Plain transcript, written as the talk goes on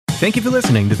Thank you for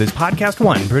listening to this Podcast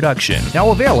One production. Now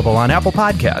available on Apple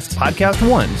Podcasts, Podcast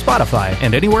One, Spotify,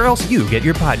 and anywhere else you get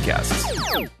your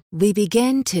podcasts. We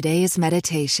begin today's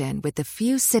meditation with a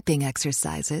few sipping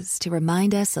exercises to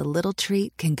remind us a little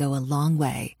treat can go a long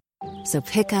way. So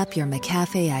pick up your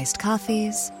McCafe iced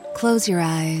coffees, close your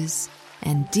eyes,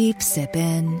 and deep sip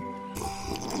in.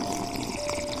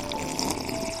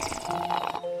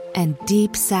 And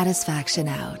deep satisfaction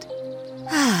out.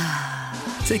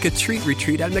 Take a treat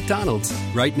retreat at McDonald's.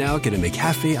 Right now, get a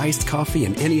McCafe iced coffee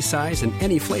in any size and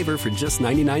any flavor for just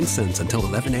 99 cents until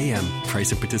 11 a.m.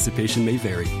 Price of participation may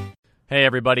vary. Hey,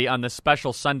 everybody. On this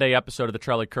special Sunday episode of The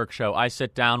Charlie Kirk Show, I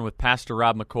sit down with Pastor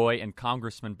Rob McCoy and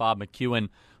Congressman Bob McEwan,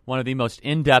 one of the most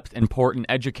in-depth, important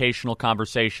educational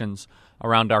conversations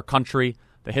around our country,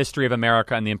 the history of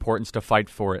America, and the importance to fight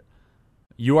for it.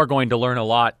 You are going to learn a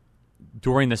lot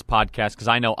during this podcast, because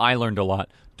I know I learned a lot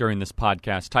during this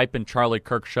podcast. Type in Charlie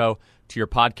Kirk Show to your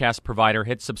podcast provider,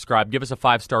 hit subscribe, give us a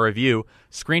 5-star review,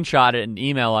 screenshot it, and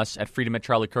email us at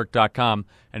freedom@charliekirk.com,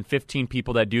 and 15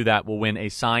 people that do that will win a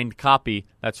signed copy,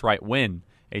 that's right, win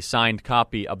a signed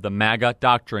copy of the MAGA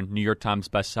Doctrine New York Times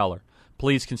bestseller.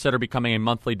 Please consider becoming a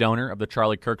monthly donor of The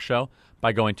Charlie Kirk Show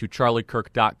by going to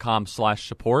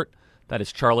charliekirk.com/support. That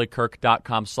is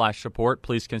charliekirk.com/support.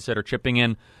 Please consider chipping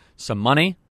in some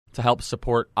money to help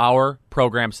support our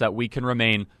programs so that we can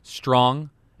remain strong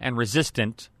and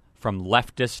resistant from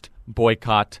leftist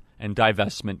boycott and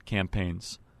divestment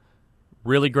campaigns.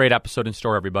 Really great episode in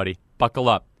store, everybody. Buckle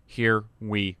up. Here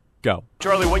we go.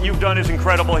 Charlie, what you've done is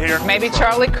incredible here. Maybe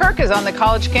Charlie Kirk is on the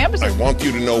college campus. I want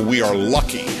you to know we are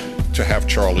lucky to have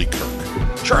Charlie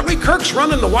Kirk. Charlie Kirk's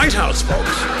running the White House,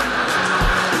 folks.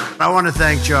 I want to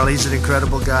thank Charlie. He's an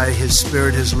incredible guy. His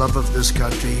spirit, his love of this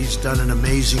country. He's done an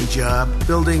amazing job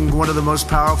building one of the most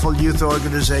powerful youth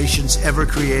organizations ever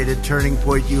created, Turning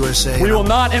Point USA. We will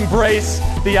not embrace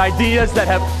the ideas that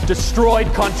have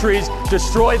destroyed countries,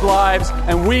 destroyed lives,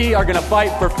 and we are going to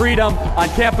fight for freedom on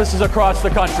campuses across the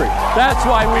country. That's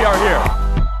why we are here.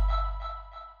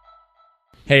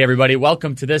 Hey, everybody.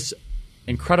 Welcome to this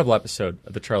incredible episode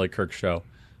of The Charlie Kirk Show.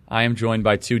 I am joined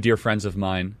by two dear friends of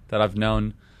mine that I've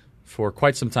known for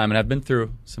quite some time and have been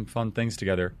through some fun things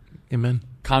together. Amen.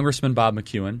 Congressman Bob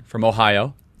McEwan from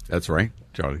Ohio. That's right,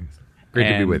 Charlie. Great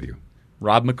to be with you.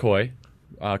 Rob McCoy.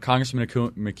 Congressman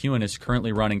McEwan is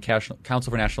currently running Council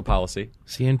for National Policy.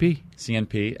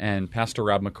 CNP. And Pastor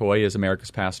Rob McCoy is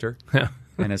America's pastor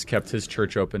and has kept his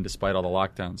church open despite all the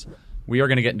lockdowns. We are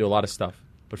going to get into a lot of stuff.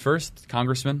 But first,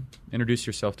 Congressman, introduce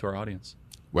yourself to our audience.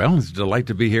 Well, it's a delight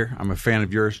to be here. I'm a fan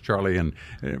of yours, Charlie, and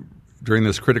during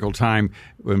this critical time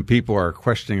when people are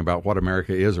questioning about what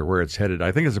America is or where it's headed,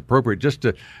 I think it's appropriate just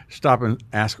to stop and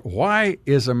ask, why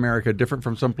is America different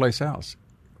from someplace else?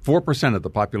 4% of the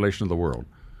population of the world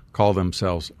call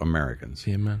themselves Americans.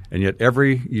 Amen. And yet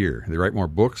every year they write more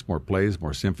books, more plays,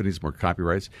 more symphonies, more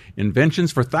copyrights,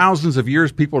 inventions. For thousands of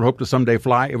years, people would hope to someday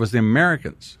fly. It was the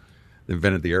Americans that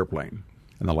invented the airplane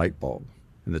and the light bulb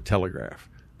and the telegraph,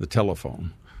 the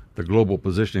telephone, the global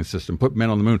positioning system, put men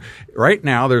on the moon. Right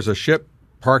now, there's a ship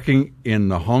parking in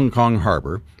the Hong Kong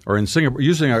harbor or in Singapore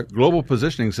using a global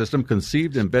positioning system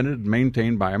conceived, invented, and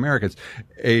maintained by Americans.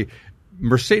 A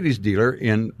Mercedes dealer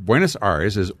in Buenos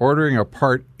Aires is ordering a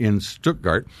part in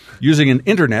Stuttgart using an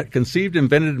internet conceived,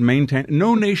 invented, and maintained.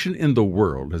 No nation in the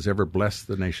world has ever blessed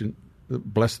the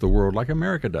world like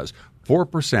America does.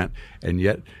 4%, and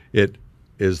yet it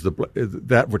is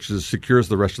that which secures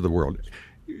the rest of the world.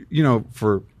 You know,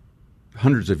 for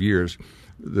hundreds of years,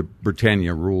 the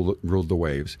Britannia ruled the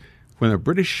waves. When a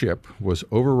British ship was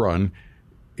overrun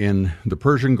in the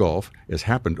Persian Gulf, as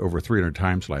happened over 300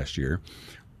 times last year,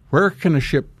 where can a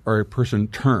ship or a person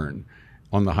turn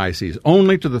on the high seas?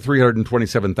 Only to the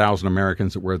 327,000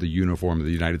 Americans that wear the uniform of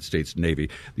the United States Navy.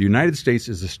 The United States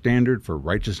is the standard for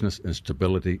righteousness and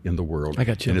stability in the world. I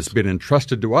got chills. And it's been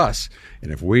entrusted to us.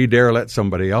 And if we dare let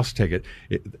somebody else take it,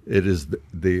 it is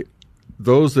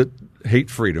those that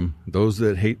hate freedom, those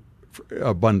that hate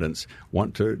abundance,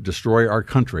 want to destroy our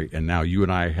country. And now you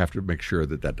and I have to make sure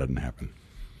that that doesn't happen.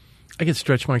 I get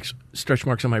stretch marks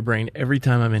on my brain every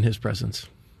time I'm in his presence.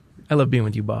 I love being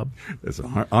with you, Bob. It's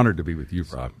an honor to be with you,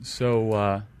 Rob.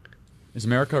 So, is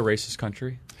America a racist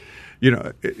country? You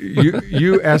know,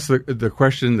 you asked the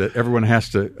question that everyone has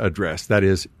to address. That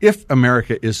is, if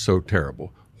America is so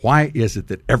terrible, why is it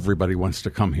that everybody wants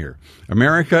to come here?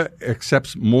 America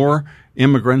accepts more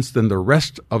immigrants than the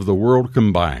rest of the world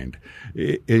combined.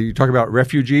 You talk about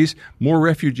refugees, more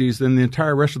refugees than the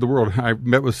entire rest of the world. I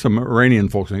met with some Iranian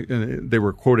folks, and they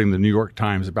were quoting the New York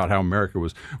Times about how America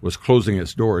was closing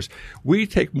its doors. We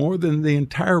take more than the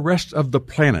entire rest of the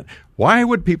planet. Why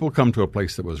would people come to a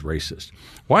place that was racist?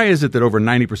 Why is it that over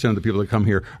 90% of the people that come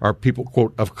here are people,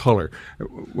 quote, of color?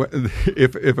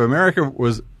 If America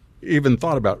was even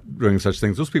thought about doing such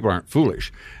things, those people aren't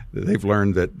foolish. They've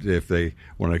learned that if they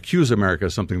want to accuse America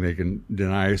of something, they can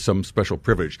deny some special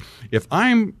privilege. If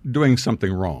I'm doing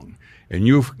something wrong and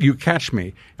you catch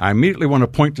me, I immediately want to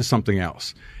point to something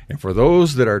else. And for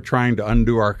those that are trying to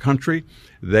undo our country,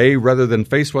 they, rather than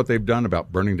face what they've done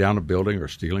about burning down a building or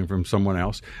stealing from someone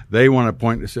else, they want to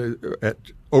point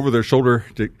over their shoulder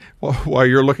while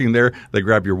you're looking there, they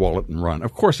grab your wallet and run.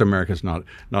 Of course, America's not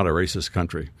a racist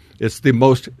country. It's the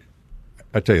most,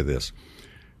 I tell you this,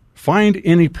 find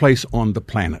any place on the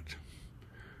planet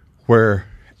where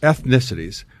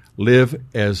ethnicities live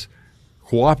as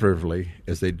cooperatively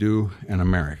as they do in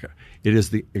America. It is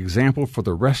the example for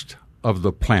the rest of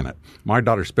the planet. My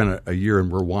daughter spent a year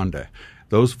in Rwanda.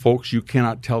 Those folks, you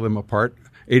cannot tell them apart.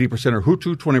 80% are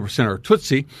Hutu, 20% are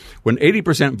Tutsi. When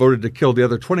 80% voted to kill the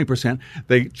other 20%,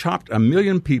 they chopped 1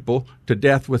 million people to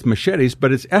death with machetes,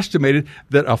 but it's estimated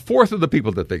that a fourth of the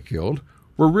people that they killed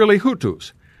were really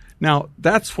Hutus. Now,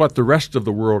 that's what the rest of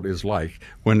the world is like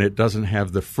when it doesn't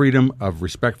have the freedom of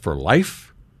respect for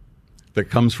life that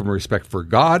comes from respect for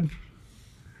God,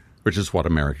 which is what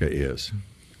America is.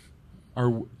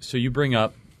 So you bring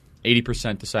up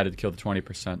 80% decided to kill the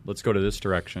 20%. Let's go to this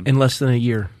direction. In less than a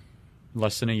year.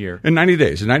 Less than a year. In 90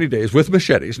 days. In 90 days with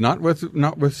machetes, not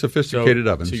with sophisticated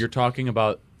ovens. So you're talking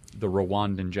about the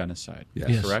Rwandan genocide,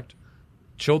 yes. Correct?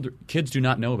 Kids do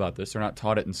not know about this. They're not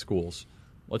taught it in schools.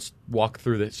 Let's walk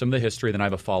through some of the history, then I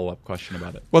have a follow-up question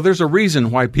about it. Well, there's a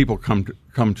reason why people come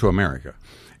to America.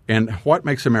 And what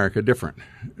makes America different?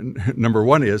 Number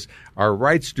one is our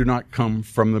rights do not come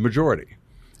from the majority.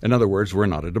 In other words, we're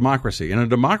not a democracy. In a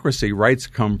democracy, rights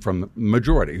come from the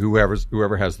majority,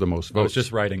 whoever has the most votes. I was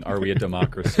just writing, are we a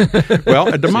democracy?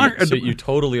 Well, so you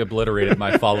totally obliterated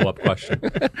my follow-up question.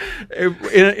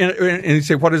 And you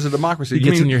say, what is a democracy? It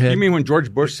gets in your head. You mean when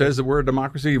George Bush says that we're a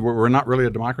democracy, we're not really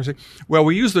a democracy? Well,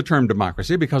 we use the term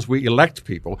democracy because we elect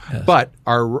people. Yes. But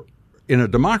in a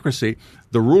democracy,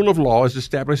 the rule of law is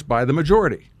established by the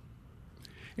majority.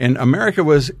 And America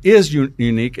is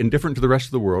unique and different to the rest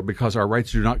of the world because our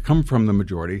rights do not come from the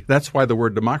majority. That's why the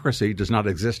word democracy does not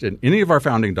exist in any of our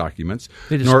founding documents.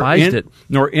 They despised it.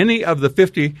 Nor any of the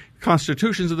 50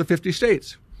 constitutions of the 50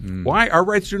 states. Why? Our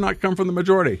rights do not come from the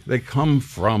majority. They come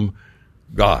from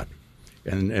God.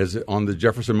 And as on the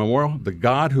Jefferson Memorial, the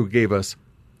God who gave us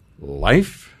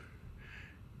life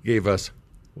gave us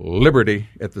liberty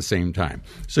at the same time.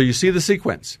 So you see the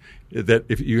sequence that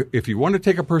if you want to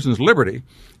take a person's liberty,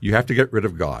 you have to get rid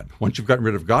of God. Once you've gotten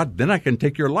rid of God, then I can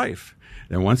take your life.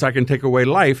 And once I can take away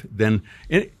life, then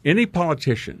any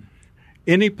politician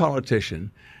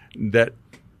that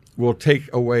will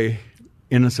take away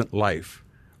innocent life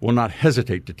will not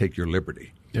hesitate to take your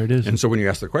liberty. There it is. And so when you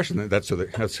ask the question, that's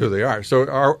who they are. So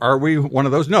are we one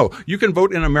of those? No. You can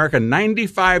vote in America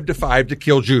 95-5 to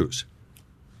kill Jews.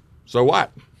 So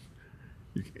what?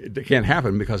 It can't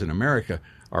happen because in America,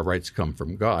 our rights come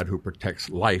from God who protects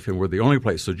life, and we're the only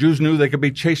place. So Jews knew they could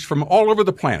be chased from all over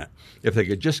the planet if they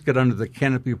could just get under the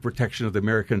canopy of protection of the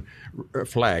American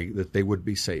flag, that they would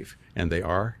be safe. And they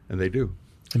are, and they do.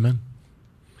 Amen.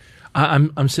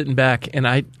 I'm sitting back, and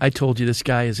I told you this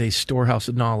guy is a storehouse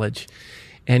of knowledge.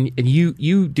 And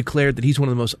you declared that he's one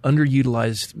of the most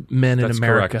underutilized men in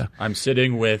America. Correct. I'm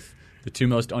sitting with the two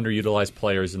most underutilized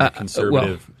players in the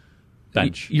conservative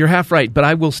bench. You're half right, but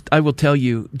I will tell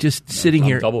you, sitting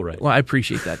here. Double right. Well, I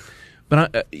appreciate that.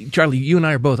 But Charlie, you and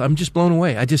I are both. I'm just blown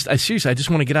away. I seriously, I just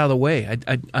want to get out of the way.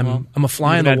 I'm a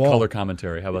fly on the wall. Color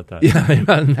commentary. How about that? Yeah,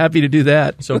 I'm happy to do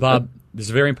that. So, Bob, this is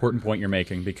a very important point you're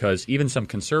making because even some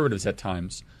conservatives at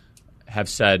times have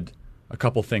said a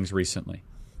couple things recently.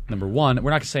 Number one,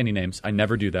 we're not going to say any names. I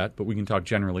never do that, but we can talk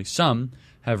generally. Some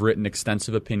have written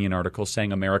extensive opinion articles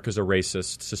saying America's a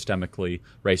racist, systemically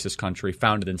racist country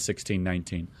founded in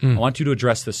 1619. I want you to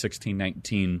address the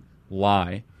 1619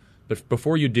 lie. But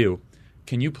before you do,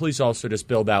 can you please also just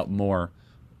build out more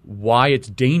why it's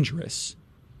dangerous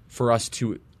for us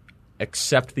to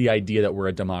accept the idea that we're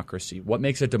a democracy? What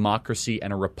makes a democracy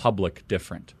and a republic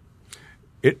different?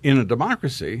 In a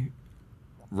democracy,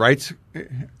 rights...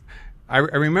 I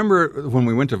remember when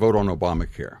we went to vote on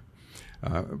Obamacare,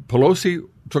 Pelosi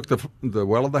took the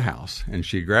well of the House and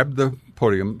she grabbed the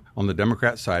podium on the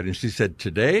Democrat side and she said,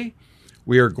 today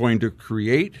we are going to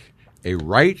create a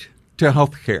right to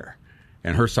health care.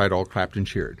 and her side all clapped and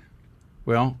cheered.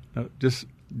 Well, just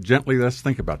gently let's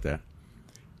think about that.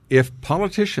 If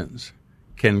politicians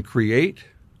can create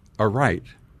a right,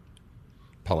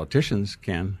 politicians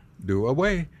can do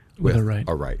away with a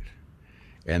right.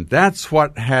 And that's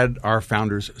what had our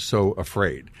founders so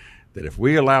afraid, that if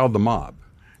we allowed the mob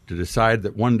to decide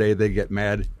that one day they get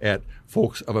mad at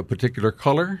folks of a particular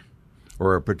color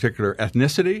or a particular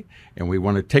ethnicity, and we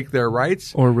want to take their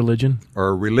rights. Or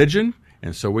religion.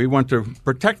 And so we want to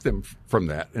protect them from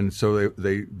that. And so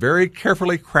they very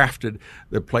carefully crafted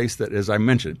the place that, as I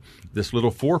mentioned, this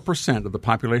little 4% of the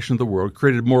population of the world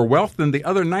created more wealth than the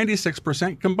other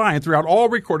 96% combined throughout all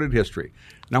recorded history.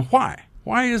 Now, why?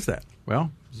 Why is that?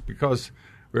 Well, it's because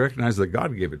we recognize that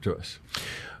God gave it to us.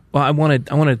 Well, I wanted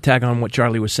to tag on what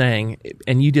Charlie was saying,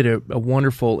 and you did a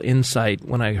wonderful insight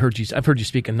when I heard you. I've heard you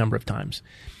speak a number of times.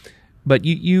 But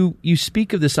you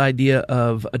speak of this idea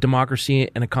of a democracy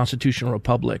and a constitutional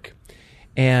republic.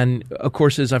 And, of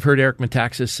course, as I've heard Eric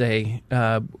Metaxas say,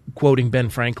 quoting Ben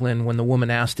Franklin, when the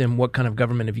woman asked him, what kind of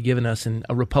government have you given us? And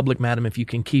a republic, madam, if you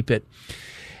can keep it.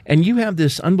 And you have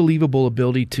this unbelievable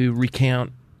ability to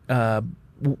recount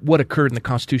what occurred in the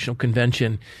Constitutional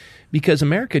Convention, because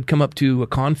America had come up to a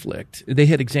conflict. They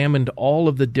had examined all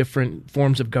of the different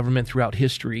forms of government throughout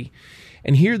history.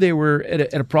 And here they were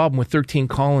at a problem with 13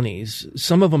 colonies,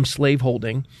 some of them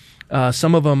slaveholding,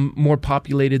 some of them more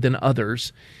populated than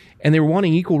others. And they were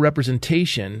wanting equal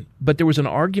representation, but there was an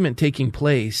argument taking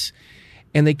place.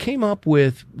 And they came up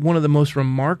with one of the most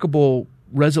remarkable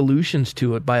resolutions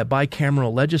to it by a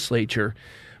bicameral legislature.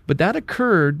 But that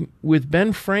occurred with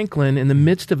Ben Franklin in the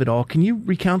midst of it all. Can you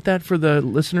recount that for the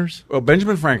listeners? Well,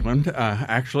 Benjamin Franklin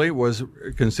actually was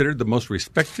considered the most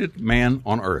respected man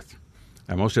on earth.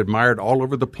 And most admired all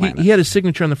over the planet. He had his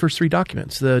signature on the first three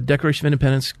documents, the Declaration of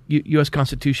Independence, U.S.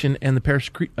 Constitution, and the Paris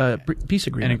Peace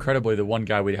Agreement. And incredibly, the one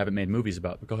guy we haven't made movies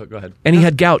about. Go ahead. And he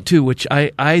had gout, too, which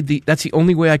that's the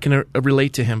only way I can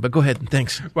relate to him. But go ahead.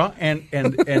 Thanks. Well, and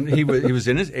he was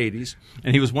in his 80s,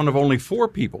 and he was one of only 4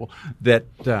 people that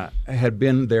had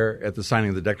been there at the signing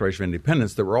of the Declaration of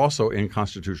Independence that were also in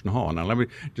Constitution Hall. Now, let me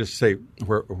just say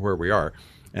where we are,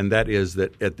 and that is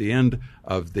that at the end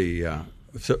of the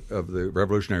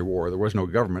Revolutionary War, there was no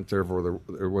government, therefore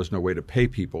there was no way to pay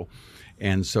people.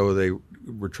 And so they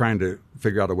were trying to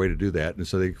figure out a way to do that. And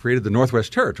so they created the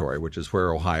Northwest Territory, which is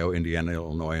where Ohio, Indiana,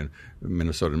 Illinois, and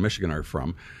Minnesota and Michigan are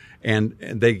from. And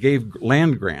they gave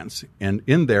land grants. And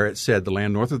in there it said the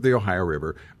land north of the Ohio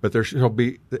River, but there shall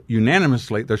be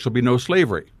no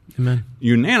slavery. Amen.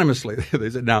 Unanimously,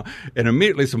 they said. Now, and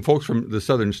immediately some folks from the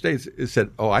southern states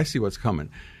said, oh, I see what's coming.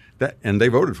 And they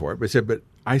voted for it. But they said, but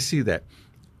I see that.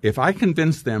 If I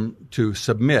convince them to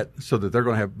submit so that they're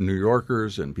going to have New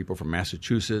Yorkers and people from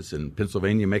Massachusetts and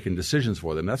Pennsylvania making decisions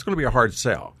for them, that's going to be a hard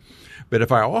sell. But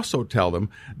if I also tell them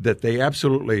that they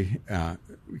absolutely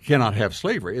cannot have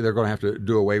slavery, they're going to have to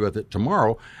do away with it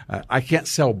tomorrow, I can't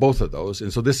sell both of those,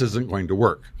 and so this isn't going to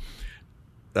work.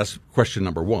 That's question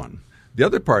number one. The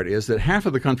other part is that half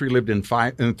of the country lived in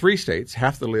 3 states,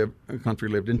 half the country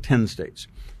lived in 10 states.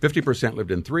 50%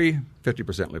 lived in 3,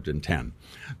 50% lived in 10.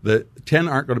 The 10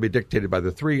 aren't going to be dictated by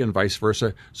the 3 and vice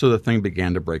versa, so the thing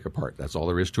began to break apart. That's all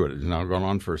there is to it. It's now gone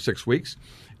on for 6 weeks,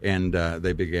 and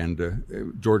they began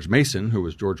to George Mason, who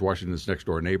was George Washington's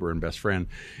next-door neighbor and best friend,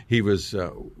 he was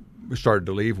started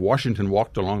to leave. Washington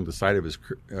walked along the side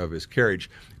of his carriage,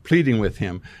 pleading with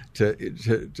him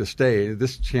to stay.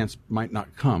 This chance might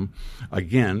not come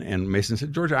again. And Mason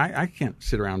said, George, I can't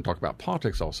sit around and talk about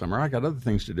politics all summer. I got other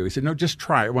things to do. He said, no, just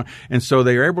try it. And so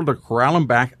they were able to corral him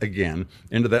back again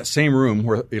into that same room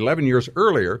where 11 years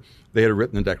earlier they had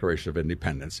written the Declaration of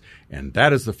Independence. And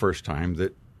that is the first time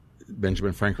that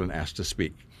Benjamin Franklin asked to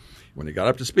speak. When he got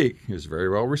up to speak, he was very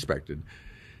well respected.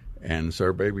 And so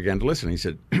everybody began to listen. He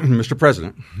said, Mr.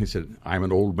 President, he said, I'm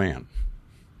an old man.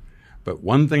 But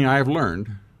one thing I have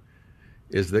learned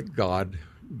is that God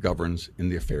governs in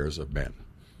the affairs of men.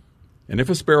 And if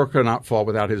a sparrow cannot fall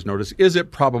without his notice, is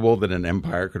it probable that an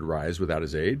empire could rise without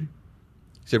his aid? He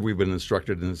said, we've been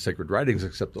instructed in the sacred writings,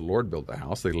 except the Lord built the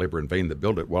house, they labor in vain that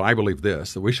build it. Well, I believe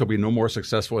this, that we shall be no more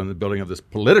successful in the building of this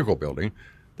political building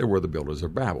than were the builders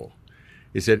of Babel.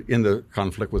 He said, in the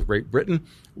conflict with Great Britain,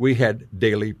 we had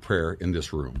daily prayer in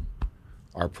this room.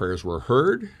 Our prayers were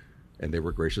heard, and they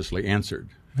were graciously answered.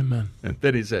 Amen. And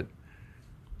then he said,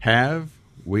 have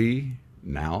we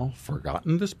now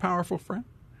forgotten this powerful friend?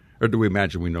 Or do we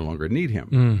imagine we no longer need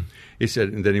him? He said,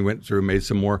 and then he went through and made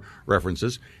some more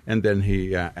references, and then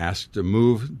he asked to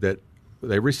move that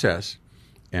they recess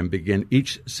and begin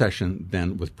each session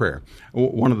then with prayer.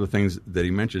 One of the things that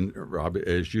he mentioned, Rob,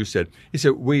 as you said, he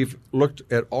said, we've looked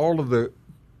at all of the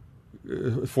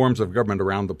forms of government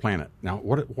around the planet. Now,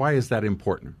 why is that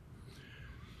important?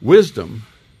 Wisdom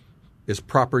is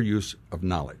proper use of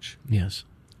knowledge. Yes.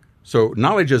 So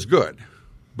knowledge is good,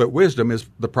 but wisdom is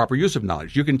the proper use of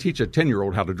knowledge. You can teach a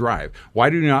 10-year-old how to drive. Why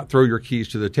do you not throw your keys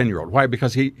to the 10-year-old? Why?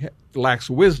 Because he lacks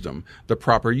wisdom, the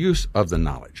proper use of the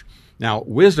knowledge. Now,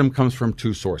 wisdom comes from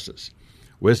two sources.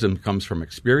 Wisdom comes from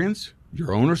experience,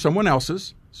 your own or someone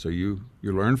else's. So you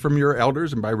learn from your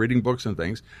elders and by reading books and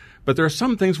things. But there are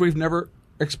some things we've never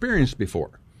experienced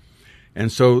before.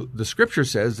 And so the Scripture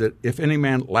says that if any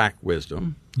man lack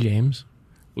wisdom, James,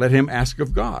 let him ask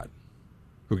of God,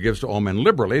 who gives to all men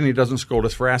liberally, and he doesn't scold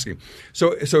us for asking.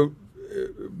 So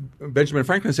Benjamin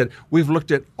Franklin said, we've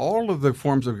looked at all of the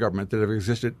forms of government that have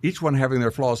existed, each one having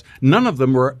their flaws. None of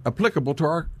them were applicable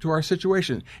to our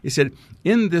situation. He said,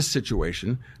 in this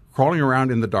situation, crawling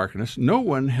around in the darkness, no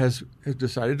one has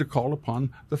decided to call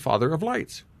upon the Father of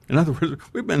lights. In other words,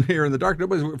 we've been here in the dark.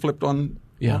 Nobody's flipped on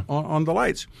the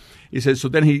lights. He said, so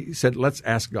then he said, let's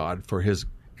ask God for his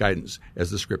guidance,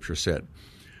 as the Scripture said.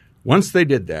 Once they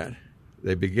did that,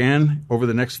 they began over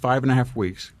the next 5.5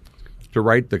 weeks to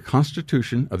write the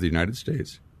Constitution of the United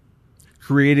States,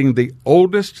 creating the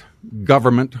oldest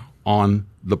government on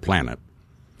the planet.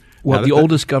 Well, the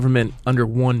oldest government under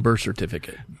one birth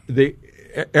certificate.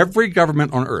 Every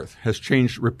government on earth has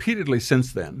changed repeatedly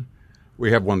since then.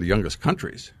 We have one of the youngest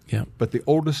countries, but the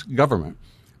oldest government.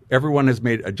 Everyone has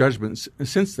made a judgment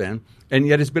since then, and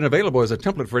yet it's been available as a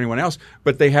template for anyone else,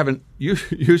 but they haven't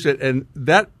used it, and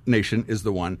that nation is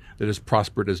the one that has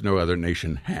prospered as no other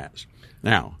nation has.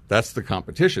 Now, that's the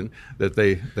competition that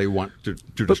they want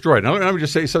to destroy. Now, let me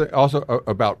just say something also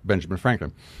about Benjamin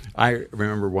Franklin. I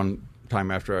remember one time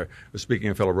after I was speaking,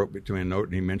 a fellow wrote to me a note,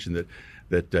 and he mentioned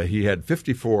that he had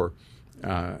 54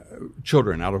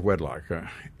 children out of wedlock.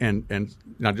 And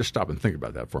now just stop and think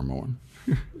about that for a moment.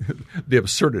 The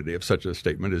absurdity of such a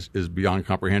statement is beyond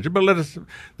comprehension. But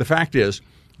the fact is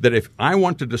that if I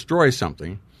want to destroy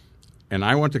something and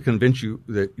I want to convince you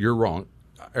that you're wrong,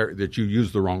 or that you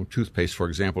use the wrong toothpaste, for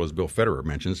example, as Bill Federer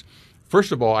mentions,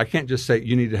 first of all, I can't just say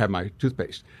you need to have my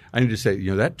toothpaste. I need to say,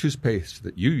 that toothpaste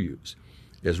that you use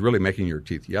is really making your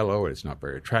teeth yellow and it's not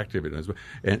very attractive.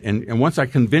 And once I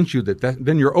convince you that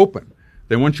then you're open.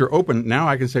 Then once you're open, now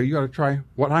I can say you ought to try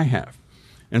what I have.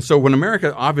 And so when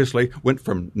America obviously went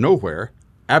from nowhere,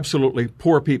 absolutely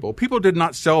poor people did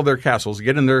not sell their castles,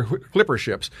 get in their clipper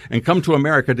ships, and come to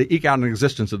America to eke out an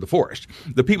existence of the forest.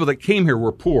 The people that came here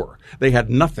were poor. They had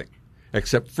nothing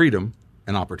except freedom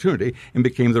and opportunity, and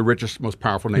became the richest, most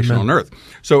powerful nation on earth.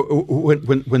 So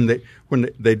when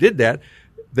they did that,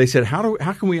 they said, how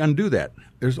can we undo that?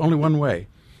 There's only one way.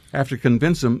 I have to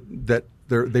convince them that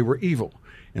they were evil.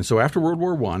 And so after World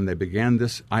War I, they began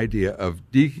this idea of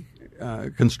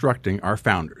deconstructing our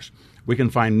founders. We can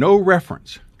find no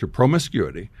reference to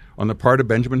promiscuity on the part of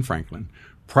Benjamin Franklin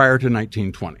prior to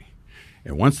 1920.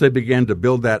 And once they began to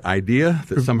build that idea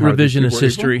that somehow revisionist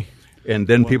history, and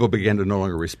then people began to no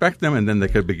longer respect them, and then they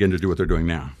could begin to do what they're doing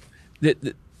now.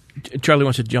 Charlie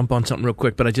wants to jump on something real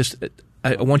quick, but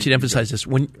I want you to emphasize this.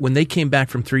 When they came back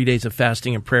from 3 days of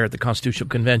fasting and prayer at the Constitutional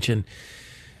Convention,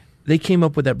 they came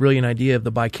up with that brilliant idea of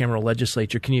the bicameral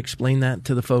legislature. Can you explain that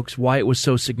to the folks, why it was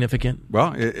so significant?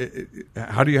 Well,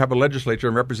 how do you have a legislature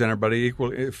and represent everybody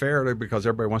fairly, because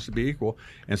everybody wants to be equal?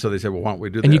 And so they said, well, why don't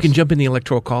we do this? And you can jump in the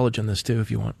Electoral College on this, too,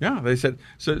 if you want. Yeah, they said,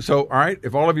 so all right,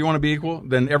 if all of you want to be equal,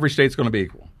 then every state's going to be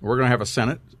equal. We're going to have a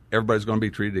Senate. Everybody's going to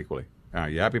be treated equally. Are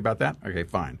you happy about that? Okay,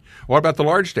 fine. What about the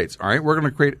large states? All right, we're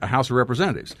going to create a House of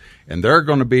Representatives, and they're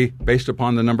going to be based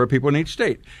upon the number of people in each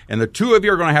state. And the two of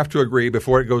you are going to have to agree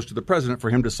before it goes to the president for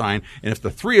him to sign. And if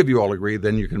the three of you all agree,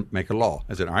 then you can make a law.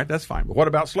 I said, all right, that's fine. But what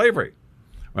about slavery?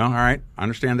 Well, all right, I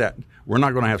understand that. We're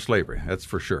not going to have slavery, that's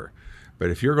for sure. But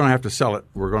if you're going to have to sell it,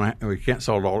 we can't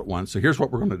sell it all at once. So here's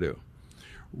what we're going to do.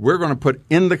 We're going to put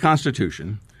in the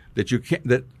Constitution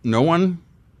that no one,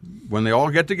 when they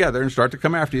all get together and start to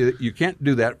come after you, you can't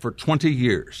do that for 20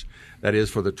 years. That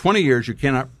is, for the 20 years, you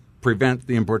cannot prevent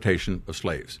the importation of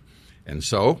slaves. And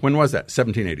so, when was that?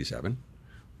 1787.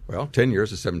 Well, 10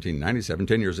 years is 1797,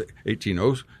 10 years is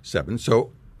 1807.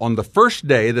 So, on the first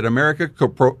day that America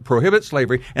could prohibit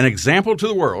slavery, an example to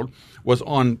the world was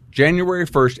on January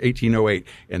 1st, 1808.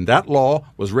 And that law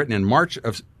was written in March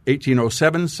of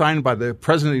 1807, signed by the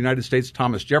President of the United States,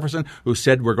 Thomas Jefferson, who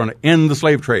said we're going to end the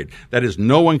slave trade. That is,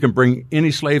 no one can bring any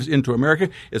slaves into America.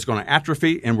 It's going to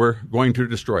atrophy, and we're going to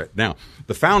destroy it. Now,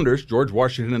 the founders, George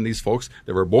Washington and these folks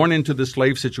that were born into the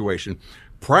slave situation,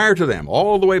 prior to them,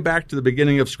 all the way back to the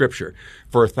beginning of Scripture,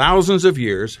 for thousands of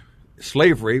years,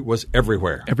 slavery was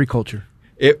everywhere. Every culture.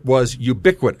 It was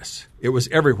ubiquitous. It was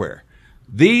everywhere.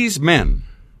 These men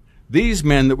These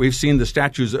men that we've seen the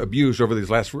statues abused over these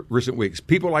last recent weeks,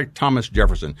 people like Thomas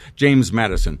Jefferson, James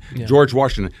Madison, George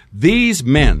Washington, these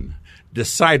men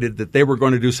decided that they were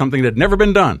going to do something that had never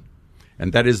been done,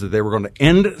 and that is that they were going to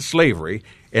end slavery.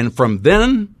 And from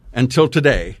then until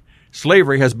today,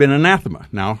 slavery has been anathema.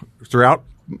 Now, throughout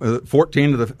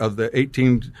 14 of the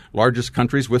 18 largest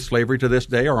countries with slavery to this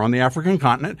day are on the African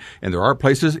continent, and there are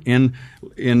places in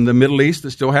the Middle East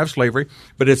that still have slavery,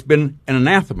 but it's been an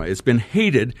anathema. It's been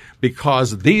hated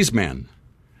because these men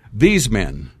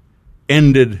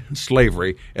ended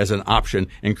slavery as an option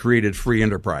and created free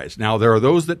enterprise. Now, there are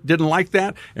those that didn't like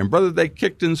that, and brother, they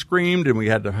kicked and screamed, and we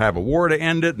had to have a war to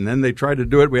end it, and then they tried to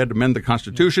do it. We had to amend the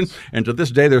Constitution, and to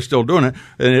this day, they're still doing it,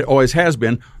 and it always has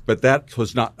been, but that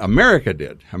was not America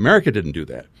did. America didn't do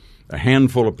that. A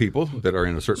handful of people that are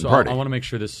in a certain party. I want to make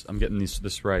sure I'm getting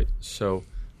this right. So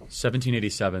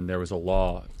 1787, there was a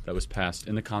law that was passed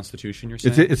in the Constitution, you're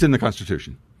saying? It's in the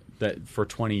Constitution. That for a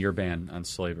 20-year ban on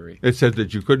slavery. It said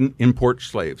that you couldn't import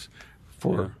slaves.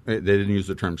 They didn't use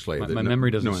the term slave. My memory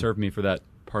doesn't serve me for that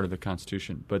part of the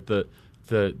Constitution. But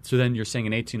so then you're saying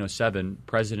in 1807,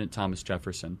 President Thomas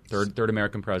Jefferson, third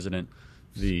American president,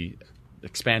 the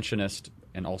expansionist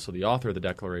and also the author of the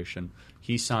Declaration,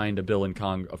 he signed a bill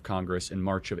of Congress in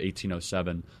March of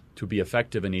 1807 to be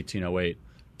effective in 1808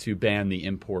 to ban the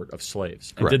import of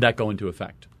slaves. And did that go into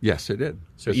effect? Yes, it did.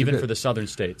 So even for the southern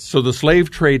states. So the slave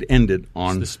trade ended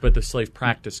on... But the slave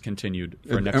practice continued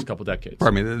for the next couple decades.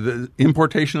 Pardon me. The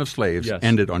importation of slaves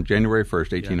ended on January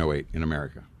 1st, 1808 in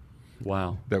America.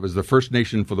 Wow. That was the first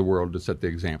nation for the world to set the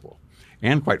example.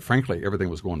 And quite frankly,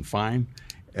 everything was going fine.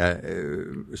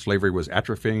 Slavery was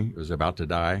atrophying. It was about to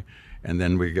die. And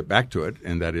then we get back to it,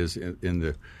 and that is in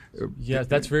the... Yeah,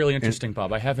 that's really interesting,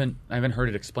 Bob. I haven't heard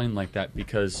it explained like that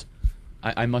because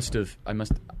I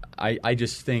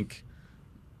just think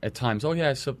at times, so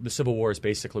the Civil War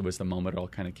basically was the moment it all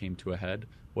kind of came to a head.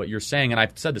 What you're saying, and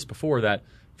I've said this before, that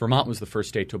Vermont was the first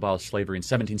state to abolish slavery in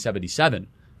 1777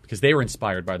 because they were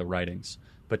inspired by the writings.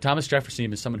 But Thomas Jefferson,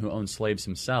 even someone who owned slaves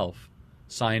himself,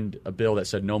 signed a bill that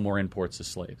said no more imports of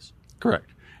slaves.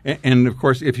 Correct. And of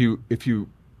course, if you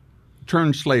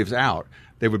turned slaves out,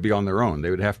 they would be on their own. They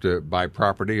would have to buy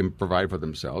property and provide for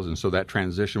themselves. And so that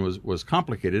transition was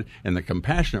complicated. And the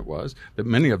compassionate was that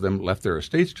many of them left their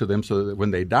estates to them so that when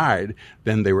they died,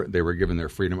 then they were given their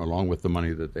freedom along with the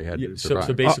money that they had to survive.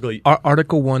 So basically...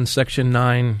 Article 1, Section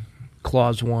 9,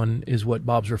 Clause 1 is what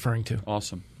Bob's referring to.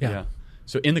 Awesome. Yeah.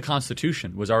 So in the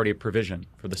Constitution was already a provision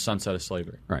for the sunset of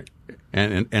slavery. Right.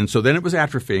 And so then it was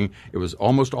atrophying. It was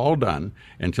almost all done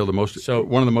until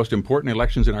one of the most important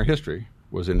elections in our history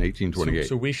was in 1828.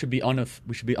 So we should be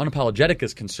unapologetic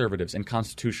as conservatives and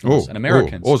constitutionalists and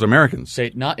Americans. As Americans.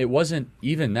 It wasn't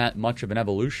even that much of an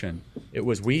evolution. It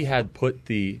was we had put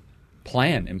the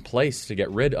plan in place to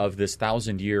get rid of this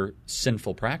 1,000-year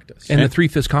sinful practice. And the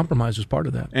Three-Fifths Compromise was part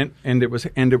of that. And it was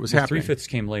happening. Three-fifths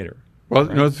came later. Well,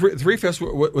 right? No, Three-Fifths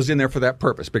was in there for that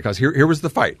purpose because here was the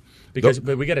fight.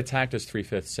 But we get attacked as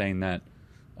Three-Fifths saying that,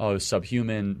 it was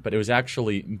subhuman, but it was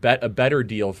actually a better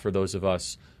deal for those of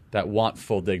us that want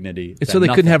full dignity. It's so they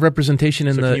couldn't have representation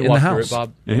in the House. It,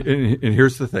 Bob? And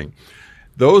here's the thing.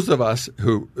 Those of us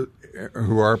who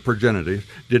are progenitors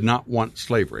did not want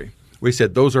slavery. We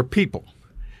said those are people.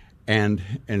 And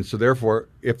so therefore,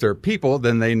 if they're people,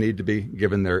 then they need to be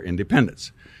given their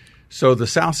independence. So the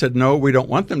South said, no, we don't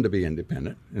want them to be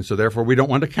independent. And so therefore, we don't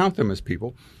want to count them as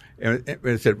people. And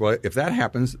it said, well, if that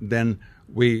happens, then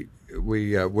we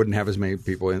wouldn't have as many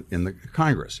people in the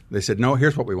Congress. They said, no,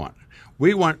 here's what we want.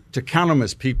 We want to count them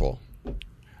as people,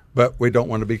 but we don't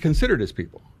want to be considered as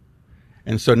people.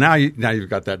 And so now you've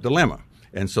got that dilemma.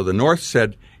 And so the North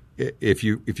said, if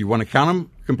you want to count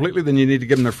them completely, then you need to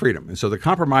give them their freedom. And so the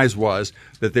compromise was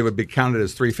that they would be counted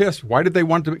as 3/5. Why did they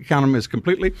want to count them as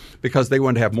completely? Because they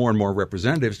wanted to have more and more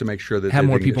representatives to make sure that have they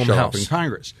more didn't people get in the shut off House. in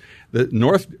Congress. The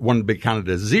North wanted to be counted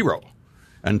as 0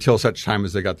 until such time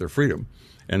as they got their freedom.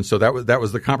 And so that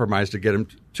was the compromise to get them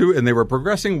to, and they were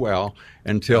progressing well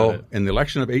until in the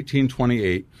election of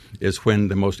 1828 is when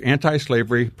the most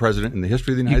anti-slavery president in the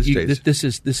history of the United States.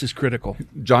 This is critical.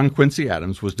 John Quincy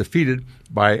Adams was defeated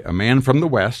by a man from the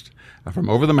West, from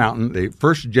over the mountain, the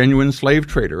first genuine slave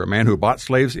trader, a man who bought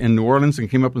slaves in New Orleans and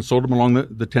came up and sold them along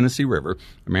the Tennessee River.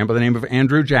 A man by the name of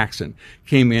Andrew Jackson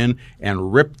came in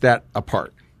and ripped that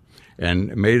apart.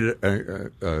 And made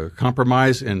a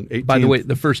compromise in By the way,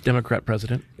 the first Democrat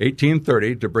president.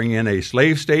 1830 to bring in a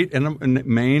slave state in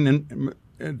Maine and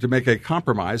to make a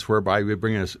compromise whereby we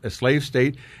bring in a slave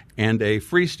state and a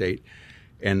free state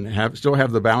and still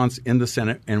have the balance in the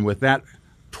Senate. And with that,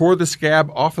 tore the scab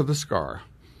off of the scar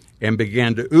and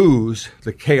began to ooze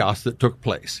the chaos that took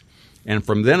place. And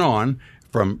from then on,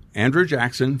 from Andrew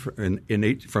Jackson from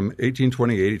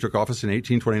 1828, he took office in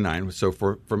 1829. So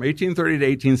from 1830 to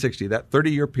 1860, that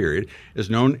 30-year period is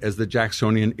known as the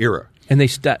Jacksonian era. And they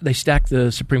stacked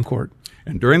the Supreme Court.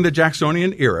 And during the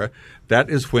Jacksonian era, that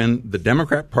is when the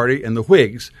Democrat Party and the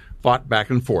Whigs fought back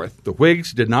and forth. The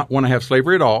Whigs did not want to have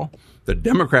slavery at all. The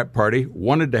Democrat Party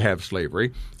wanted to have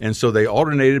slavery. And so they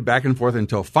alternated back and forth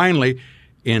until finally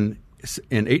in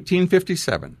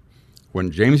 1857,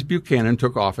 when James Buchanan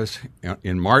took office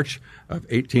in March of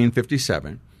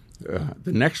 1857,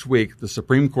 the next week the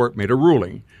Supreme Court made a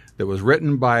ruling that was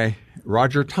written by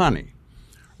Roger Taney.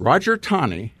 Roger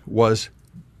Taney was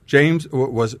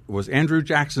Andrew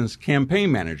Jackson's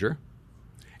campaign manager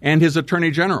and his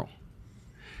attorney general.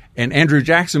 And Andrew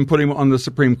Jackson put him on the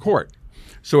Supreme Court.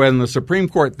 So in the Supreme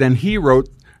Court, then he wrote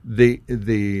the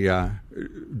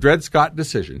Dred Scott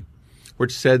decision,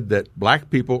 which said that black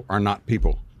people are not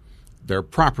people. They're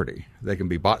property. They can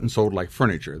be bought and sold like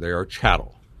furniture. They are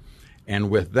chattel.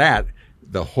 And with that,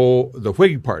 the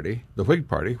Whig Party,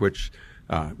 which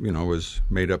was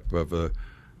made up of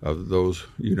those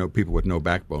people with no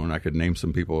backbone. I could name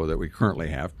some people that we currently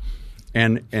have,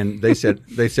 and they said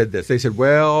this. They said,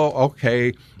 well,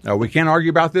 okay, we can't argue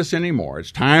about this anymore.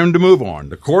 It's time to move on.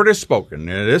 The court has spoken.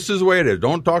 This is the way it is.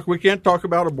 We can't talk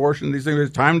about abortion. These things.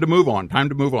 It's time to move on. Time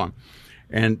to move on.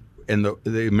 And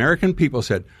the American people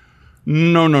said,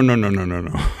 No.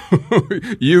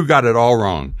 You got it all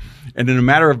wrong. And in a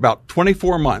matter of about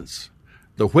 24 months,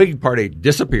 the Whig Party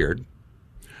disappeared.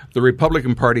 The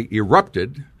Republican Party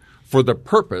erupted for the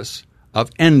purpose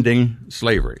of ending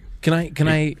slavery. Can I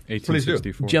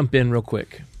 1864. Jump in real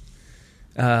quick?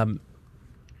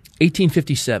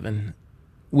 1857,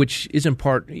 which isn't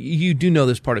part – you do know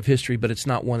this part of history, but it's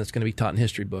not one that's going to be taught in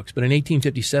history books. But in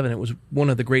 1857, it was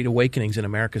one of the great awakenings in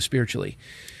America spiritually.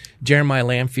 Jeremiah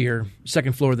Lanphier,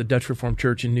 second floor of the Dutch Reformed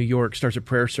Church in New York, starts a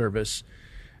prayer service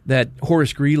that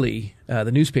Horace Greeley,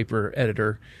 the newspaper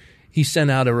editor, he sent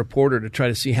out a reporter to try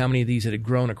to see how many of these had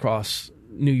grown across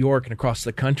New York and across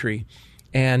the country.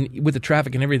 And with the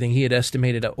traffic and everything, he had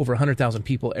estimated over 100,000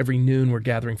 people every noon were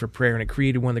gathering for prayer, and it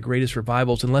created one of the greatest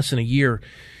revivals. In less than a year,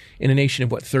 in a nation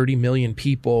of, 30 million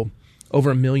people,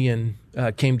 over 1 million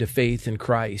came to faith in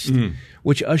Christ,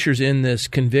 which ushers in this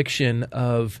conviction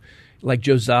of – like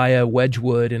Josiah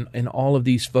Wedgwood and all of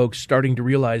these folks starting to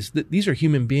realize that these are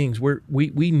human beings.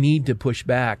 We need to push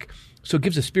back. So it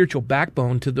gives a spiritual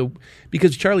backbone to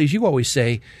because Charlie, as you always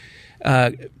say,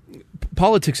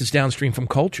 politics is downstream from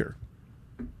culture.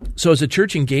 So as the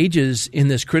church engages in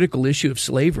this critical issue of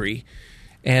slavery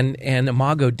and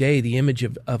Imago Dei, the image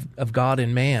of God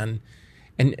and man,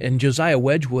 and Josiah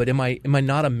Wedgwood, am I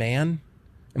not a man?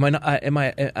 I'm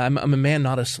a man,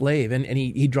 not a slave. And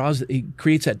he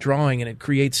creates that drawing, and it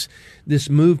creates this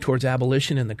move towards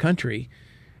abolition in the country.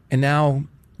 And now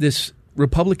this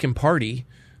Republican Party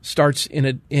starts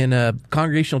in a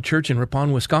congregational church in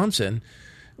Ripon, Wisconsin,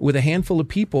 with a handful of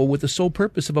people with the sole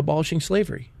purpose of abolishing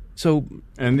slavery.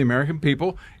 And the American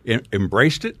people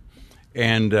embraced it.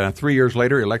 And 3 years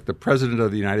later, elect the president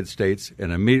of the United States,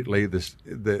 and immediately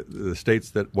the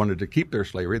states that wanted to keep their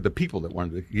slavery, the people that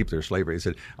wanted to keep their slavery,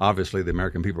 said, obviously the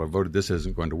American people have voted this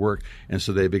isn't going to work, and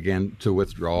so they began to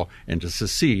withdraw and to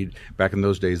secede. Back in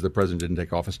those days, the president didn't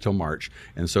take office till March,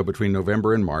 and so between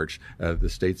November and March, the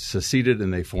states seceded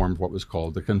and they formed what was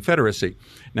called the Confederacy.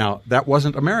 Now, that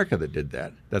wasn't America that did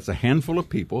that. That's a handful of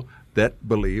people that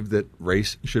believed that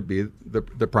race should be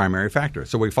the primary factor.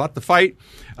 So we fought the fight.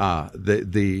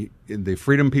 The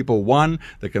freedom people won.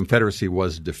 The Confederacy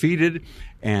was defeated.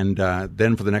 And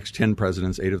then for the next 10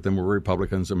 presidents, 8 of them were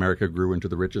Republicans. America grew into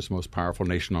the richest, most powerful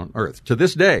nation on earth. To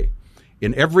this day,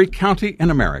 in every county in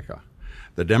America,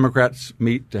 the Democrats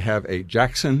meet to have a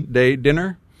Jackson Day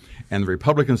dinner, and the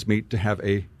Republicans meet to have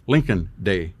a Lincoln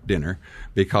Day dinner,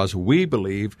 because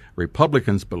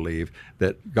Republicans believe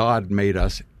that God made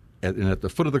us, and at the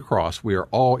foot of the cross, we are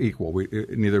all equal.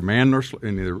 Neither man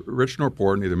neither rich nor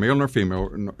poor, neither male nor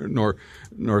female,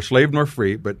 nor slave nor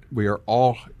free, but we are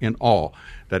all in all.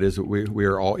 That is, we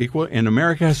are all equal, and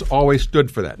America has always stood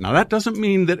for that. Now, that doesn't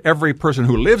mean that every person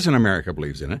who lives in America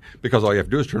believes in it, because all you have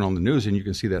to do is turn on the news and you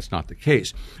can see that's not the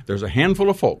case. There's a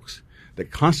handful of folks that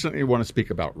constantly want to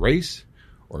speak about race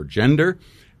or gender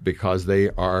because they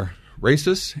are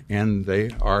racist and they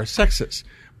are sexist.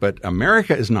 But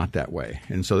America is not that way,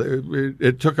 and so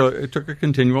it took a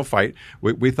continual fight.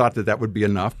 We thought that would be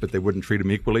enough, but they wouldn't treat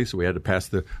them equally, so we had to pass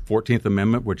the 14th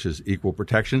Amendment, which is equal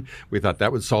protection. We thought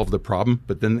that would solve the problem,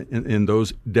 but then in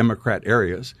those Democrat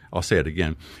areas, I'll say it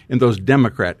again, in those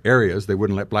Democrat areas, they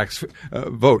wouldn't let blacks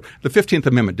vote. The 15th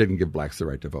Amendment didn't give blacks the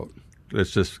right to vote.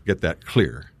 Let's just get that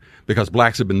clear. because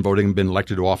blacks have been voting and been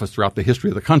elected to office throughout the history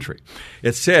of the country.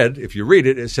 It said, if you read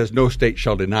it, it says no state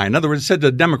shall deny. In other words, it said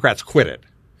the Democrats quit it.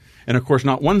 And, of course,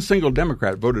 not one single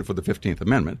Democrat voted for the 15th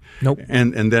Amendment. Nope.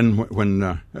 And then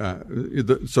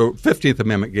so 15th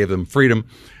Amendment gave them freedom,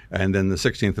 and then the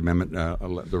 16th Amendment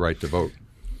the right to vote.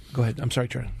 Go ahead. I'm sorry,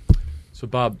 Charlie. So,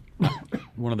 Bob,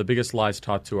 one of the biggest lies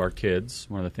taught to our kids,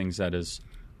 one of the things that is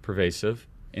pervasive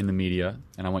in the media,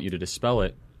 and I want you to dispel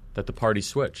it, that the party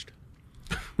switched.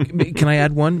 Can I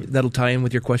add one that'll tie in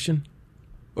with your question?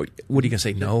 What are you going to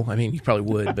say? No? I mean, you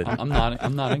probably would, but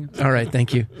I'm nodding. All right,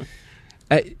 thank you.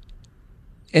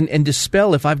 And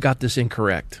dispel if I've got this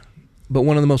incorrect, but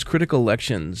one of the most critical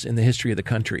elections in the history of the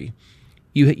country,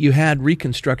 you had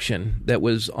Reconstruction that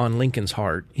was on Lincoln's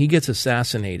heart. He gets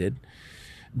assassinated.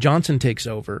 Johnson takes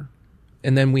over,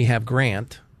 and then we have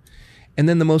Grant. And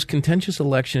then the most contentious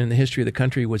election in the history of the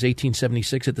country was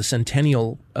 1876 at the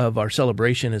centennial of our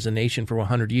celebration as a nation for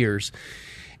 100 years.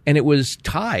 And it was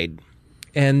tied.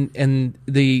 And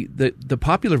the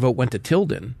popular vote went to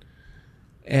Tilden.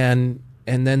 And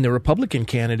then the Republican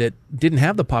candidate didn't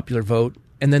have the popular vote,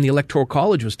 and then the Electoral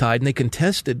College was tied, and they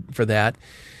contested for that.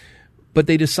 But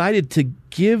they decided to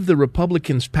give the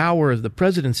Republicans power of the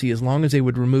presidency as long as they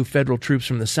would remove federal troops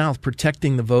from the South,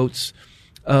 protecting the votes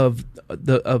of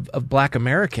black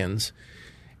Americans.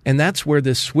 And that's where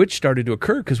this switch started to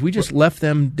occur, because we just left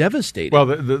them devastated. Well,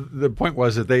 the point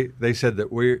was that they said that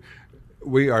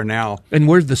we are now. And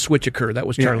where'd the switch occur? That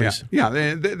was Charlie's.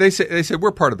 Yeah. They said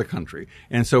we're part of the country,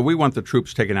 and so we want the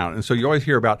troops taken out. And so you always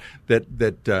hear about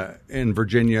that in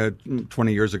Virginia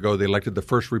 20 years ago they elected the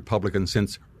first Republican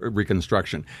since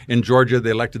Reconstruction. In Georgia they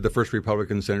elected the first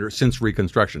Republican senator since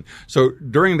Reconstruction. So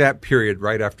during that period,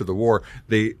 right after the war,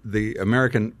 the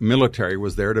American military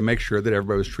was there to make sure that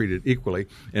everybody was treated equally.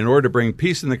 In order to bring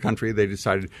peace in the country, they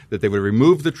decided that they would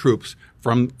remove the troops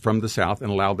from the South and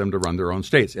allow them to run their own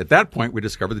states. At that point, we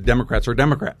discovered that Democrats are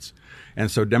Democrats. And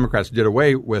so Democrats did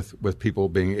away with people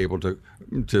being able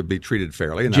to be treated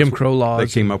fairly. And Jim Crow laws. They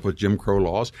came up with Jim Crow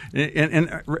laws.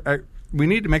 And we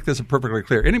need to make this perfectly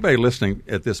clear. Anybody listening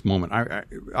at this moment,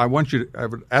 I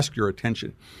would ask your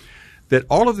attention that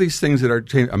all of these things that are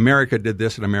changing, America did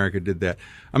this and America did that.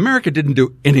 America didn't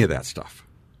do any of that stuff.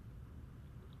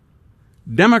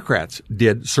 Democrats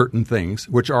did certain things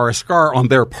which are a scar on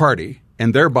their party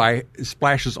and thereby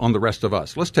splashes on the rest of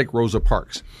us. Let's take Rosa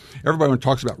Parks. Everybody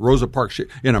talks about Rosa Parks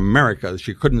in America.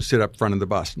 She couldn't sit up front of the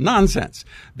bus. Nonsense.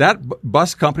 That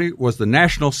bus company was the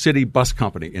National City Bus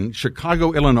Company in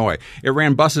Chicago, Illinois. It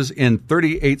ran buses in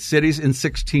 38 cities in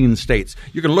 16 states.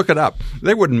 You can look it up.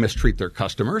 They wouldn't mistreat their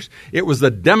customers. It was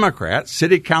the Democrat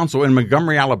City Council in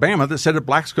Montgomery, Alabama that said that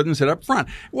blacks couldn't sit up front.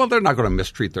 Well, they're not going to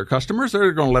mistreat their customers.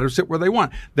 They're going to let them sit where they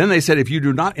want. Then they said, if you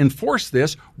do not enforce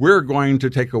this, we're going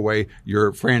to take away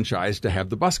your franchise to have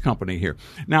the bus company here.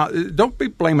 Now, don't be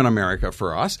blaming America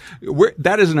for us.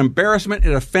 That is an embarrassment.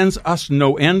 It offends us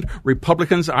no end.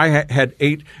 Republicans, I had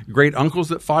 8 great uncles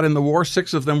that fought in the war.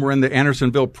 6 of them were in the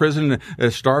Andersonville prison,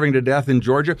 starving to death in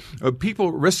Georgia.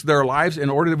 People risked their lives in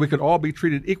order that we could all be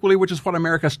treated equally, which is what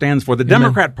America stands for. The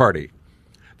Democrat Party,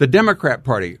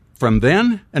 from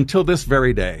then until this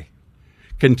very day,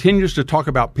 continues to talk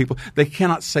about people. They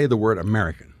cannot say the word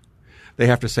American. They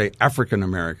have to say African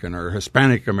American or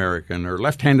Hispanic American or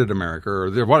left-handed America or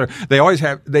whatever. They always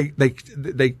have they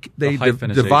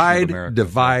divide.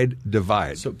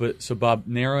 So Bob,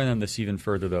 narrowing on this even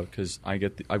further though, because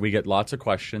we get lots of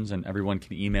questions and everyone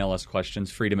can email us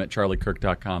questions,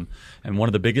 freedom@charliekirk.com. And one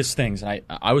of the biggest things, and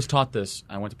I was taught this.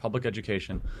 I went to public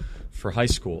education for high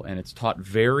school, and it's taught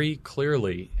very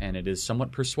clearly, and it is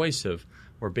somewhat persuasive,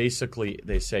 where basically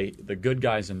they say the good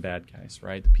guys and bad guys,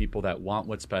 right? The people that want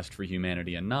what's best for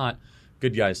humanity and not.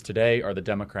 Good guys today are the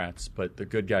Democrats, but the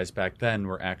good guys back then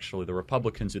were actually the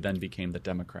Republicans who then became the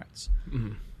Democrats.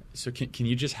 Mm-hmm. So can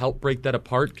you just help break that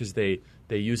apart? Because they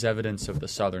use evidence of the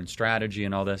Southern strategy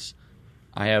and all this.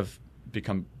 I have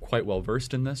become quite well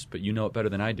versed in this, but you know it better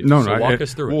than I do. So walk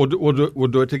us through it. We'll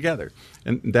do it together.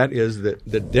 And that is that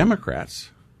the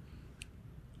Democrats,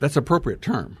 that's an appropriate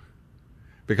term,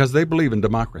 because they believe in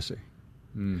democracy.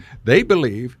 Mm. They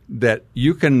believe that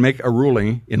you can make a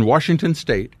ruling in Washington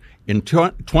State in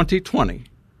 2020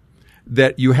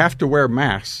 that you have to wear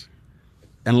masks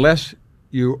unless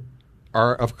you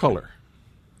are of color,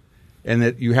 and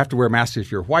that you have to wear masks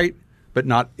if you're white, but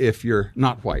not if you're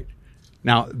not white.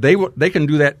 Now, they can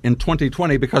do that in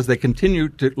 2020 because they continue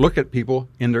to look at people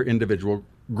in their individual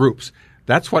groups.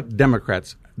 That's what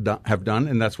Democrats have done,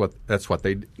 and that's what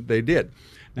they did.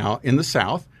 Now, in the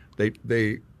South,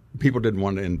 people didn't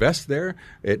want to invest there.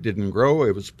 It didn't grow.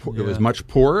 It was much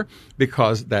poorer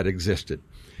because that existed.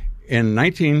 in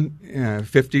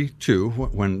 1952,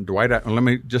 when Dwight, let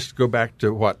me just go back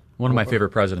to what. One of my favorite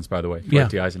presidents, by the way, Dwight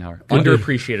D. Eisenhower. Good.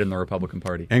 Underappreciated in the Republican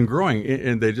Party. And growing.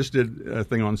 And they just did a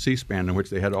thing on C-SPAN in which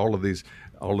they had all of these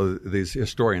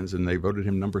historians, and they voted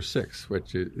him number 6,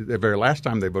 which the very last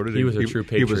time they voted he was a true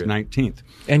patriot. He was 19th.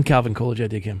 And Calvin Coolidge, I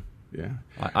dig him. Yeah,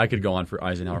 I could go on for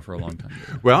Eisenhower for a long time.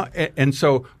 Well, and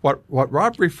so what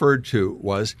Rob referred to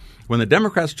was when the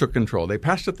Democrats took control, they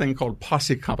passed a thing called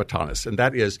posse comitatus, and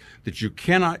that is that you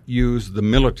cannot use the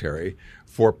military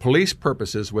for police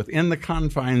purposes within the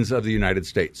confines of the United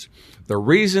States. The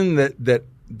reason that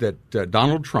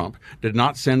Donald Trump did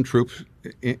not send troops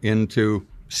into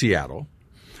Seattle,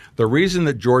 the reason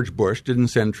that George Bush didn't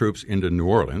send troops into New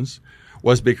Orleans,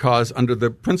 was because under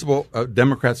the principle of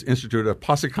Democrats institute of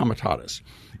posse comitatus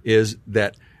is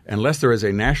that unless there is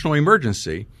a national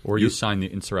emergency, or you sign the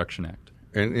Insurrection Act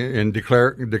and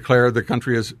declare the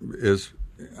country is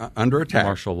under attack,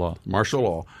 martial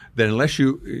law, then unless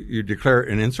you declare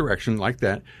an insurrection like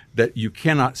that you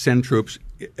cannot send troops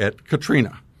at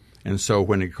Katrina. And so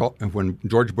when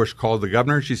George Bush called the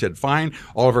governor, she said, fine.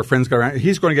 All of her friends got around.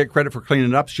 He's going to get credit for cleaning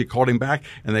it up. She called him back,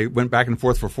 and they went back and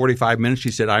forth for 45 minutes. She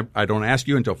said, I don't ask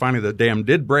you, until finally the dam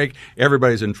did break.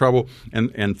 Everybody's in trouble.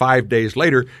 And 5 days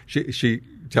later, she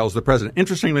tells the president.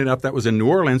 Interestingly enough, that was in New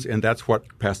Orleans, and that's what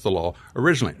passed the law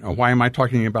originally. Now, why am I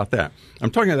talking about that? I'm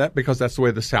talking about that because that's the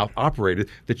way the South operated,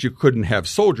 that you couldn't have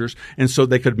soldiers, and so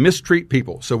they could mistreat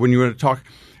people. So when you want to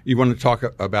talk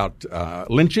about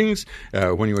lynchings,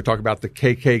 when you want to talk about the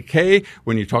KKK,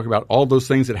 when you talk about all those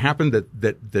things that happened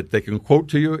that they can quote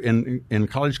to you in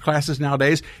college classes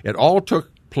nowadays, it all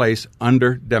took place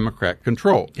under Democrat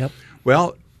control.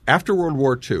 Well, after World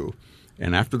War II,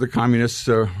 and after the communists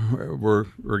were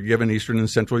given Eastern and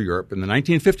Central Europe, in the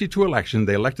 1952 election,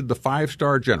 they elected the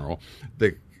 5-star general,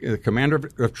 the commander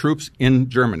of troops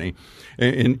in Germany,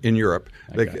 in Europe,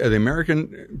 the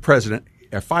American president,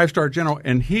 a 5-star general,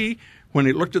 and when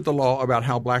he looked at the law about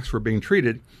how blacks were being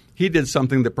treated, he did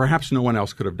something that perhaps no one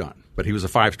else could have done. But he was a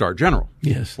 5-star general.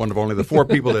 Yes. One of only the 4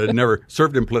 people that had never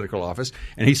served in political office,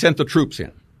 and he sent the troops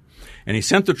in. And he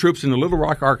sent the troops into Little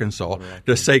Rock, Arkansas,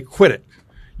 to say, quit it.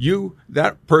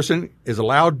 That person is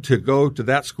allowed to go to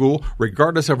that school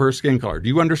regardless of her skin color. Do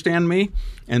you understand me?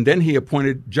 And then he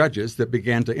appointed judges that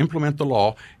began to implement the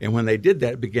law, and when they did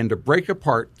that, began to break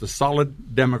apart the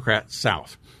solid Democrat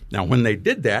South. Now, when they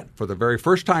did that for the very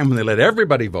first time, when they let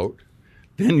everybody vote,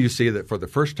 then you see that for the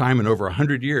first time in over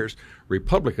 100 years,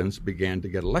 Republicans began to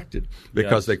get elected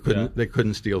because they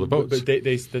couldn't steal the votes. But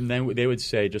they would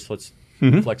say, just let's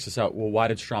flex this out. Well, why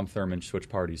did Strom Thurmond switch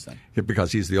parties then?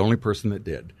 Because he's the only person that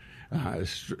did.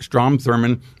 Strom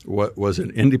Thurmond was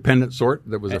an independent sort.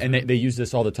 And they use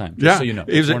this all the time, just so you know.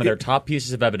 It's one of their top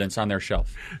pieces of evidence on their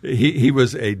shelf. He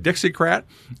was a Dixiecrat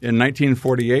in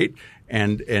 1948,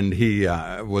 and he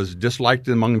was disliked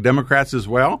among Democrats as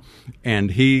well. And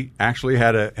he actually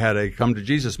had a come to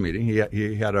Jesus meeting.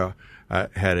 He had a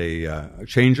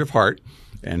change of heart.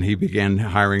 And he began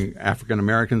hiring African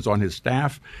Americans on his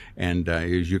staff. And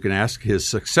as you can ask his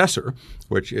successor,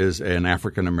 which is an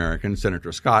African American,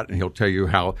 Senator Scott, and he'll tell you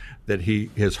how that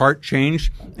his heart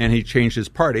changed and he changed his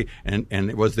party. And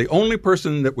it was the only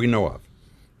person that we know of,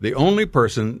 the only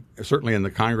person, certainly in the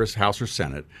Congress, House, or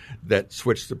Senate, that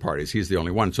switched the parties. He's the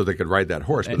only one, so they could ride that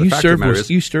horse. But the fact of the matter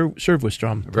is, you served with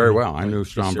Strom very well. I knew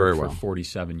Strom very well. For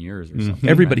 47 years or something.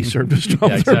 Everybody served with Strom.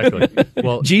 Yeah, exactly.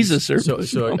 Well, Jesus served.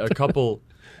 So a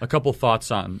couple thoughts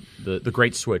on the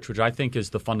Great Switch, which I think is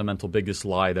the fundamental biggest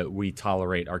lie that we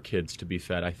tolerate our kids to be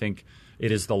fed. I think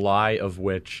it is the lie of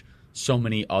which so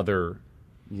many other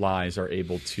lies are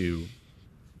able to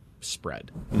spread.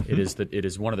 Mm-hmm. It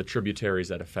is one of the tributaries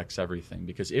that affects everything.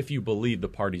 Because if you believe the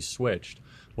parties switched,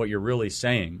 what you're really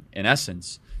saying, in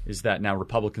essence, is that now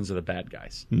Republicans are the bad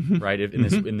guys, right?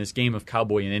 In this game of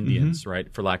cowboy and Indians,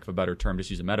 right, for lack of a better term,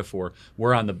 just use a metaphor,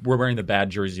 we're wearing the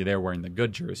bad jersey, they're wearing the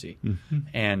good jersey.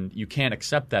 And you can't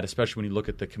accept that, especially when you look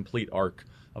at the complete arc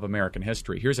of American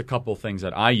history. Here's a couple things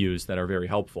that I use that are very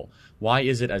helpful. Why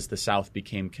is it as the South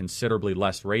became considerably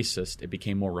less racist, it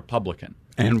became more Republican?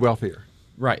 And wealthier.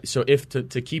 Right. So if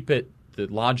to keep it the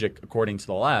logic according to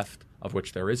the left, of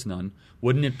which there is none,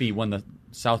 wouldn't it be when the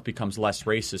South becomes less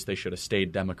racist, they should have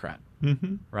stayed Democrat,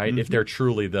 right? If they're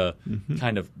truly the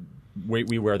kind of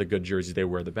we wear the good jersey, they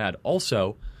wear the bad.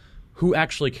 Also, who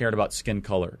actually cared about skin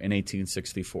color in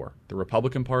 1864? The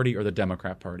Republican Party or the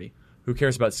Democrat Party? Who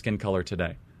cares about skin color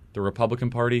today? The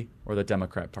Republican Party or the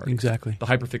Democrat Party? Exactly. The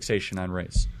hyperfixation on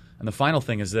race. And the final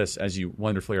thing is this, as you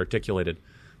wonderfully articulated.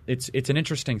 It's an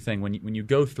interesting thing when you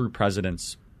go through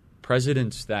presidents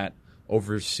that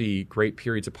oversee great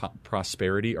periods of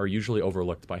prosperity are usually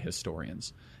overlooked by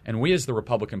historians. And we as the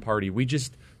Republican Party, we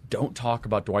just don't talk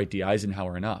about Dwight D.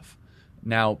 Eisenhower enough.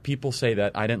 Now, people say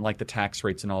that I didn't like the tax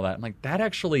rates and all that. I'm like, that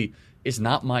actually is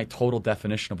not my total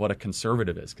definition of what a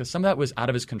conservative is, because some of that was out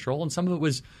of his control and some of it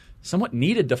was somewhat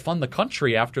needed to fund the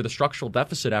country after the structural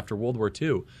deficit after World War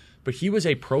II. But he was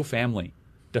a pro-family,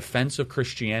 defense of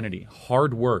Christianity,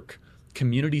 hard work,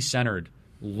 community-centered,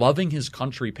 loving his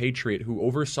country patriot who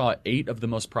oversaw 8 of the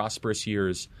most prosperous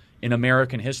years in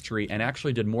American history and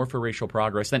actually did more for racial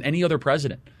progress than any other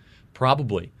president,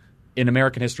 probably in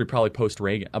American history, probably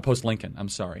post-Lincoln. I'm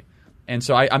sorry. And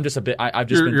so I'm just a bit.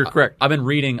 You're correct. I've been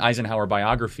reading Eisenhower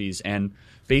biographies, and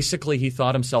basically he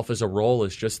thought himself as a role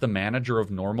as just the manager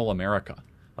of normal America.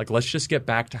 Like, let's just get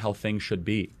back to how things should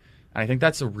be. And I think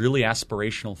that's a really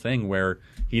aspirational thing where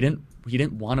he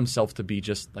didn't want himself to be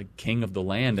just like king of the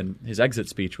land. And his exit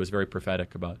speech was very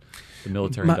prophetic about the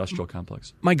military-industrial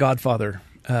complex. My godfather,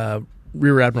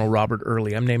 Rear Admiral Robert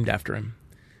Early, I'm named after him.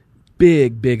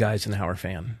 Big Eisenhower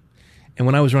fan. And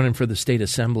when I was running for the state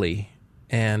assembly,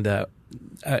 and I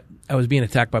was being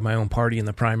attacked by my own party in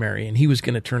the primary, and he was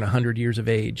going to turn 100 years of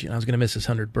age, and I was going to miss his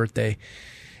 100th birthday.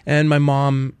 And my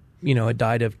mom, had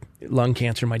died of lung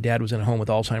cancer. My dad was in a home with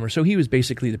Alzheimer's, so he was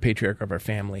basically the patriarch of our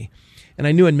family. And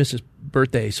I knew I'd miss his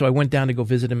birthday, so I went down to go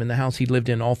visit him in the house he'd lived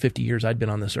in all 50 years I'd been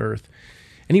on this earth.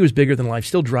 And he was bigger than life,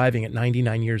 still driving at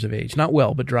 99 years of age. Not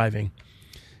well, but driving.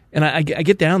 And I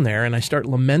get down there and I start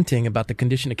lamenting about the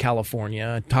condition of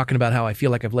California, talking about how I feel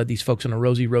like I've led these folks on a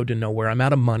rosy road to nowhere. I'm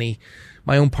out of money.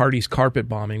 My own party's carpet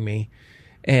bombing me.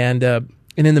 And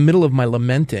in the middle of my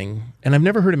lamenting, and I've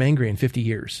never heard him angry in 50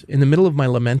 years. In the middle of my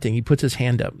lamenting, he puts his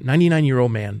hand up.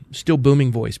 99-year-old man, still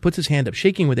booming voice, puts his hand up,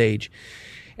 shaking with age.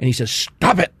 And he says,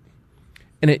 "Stop it."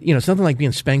 And it's nothing like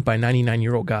being spanked by a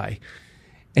 99-year-old guy.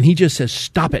 And he just says,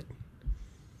 "Stop it."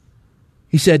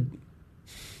 He said,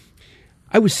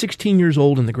 "I was 16 years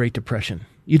old in the Great Depression.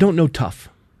 You don't know tough.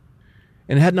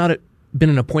 And had not been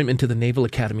an appointment to the Naval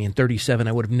Academy in 1937,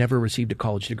 I would have never received a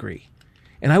college degree.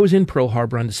 And I was in Pearl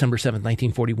Harbor on December 7th,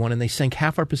 1941, and they sank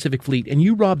half our Pacific Fleet. And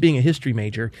you, Rob, being a history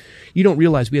major, you don't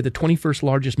realize we had the 21st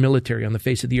largest military on the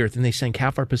face of the earth, and they sank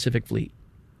half our Pacific Fleet."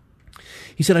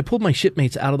 He said, "I pulled my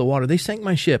shipmates out of the water. They sank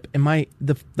my ship, and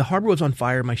the harbor was on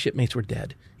fire. My shipmates were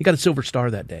dead." He got a Silver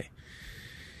Star that day.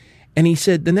 And he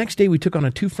said, "The next day we took on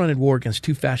a 2-fronted war against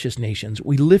 2 fascist nations.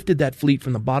 We lifted that fleet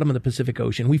from the bottom of the Pacific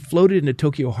Ocean. We floated into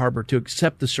Tokyo Harbor to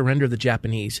accept the surrender of the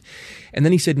Japanese." And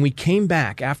then he said, "And we came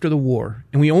back after the war,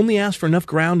 and we only asked for enough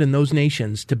ground in those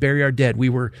nations to bury our dead. We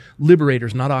were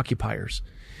liberators, not occupiers.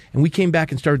 And we came back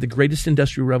and started the greatest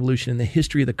industrial revolution in the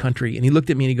history of the country." And he looked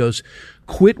at me and he goes,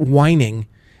 "Quit whining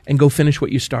and go finish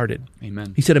what you started."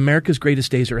 Amen. He said, "America's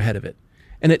greatest days are ahead of it."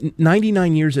 And at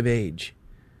 99 years of age,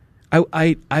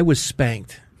 I was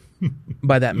spanked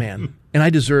by that man, and I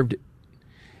deserved it.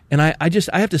 And I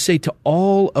have to say to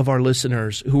all of our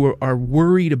listeners who are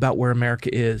worried about where America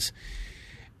is,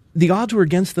 the odds were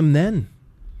against them then.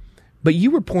 But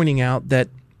you were pointing out that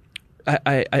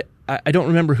I don't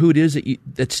remember who it is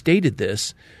that stated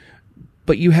this,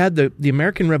 but you had the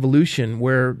American Revolution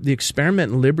where the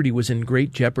experiment in liberty was in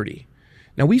great jeopardy.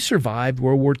 Now, we survived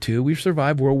World War II, we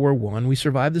survived World War I, we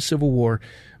survived the Civil War,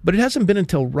 but it hasn't been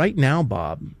until right now,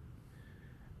 Bob,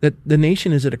 that the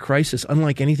nation is at a crisis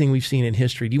unlike anything we've seen in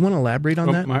history. Do you want to elaborate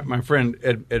on that? My friend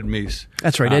Ed Meese.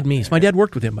 That's right, Ed Meese. My dad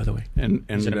worked with him, by the way. And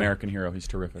he's an American hero. He's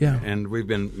terrific. Yeah. And we've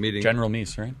been meeting. General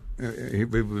Meese, right?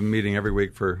 We've been meeting every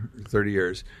week for 30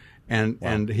 years.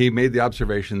 And he made the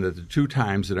observation that the 2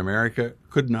 times that America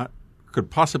could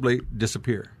possibly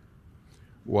disappear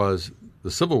was the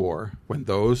Civil War, when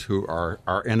those who are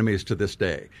our enemies to this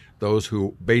day, those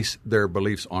who base their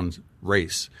beliefs on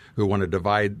race, who want to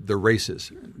divide the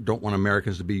races, don't want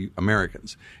Americans to be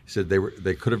Americans. He said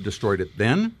they could have destroyed it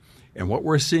then, and what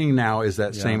we're seeing now is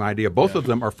that same idea. Both of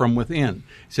them are from within.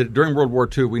 He said during World War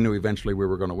II, we knew eventually we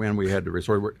were going to win. We had to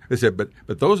restore. He said, but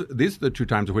these are the 2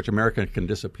 times in which America can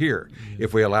disappear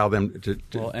if we allow them to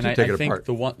take it apart.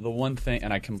 The one thing,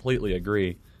 and I completely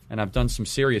agree. And I've done some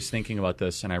serious thinking about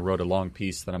this, and I wrote a long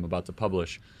piece that I'm about to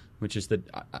publish, which is that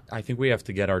I think we have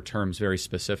to get our terms very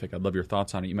specific. I'd love your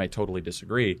thoughts on it. You might totally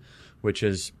disagree, which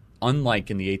is unlike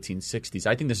in the 1860s.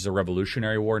 I think this is a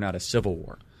revolutionary war, not a civil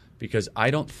war, because I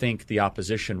don't think the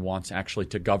opposition wants actually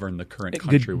to govern the current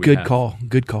country we have.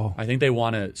 Good call. I think they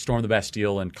want to storm the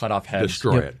Bastille and cut off heads.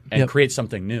 Destroy it. And create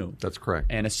something new. That's correct.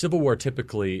 And a civil war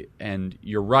typically, and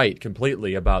you're right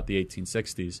completely about the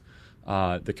 1860s,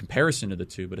 the comparison to the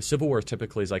two, but a civil war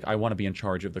typically is like, I want to be in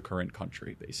charge of the current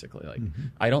country, basically. Like,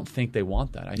 I don't think they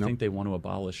want that. I think they want to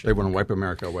abolish it. They want to wipe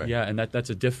America away. Yeah, and that's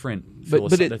a different.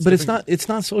 But it's not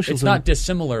socialism. It's not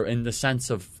dissimilar in the sense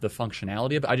of the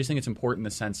functionality of it. I just think it's important in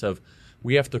the sense of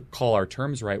we have to call our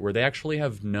terms right, where they actually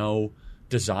have no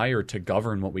desire to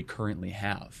govern what we currently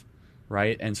have,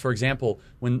 right? And for example,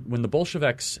 when the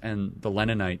Bolsheviks and the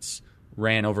Leninites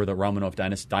ran over the Romanov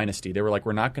dynasty, they were like,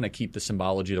 we're not going to keep the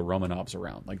symbology of the Romanovs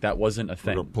around. Like, that wasn't a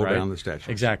thing. We'll pull right? down the statue.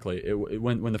 Exactly.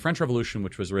 When the French Revolution,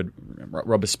 which was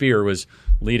Robespierre was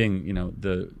leading,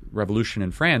 the revolution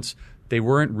in France, they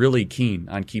weren't really keen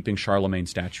on keeping Charlemagne's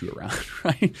statue around,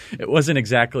 right? It wasn't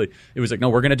exactly – it was like, no,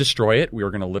 we're going to destroy it. We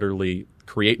were going to literally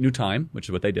create new time, which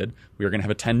is what they did. We were going to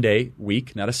have a 10-day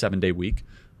week, not a 7-day week.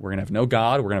 We're going to have no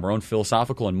God. We're going to have our own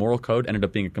philosophical and moral code. Ended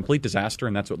up being a complete disaster,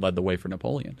 and that's what led the way for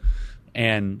Napoleon.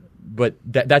 But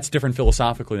that's different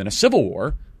philosophically than a civil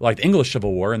war, like the English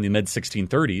Civil War in the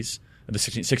mid-1630s, the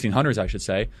 1600s, I should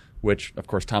say, which, of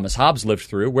course, Thomas Hobbes lived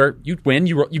through, where you win,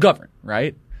 you govern,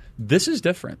 right? This is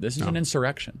different. This is an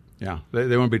insurrection. Yeah,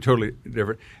 they want to be totally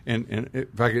different. And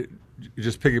if I could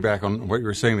just piggyback on what you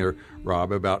were saying there,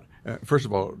 Rob, about, first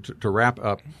of all, to wrap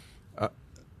up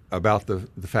about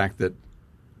the fact that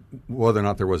whether or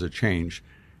not there was a change,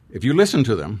 if you listen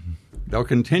to them, they'll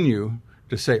continue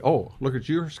to say, oh, look at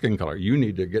your skin color. You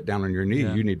need to get down on your knee.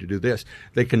 Yeah. You need to do this.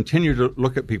 They continue to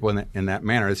look at people in that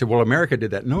manner. They say, well, America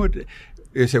did that. No,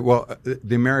 they say, well,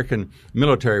 the American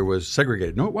military was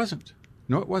segregated. No, it wasn't.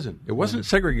 No, it wasn't. It wasn't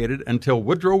segregated until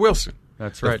Woodrow Wilson.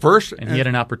 That's right. And he had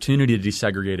an opportunity to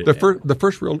desegregate it. The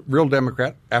first real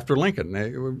Democrat after Lincoln.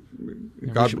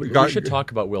 We should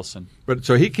talk about Wilson. But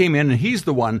so he came in, and he's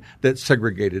the one that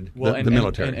segregated the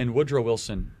military. And Woodrow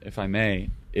Wilson, if I may,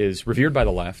 is revered by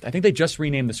the left. I think they just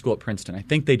renamed the school at Princeton. I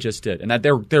think they just did, and that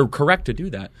they're correct to do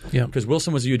that. Yeah. Because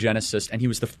Wilson was a eugenicist, and he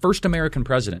was the first American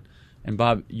president. And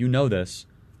Bob, you know this.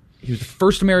 He was the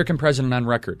first American president on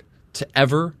record to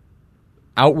ever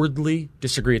outwardly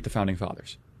disagree with the Founding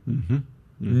Fathers. Mm-hmm.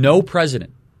 Mm-hmm. No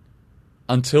president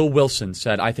until Wilson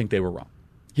said, I think they were wrong.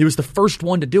 He was the first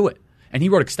one to do it, and he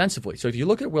wrote extensively. So if you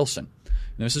look at Wilson,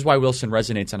 and this is why Wilson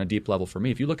resonates on a deep level for me,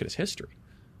 if you look at his history,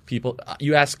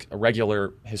 you ask a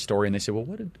regular historian, they say, well,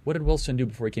 what did Wilson do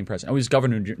before he became president? Oh, he was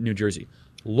governor of New Jersey.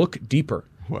 Look deeper.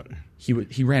 What?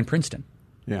 He ran Princeton.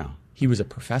 Yeah. He was a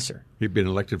professor. He'd been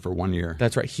elected for 1 year.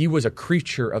 That's right. He was a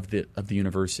creature of the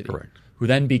university. Correct. Who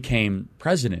then became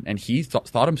president, and he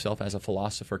thought himself as a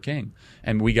philosopher king.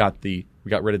 And we got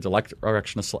rid of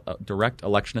direct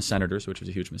election of senators, which was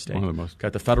a huge mistake. One of the most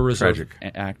got the Federal Reserve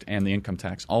tragic. Act and the income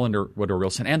tax, all under Woodrow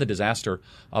Wilson, and the disaster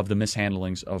of the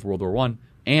mishandlings of World War I.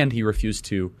 And he refused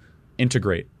to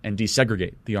integrate and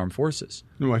desegregate the armed forces.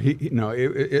 No,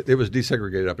 it was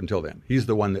desegregated up until then. He's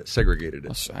the one that segregated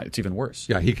it. It's even worse.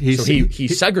 Yeah, he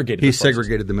segregated. He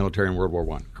segregated the military in World War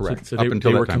I. Correct. So they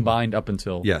were combined up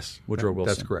until Woodrow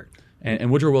Wilson. That's correct.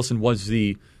 And Woodrow Wilson was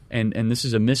and this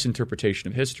is a misinterpretation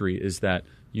of history, is that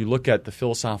you look at the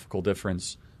philosophical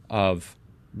difference of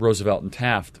Roosevelt and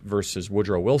Taft versus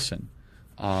Woodrow Wilson.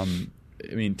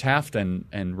 Taft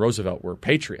and Roosevelt were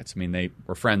patriots. They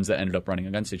were friends that ended up running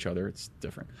against each other. It's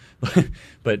different.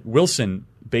 But Wilson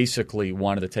basically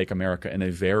wanted to take America in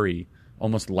a very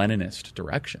almost Leninist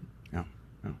direction. Yeah.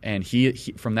 And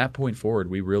he from that point forward,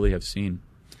 we really have seen.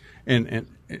 And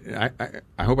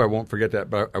I hope I won't forget that,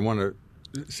 but I want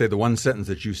to say the one sentence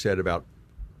that you said about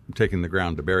taking the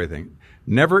ground to bury things.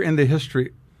 Never in the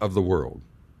history of the world,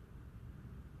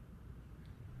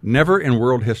 never in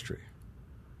world history,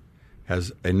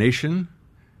 has a nation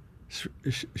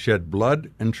shed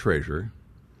blood and treasure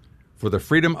for the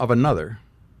freedom of another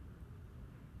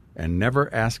and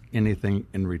never ask anything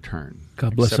in return.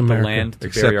 God bless America. The land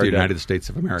except the United States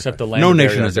of America. Except the land no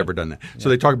nation has ever done that. Yeah. So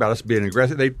they talk about us being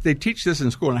aggressive. They teach this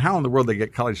in school, and how in the world they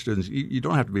get college students. You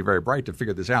don't have to be very bright to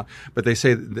figure this out, but they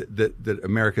say that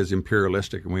America is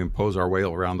imperialistic and we impose our way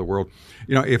around the world.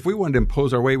 If we wanted to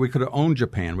impose our way, we could have owned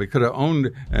Japan. We could have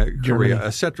owned Korea,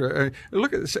 etc.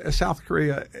 Look at South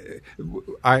Korea.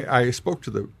 I spoke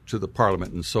to the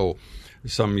parliament in Seoul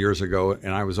some years ago,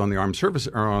 and I was on the Armed Service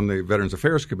or on the Veterans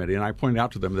Affairs Committee, and I pointed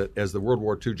out to them that as the World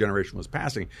War II generation was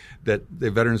passing, that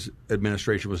the Veterans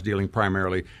Administration was dealing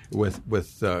primarily with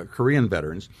Korean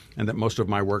veterans, and that most of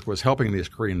my work was helping these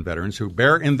Korean veterans who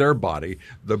bear in their body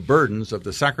the burdens of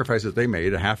the sacrifices they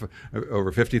made.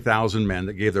 Over 50,000 men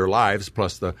that gave their lives,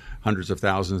 plus the hundreds of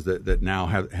thousands that now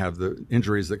have the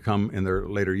injuries that come in their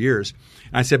later years.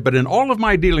 And I said, but in all of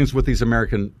my dealings with these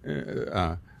American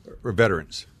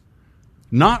veterans,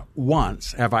 not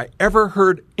once have I ever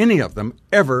heard any of them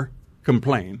ever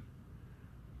complain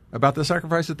about the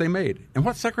sacrifice that they made. And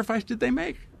what sacrifice did they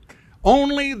make?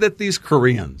 Only that these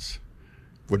Koreans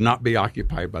would not be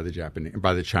occupied by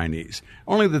the Chinese.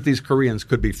 Only that these Koreans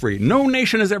could be free. No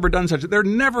nation has ever done such. There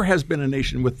never has been a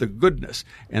nation with the goodness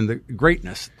and the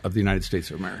greatness of the United States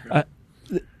of America.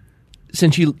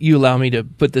 since you allow me to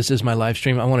put this as my live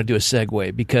stream, I want to do a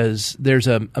segue because there's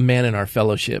a man in our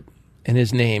fellowship, and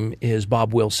his name is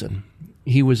Bob Wilson.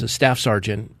 He was a staff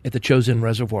sergeant at the Chosin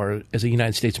Reservoir as a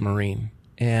United States Marine,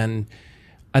 and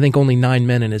I think only 9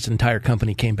 men in his entire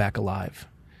company came back alive.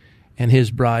 And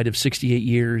his bride of 68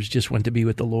 years just went to be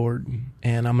with the Lord,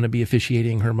 and I'm going to be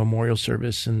officiating her memorial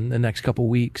service in the next couple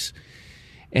weeks.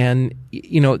 And,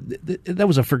 that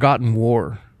was a forgotten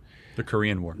war. The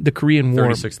Korean War. The Korean War.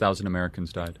 36,000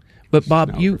 Americans died. But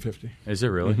Bob, over 50. Is it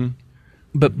really? Mm-hmm.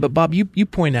 But Bob, you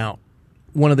point out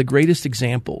one of the greatest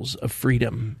examples of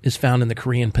freedom is found in the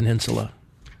Korean Peninsula.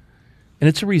 And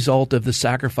it's a result of the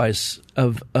sacrifice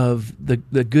of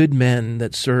the good men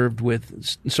that served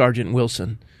with Sergeant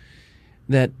Wilson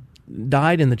that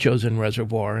died in the Chosin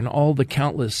Reservoir and all the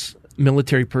countless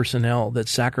military personnel that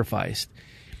sacrificed.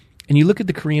 And you look at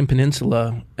the Korean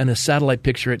Peninsula and a satellite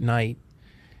picture at night,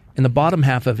 and the bottom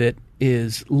half of it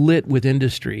is lit with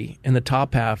industry, and the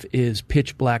top half is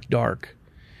pitch black dark.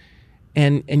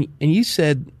 And you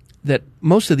said that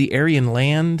most of the Aryan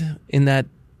land in that,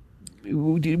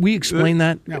 did we explain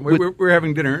that? Yeah, we're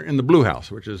having dinner in the Blue House,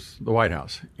 which is the White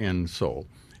House in Seoul.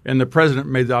 And the president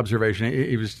made the observation,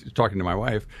 he was talking to my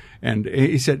wife, and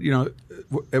he said,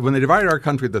 when they divided our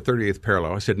country at the 38th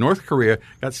parallel, I said, North Korea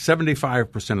got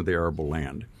 75% of the arable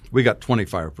land. We got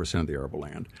 25% of the arable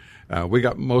land. We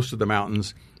got most of the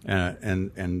mountains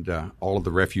and all of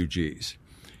the refugees.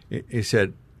 He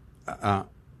said,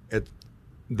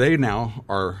 they now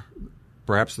are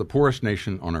perhaps the poorest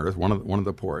nation on earth, one of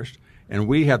the poorest, and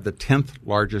we have the 10th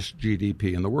largest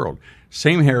GDP in the world.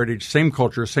 Same heritage, same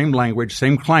culture, same language,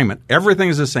 same climate. Everything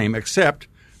is the same except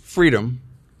freedom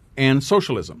and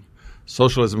socialism.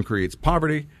 Socialism creates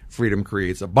poverty. Freedom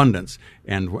creates abundance.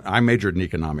 And I majored in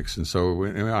economics, and so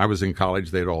when I was in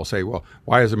college, they'd all say, well,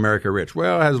 why is America rich?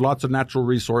 Well, it has lots of natural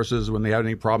resources. When they have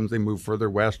any problems, they move further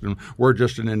west, and we're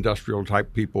just an industrial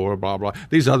type people, or blah, blah.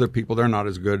 These other people, they're not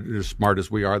as good, as smart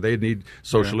as we are. They need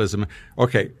socialism. Yeah.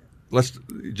 Okay, let's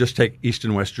just take East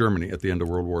and West Germany at the end of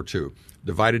World War II.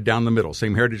 Divided down the middle,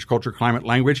 same heritage, culture, climate,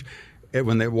 language.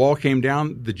 When the wall came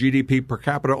down, the GDP per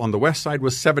capita on the west side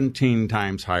was 17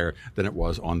 times higher than it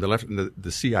was on the left. And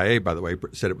the CIA, by the way,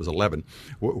 said it was 11.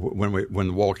 When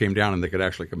the wall came down and they could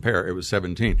actually compare, it was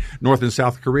 17. North and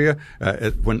South Korea,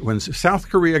 when South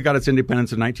Korea got its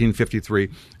independence in 1953,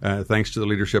 thanks to the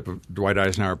leadership of Dwight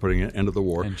Eisenhower putting an end to the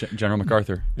war. And General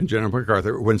MacArthur.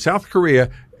 When South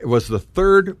Korea was the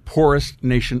third poorest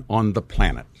nation on the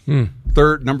planet.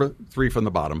 Number 3 from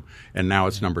the bottom, and now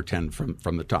it's number 10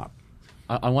 from the top.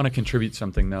 I want to contribute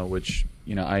something, though, which,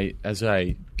 as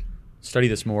I study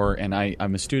this more, and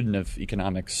I'm a student of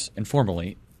economics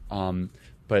informally,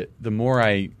 but the more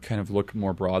I kind of look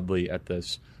more broadly at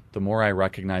this, the more I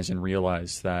recognize and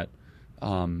realize that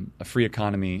a free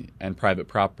economy and private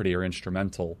property are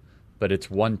instrumental, but it's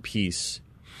one piece.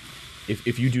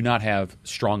 If you do not have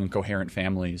strong and coherent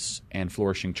families and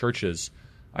flourishing churches,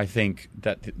 I think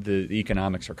that the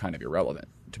economics are kind of irrelevant,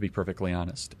 to be perfectly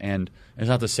honest. And it's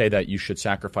not to say that you should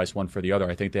sacrifice one for the other.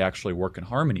 I think they actually work in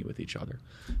harmony with each other.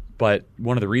 But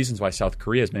one of the reasons why South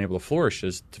Korea has been able to flourish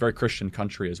is it's a very Christian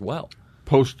country as well.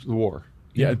 Post the war.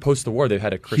 Yeah, post the war, they've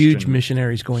had a Christian... Huge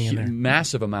missionaries going in there.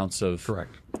 Massive amounts of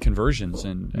conversions,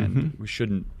 and we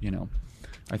shouldn't,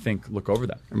 I think, look over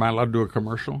that. Am I allowed to do a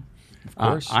commercial? Of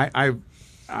course.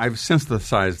 I've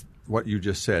synthesized what you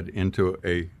just said into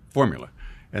a formula,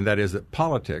 and that is that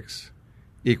politics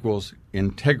equals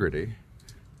integrity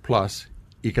plus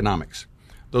economics.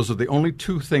 Those are the only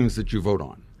two things that you vote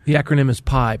on. The acronym is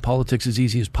PIE. Politics is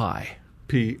easy as pie.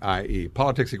 PIE.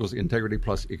 Politics equals integrity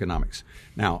plus economics.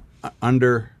 Now,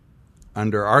 under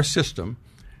our system,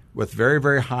 with very,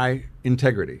 very high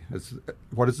integrity,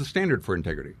 what is the standard for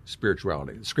integrity?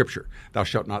 Spirituality, Scripture. Thou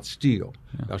shalt not steal.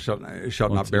 Yeah. Thou shalt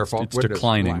not bear false witness. It's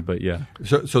declining, but yeah.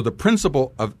 So the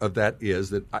principle of that is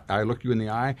that I look you in the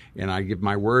eye and I give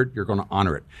my word, you're going to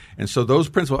honor it. And so those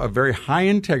principles of very high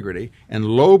integrity and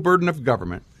low burden of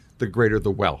government, the greater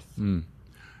the wealth.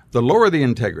 The lower the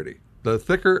integrity, the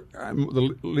thicker,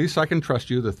 the least I can trust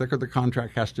you, the thicker the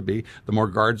contract has to be, the more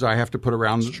guards I have to put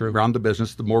around the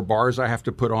business, the more bars I have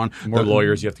to put on, the more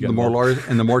lawyers you have to get, the more lawyers,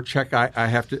 and the more check I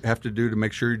have to do to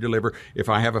make sure you deliver. If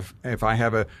I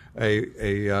have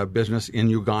a business in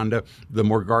Uganda, the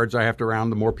more guards I have to round,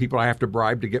 the more people I have to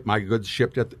bribe to get my goods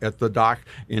shipped at the dock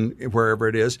in wherever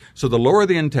it is. So the lower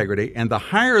the integrity and the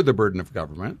higher the burden of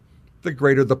government, the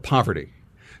greater the poverty.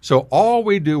 So all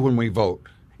we do when we vote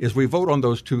is we vote on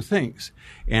those two things.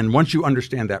 And once you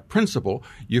understand that principle,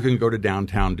 you can go to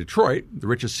downtown Detroit, the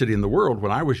richest city in the world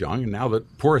when I was young, and now the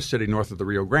poorest city north of the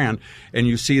Rio Grande, and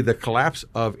you see the collapse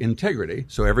of integrity.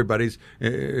 So everybody's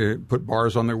put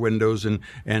bars on their windows, and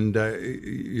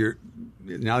you're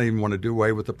now they even want to do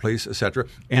away with the police, et cetera,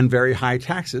 and very high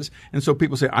taxes. And so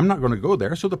people say, I'm not going to go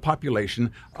there. So the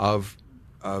population of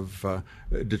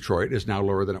Detroit is now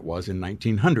lower than it was in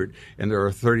 1900, and there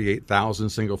are 38,000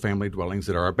 single-family dwellings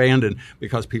that are abandoned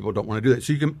because people don't want to do that.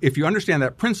 So if you understand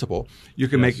that principle, you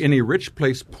can make any rich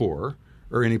place poor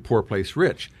or any poor place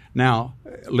rich. Now,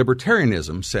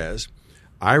 libertarianism says,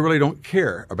 I really don't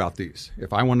care about these.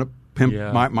 If I want to pimp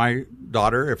my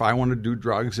daughter, if I want to do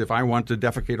drugs, if I want to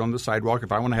defecate on the sidewalk,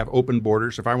 if I want to have open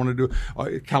borders, if I want to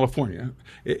do California,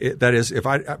 that is,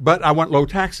 but I want low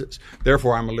taxes.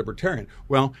 Therefore, I'm a libertarian.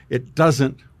 Well, it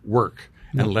doesn't work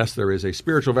unless there is a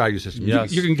spiritual value system.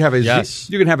 Yes. You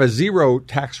can have a zero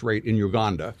tax rate in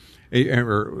Uganda,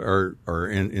 or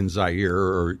in Zaire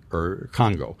or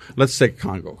Congo. Let's say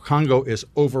Congo. Congo is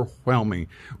overwhelming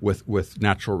with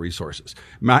natural resources.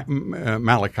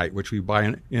 Malachite, which we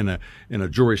buy in a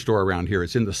jewelry store around here,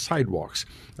 it's in the sidewalks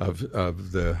of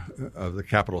the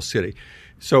capital city.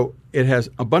 So it has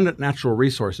abundant natural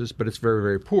resources, but it's very,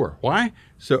 very poor. Why?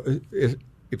 So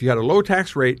if you had a low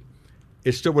tax rate,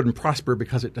 it still wouldn't prosper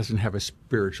because it doesn't have a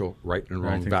spiritual right and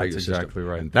wrong value system. Exactly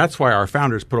right. And that's why our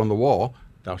founders put on the wall,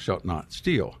 "Thou shalt not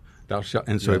steal." Thou shalt,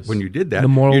 and so when you did that, the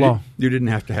moral law. You didn't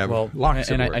have to have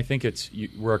locks. And I think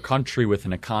we're a country with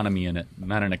an economy in it,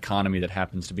 not an economy that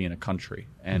happens to be in a country.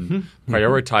 And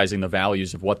prioritizing the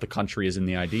values of what the country is and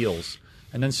the ideals,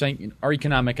 and then saying our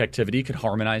economic activity could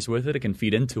harmonize with it, it can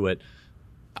feed into it.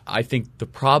 I think the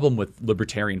problem with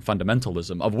libertarian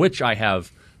fundamentalism, of which I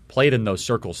have played in those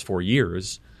circles for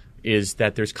years, is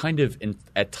that there's kind of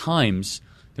at times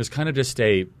there's kind of just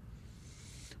a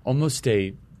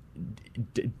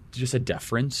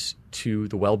deference to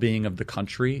the well-being of the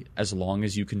country as long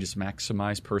as you can just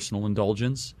maximize personal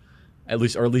indulgence, at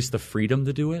least the freedom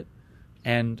to do it.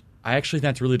 And I actually think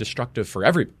that's really destructive for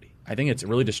everybody. I think it's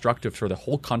really destructive for the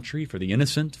whole country, for the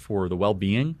innocent, for the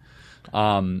well-being.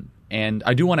 And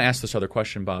I do want to ask this other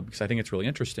question, Bob, because I think it's really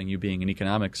interesting, you being an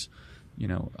economics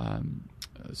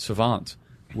savant,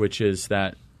 which is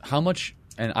that how much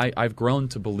 – and I've grown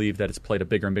to believe that it's played a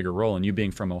bigger and bigger role. And you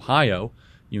being from Ohio,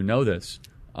 you know this.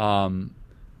 I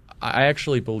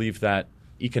actually believe that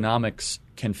economics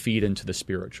can feed into the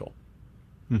spiritual,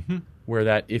 where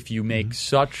that if you make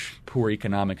such poor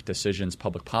economic decisions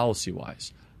public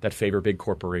policy-wise that favor big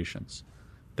corporations,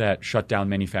 that shut down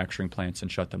manufacturing plants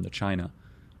and shut them to China,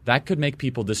 that could make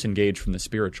people disengage from the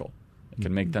spiritual. It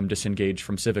can make them disengage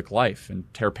from civic life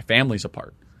and tear families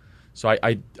apart. So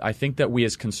I think that we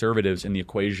as conservatives in the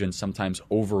equation sometimes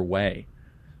overweigh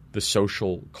the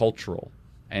social cultural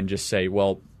and just say,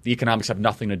 well, the economics have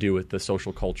nothing to do with the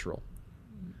social cultural.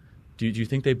 Do you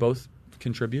think they both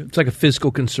contribute? It's like a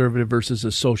fiscal conservative versus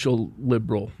a social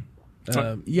liberal.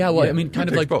 I mean, kind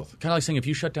of like saying if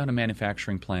you shut down a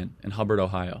manufacturing plant in Hubbard,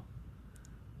 Ohio,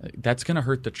 that's going to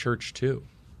hurt the church too.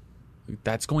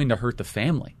 That's going to hurt the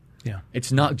family. Yeah,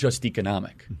 it's not just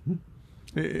economic.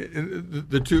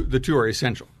 The two are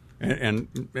essential, and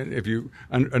if you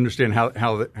understand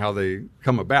how they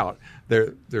come about,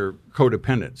 they're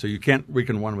codependent. So you can't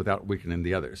weaken one without weakening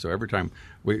the other. So every time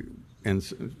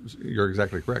you're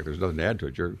exactly correct. There's nothing to add to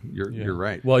it. You're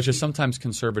right. Well, it's just sometimes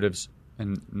conservatives,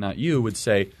 and not you, would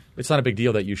say it's not a big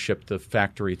deal that you ship the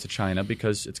factory to China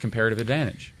because it's comparative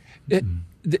advantage.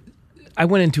 I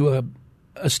went into a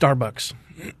Starbucks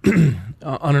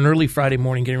on an early Friday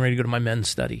morning getting ready to go to my men's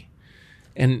study.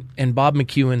 And Bob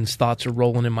McEwan's thoughts are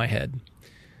rolling in my head.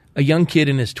 A young kid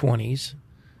in his 20s,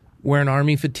 wearing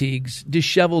army fatigues,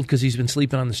 disheveled because he's been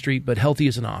sleeping on the street, but healthy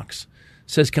as an ox,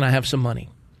 says, "Can I have some money?"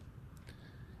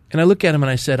 And I look at him and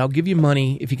I said, "I'll give you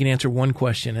money if you can answer one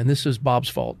question." And this was Bob's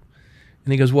fault.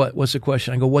 And he goes, "What's the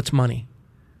question?" I go, "What's money?"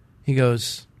 He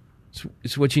goes,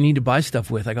 "It's what you need to buy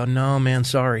stuff with." I go, "No, man,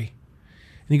 sorry."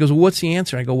 And he goes, "Well, what's the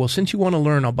answer?" I go, "Well, since you want to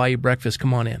learn, I'll buy you breakfast.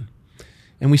 Come on in."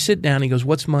 And we sit down. He goes,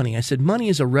 "What's money?" I said, "Money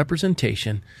is a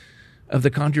representation of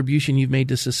the contribution you've made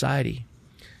to society.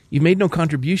 You've made no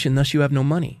contribution, thus you have no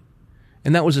money."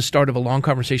 And that was the start of a long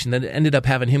conversation that ended up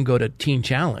having him go to Teen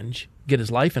Challenge, get his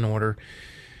life in order.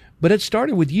 But it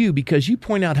started with you because you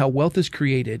point out how wealth is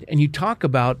created, and you talk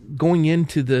about going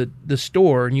into the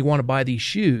store and you want to buy these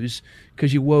shoes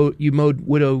because you mowed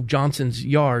Widow Johnson's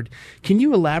yard. Can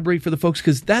you elaborate for the folks?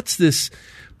 Because that's this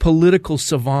political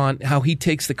savant, how he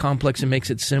takes the complex and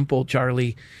makes it simple,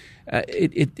 Charlie.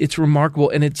 It's remarkable,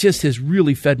 and it just has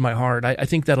really fed my heart. I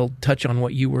think that'll touch on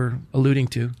what you were alluding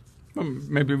to. Well,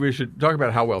 maybe we should talk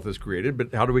about how wealth is created,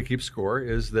 but how do we keep score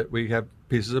is that we have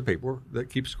pieces of paper that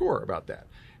keep score about that.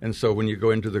 And so when you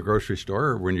go into the grocery store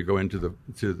or when you go into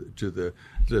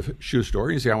the shoe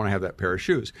store, you say, I want to have that pair of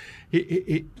shoes.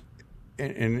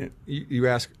 And you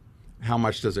ask, how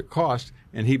much does it cost?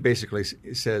 And he basically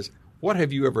says, what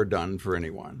have you ever done for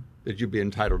anyone that you'd be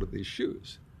entitled to these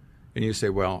shoes? And you say,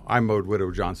 well, I mowed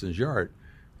Widow Johnson's yard.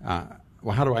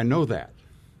 Well, how do I know that?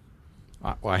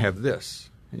 Well, I have this.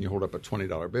 And you hold up a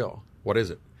 $20 bill. What is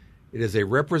it? It is a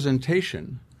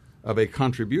representation of a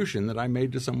contribution that I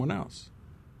made to someone else.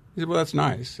 He said, well, that's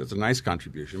nice. That's a nice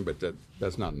contribution, but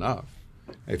that's not enough.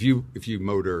 If you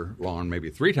mowed her lawn maybe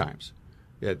 3 times,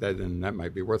 then that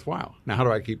might be worthwhile. Now, how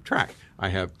do I keep track? I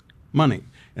have money.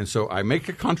 And so I make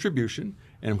a contribution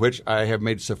in which I have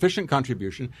made sufficient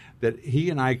contribution that he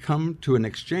and I come to an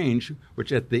exchange,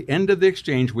 which at the end of the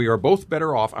exchange, we are both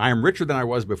better off. I am richer than I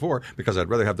was before because I'd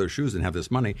rather have those shoes than have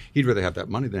this money. He'd rather have that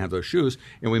money than have those shoes.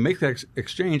 And we make that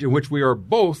exchange in which we are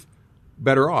both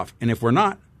better off. And if we're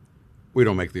not, we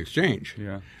don't make the exchange.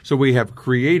 Yeah. So we have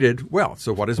created wealth.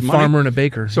 So what is money? A farmer and a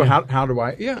baker. So how do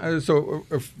I? Yeah. So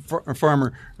a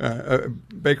farmer, a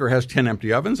baker has 10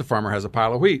 empty ovens. A farmer has a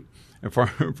pile of wheat. And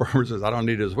farmer says, I don't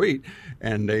need his wheat.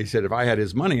 And they said, if I had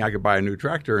his money, I could buy a new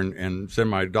tractor and send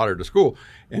my daughter to school.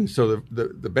 And so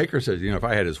the baker says, if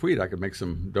I had his wheat, I could make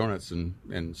some donuts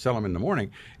and sell them in the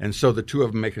morning. And so the two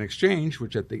of them make an exchange,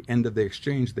 which at the end of the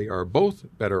exchange, they are both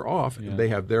better off. Yeah. They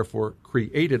have therefore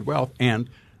created wealth. And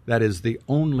that is the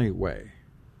only way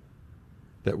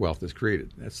that wealth is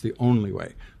created. That's the only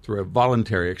way, through a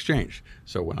voluntary exchange.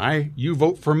 So when you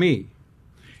vote for me,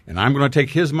 and I'm going to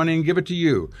take his money and give it to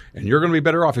you, and you're going to be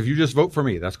better off if you just vote for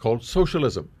me. That's called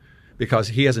socialism, because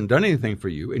he hasn't done anything for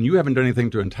you, and you haven't done anything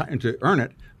to earn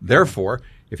it. Therefore,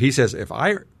 if he says, if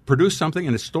I produce something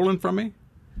and it's stolen from me,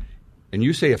 and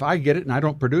you say, if I get it and I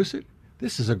don't produce it,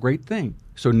 this is a great thing.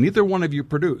 So neither one of you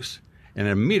produce, and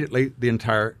immediately the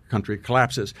entire country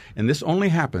collapses. And this only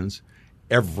happens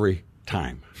every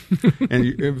time.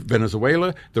 And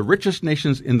Venezuela, the richest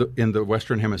nations in the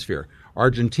Western Hemisphere,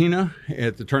 Argentina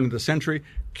at the turn of the century,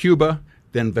 Cuba,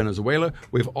 then Venezuela,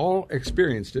 we've all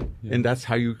experienced it, and that's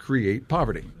how you create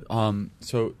poverty.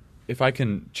 So if I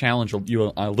can challenge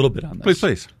you a little bit on this.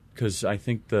 Please. Because I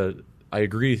think I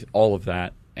agree with all of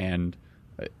that,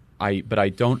 but I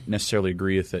don't necessarily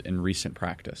agree with it in recent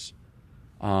practice.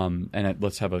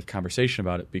 Let's have a conversation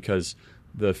about it, because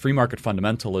the free market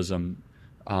fundamentalism,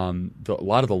 a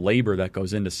lot of the labor that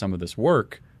goes into some of this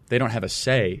work, they don't have a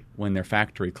say when their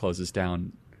factory closes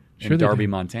down in Darby,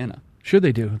 Montana. Sure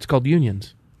they do. It's called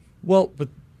unions. Well, but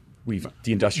we've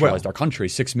deindustrialized our country.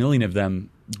 6 million of them,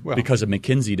 because of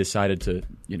McKinsey, decided to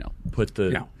put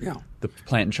the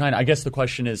plant in China. I guess the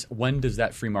question is, when does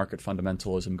that free market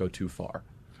fundamentalism go too far?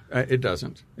 It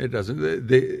doesn't. It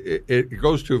doesn't. It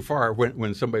goes too far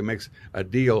when somebody makes a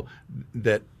deal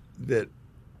that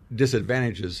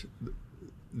disadvantages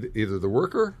either the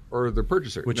worker or the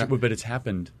purchaser. But it's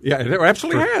happened. Yeah, it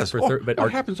absolutely has.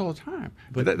 It happens all the time.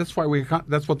 But that's why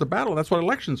that's what that's what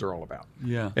elections are all about.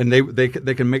 Yeah. And they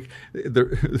can make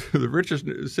the richest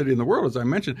city in the world, as I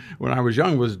mentioned when I was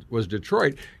young, was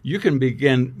Detroit. You can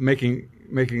begin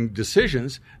making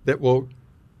decisions that will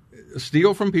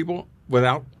steal from people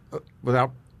without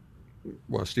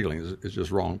stealing is just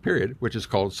wrong, period, which is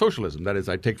called socialism. That is,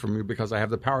 I take from you because I have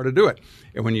the power to do it.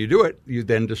 And when you do it, you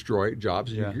then destroy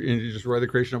jobs and you destroy the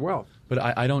creation of wealth. But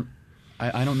I don't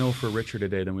know if we're richer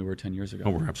today than we were 10 years ago.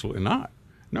 No, we're absolutely not.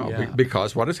 No,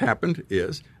 because what has happened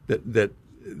is that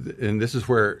and this is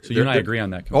where... So you and I agree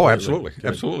on that completely. Oh, absolutely. Good.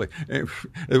 Absolutely.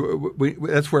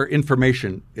 That's where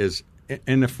information is...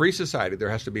 In a free society, there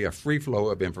has to be a free flow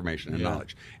of information and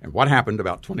knowledge. And what happened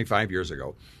about 25 years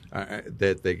ago,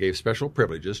 that they gave special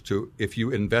privileges to if you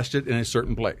invested in a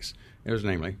certain place. It was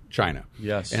namely China.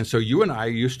 Yes. And so you and I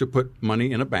used to put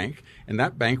money in a bank, and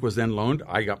that bank was then loaned.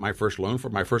 I got my first loan for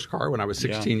my first car when I was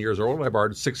 16 years old. I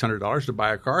borrowed $600 to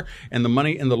buy a car, and the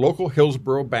money in the local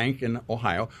Hillsborough Bank in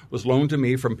Ohio was loaned to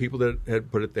me from people that had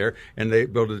put it there, and they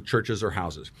built churches or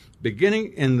houses.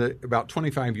 Beginning in about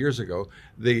 25 years ago,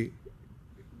 the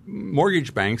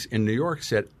mortgage banks in New York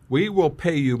said, we will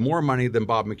pay you more money than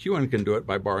Bob McEwan can do it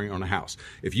by borrowing on a house.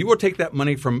 If you will take that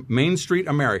money from Main Street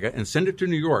America and send it to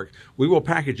New York, we will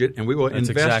package it and we will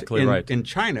invest in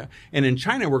China. And in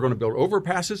China, we're going to build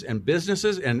overpasses and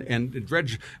businesses and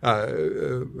dredge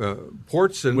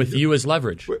ports. And with you as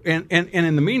leverage. And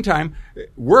in the meantime,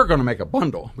 we're going to make a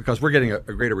bundle because we're getting a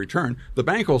greater return. The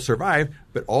bank will survive,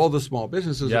 but all the small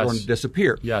businesses are going to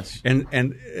disappear. Yes.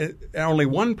 And only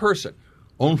one person.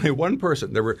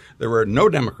 There were no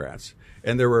Democrats,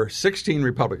 and there were 16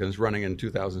 Republicans running in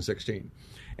 2016.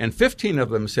 And 15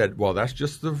 of them said, well, that's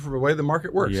just the way the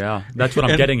market works. Yeah, that's what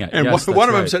I'm getting at. And yes, one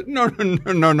of them right. said, no.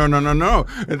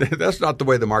 That's not the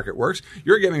way the market works.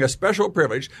 You're giving a special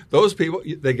privilege. Those people,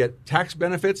 they get tax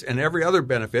benefits and every other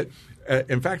benefit.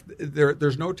 In fact,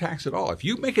 there's no tax at all. If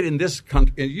you make it in this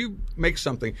country, you make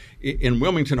something in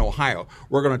Wilmington, Ohio,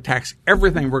 we're going to tax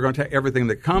everything. We're going to tax everything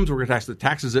that comes. We're going to tax the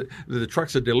taxes that the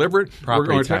trucks that deliver it. Property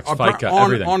we're going tax, to FICA,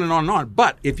 on everything. and on.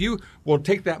 But if you will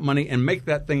take that money and make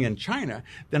that thing in China,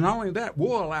 then not only that,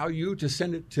 we'll allow you to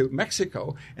send it to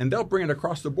Mexico, and they'll bring it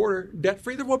across the border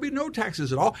debt-free. There will be no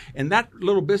taxes at all. And that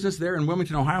little business there in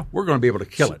Wilmington, Ohio, we're going to be able to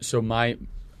kill it. So my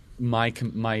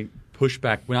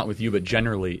pushback, not with you, but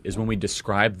generally, is when we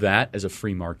describe that as a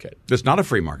free market. It's not a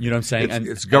free market. You know what I'm saying?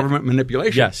 It's government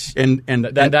manipulation. Yes. And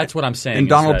that's what I'm saying. And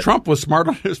Donald Trump was smart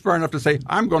enough to say,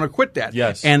 I'm going to quit that.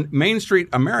 Yes. And Main Street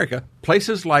America,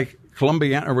 places like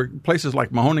Columbia, or places like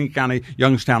Mahoning County,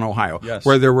 Youngstown, Ohio, yes.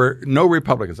 where there were no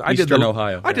Republicans.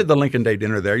 Ohio. I did the Lincoln Day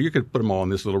dinner there. You could put them all in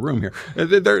this little room here.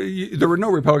 There were no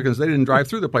Republicans. They didn't drive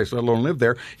through the place, let alone live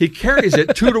there. He carries it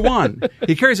 2-1.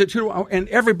 He carries it 2-1, and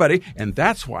everybody. And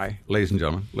that's why, ladies and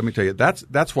gentlemen, let me tell you,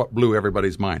 that's what blew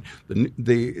everybody's mind.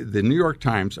 The New York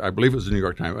Times, I believe it was the New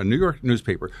York Times, a New York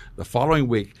newspaper, the following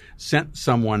week sent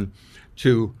someone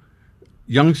to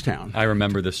Youngstown. I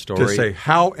remember this story. To say,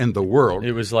 how in the world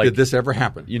it was like, did this ever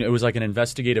happen? You know, it was like an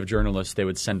investigative journalist they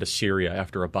would send to Syria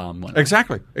after a bomb went off.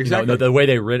 Exactly. You know, the way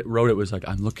they wrote it was like,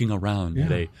 I'm looking around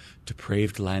at a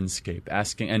depraved landscape,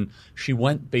 asking. And she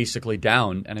went basically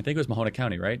down, and I think it was Mahoning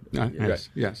County, right?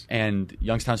 Yes. And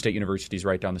Youngstown State University is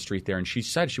right down the street there. And she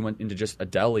said she went into just a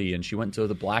deli, and she went to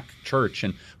the black church.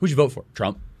 And who'd you vote for?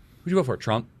 Trump. Who'd you vote for?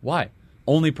 Trump. Why?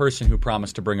 Only person who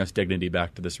promised to bring us dignity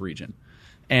back to this region.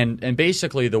 And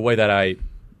basically the way that I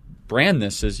brand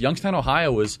this is Youngstown,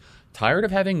 Ohio was tired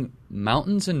of having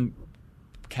mountains and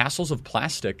castles of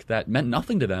plastic that meant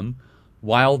nothing to them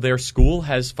while their school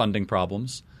has funding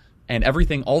problems and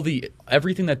everything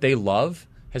that they love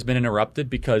has been interrupted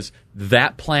because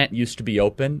that plant used to be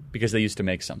open because they used to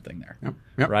make something there.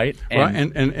 Yep. Right?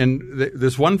 And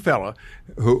this one fella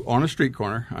who on a street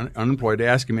corner, unemployed, they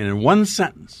asked him in one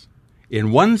sentence, he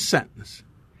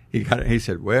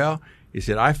said, well, he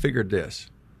said, I figured this.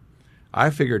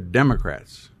 I figured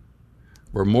Democrats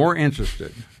were more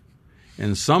interested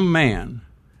in some man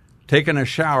taking a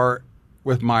shower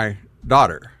with my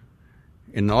daughter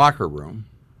in the locker room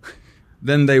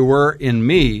than they were in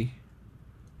me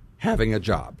having a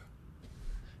job.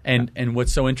 And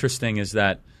what's so interesting is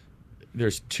that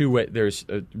there's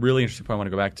a really interesting point I want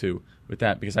to go back to with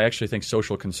that, because I actually think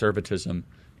social conservatism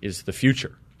is the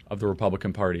future of the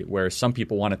Republican Party, where some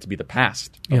people want it to be the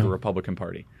past of the Republican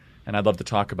Party. And I'd love to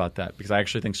talk about that, because I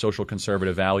actually think social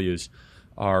conservative values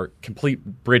are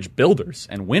complete bridge builders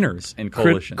and winners in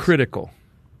coalitions. Critical.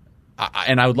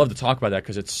 And I would love to talk about that,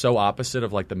 because it's so opposite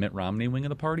of like the Mitt Romney wing of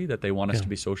the party, that they want us to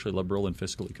be socially liberal and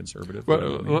fiscally conservative.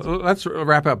 Well, let's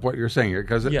wrap up what you're saying here,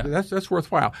 because that's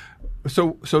worthwhile.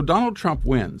 So Donald Trump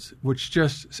wins, which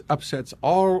just upsets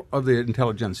all of the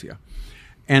intelligentsia.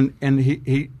 And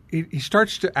he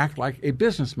starts to act like a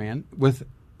businessman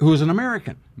who is an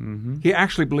American. Mm-hmm. He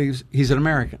actually believes he's an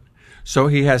American. So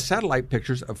he has satellite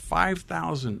pictures of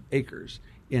 5,000 acres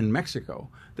in Mexico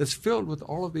that's filled with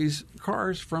all of these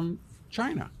cars from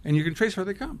China, and you can trace where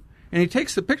they come. And he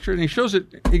takes the picture and he shows it.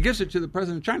 He gives it to the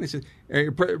president of China. He says,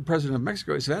 President of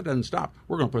Mexico. He said, that doesn't stop.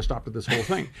 We're going to put a stop to this whole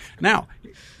thing. Now,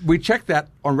 we check that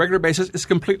on a regular basis. It's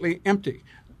completely empty.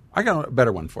 I got a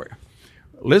better one for you.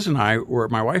 Liz and I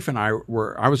my wife and I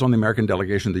was on the American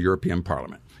delegation to the European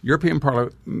Parliament. European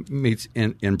Parliament meets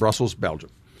in Brussels, Belgium.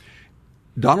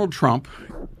 Donald Trump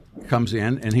comes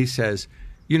in and he says,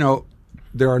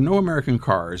 there are no American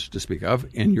cars to speak of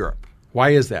in Europe. Why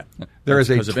is that? There is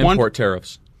because of import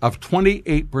tariffs. Of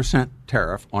 28%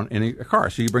 tariff on any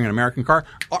car. So you bring an American car,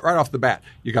 right off the bat,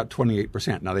 you got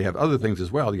 28%. Now they have other things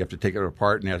as well. You have to take it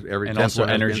apart and and also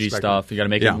energy stuff. You got to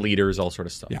make it in liters, all sort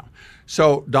of stuff. Yeah.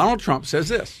 So Donald Trump says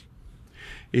this.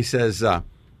 He says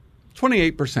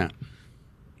 28%.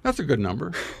 That's a good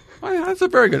number. That's a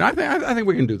very good. I think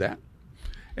we can do that.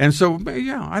 And so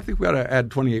I think we ought to add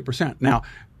 28%. Now.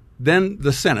 Then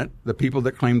the Senate, the people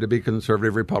that claim to be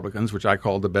conservative Republicans, which I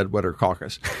call the bedwetter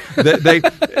caucus,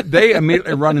 they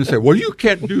immediately run and say, well, you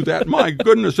can't do that. My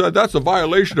goodness, that's a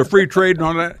violation of free trade and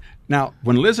all that. Now,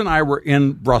 when Liz and I were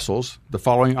in Brussels the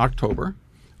following October,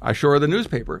 I show her the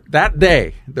newspaper. That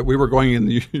day that we were going in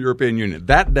the European Union,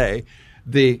 that day,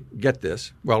 get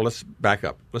this. Well, let's back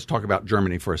up. Let's talk about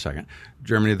Germany for a second.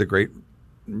 Germany, the great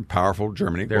powerful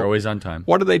Germany. They're always on time.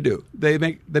 What do? They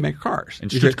make cars in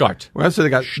Stuttgart. Well, so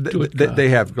they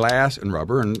have glass and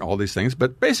rubber and all these things,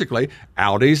 but basically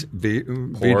Audis,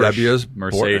 VWs,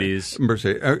 Mercedes,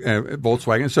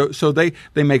 Volkswagen. So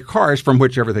they make cars from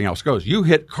which everything else goes. You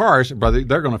hit cars, brother,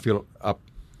 they're going to feel up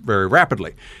very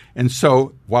rapidly. And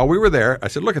so while we were there, I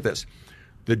said, look at this.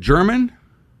 The German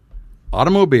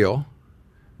Automobile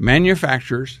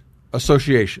Manufacturers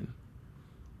Association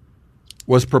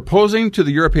was proposing to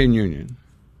the European Union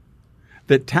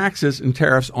that taxes and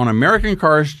tariffs on American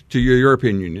cars to the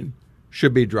European Union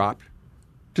should be dropped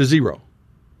to zero.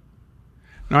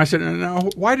 Now I said, now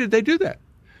why did they do that?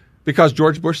 Because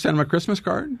George Bush sent them a Christmas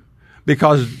card?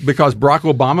 Because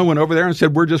Barack Obama went over there and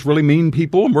said, we're just really mean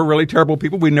people and we're really terrible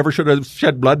people. We never should have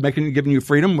shed blood giving you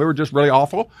freedom. We were just really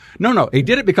awful. No. He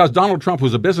did it because Donald Trump,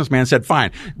 who's a businessman, said,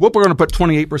 fine, we're going to put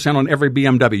 28% on every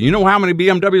BMW. You know how many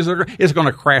BMWs it's going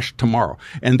to crash tomorrow.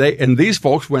 And these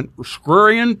folks went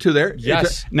scurrying to their...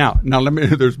 Yes. Now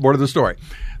there's more to the story.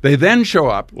 They then show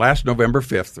up last November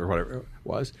 5th or whatever it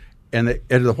was, and they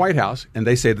enter the White House, and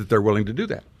they say that they're willing to do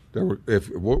that. If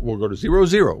we'll go to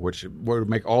 0-0, which would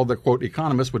make all the, quote,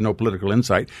 economists with no political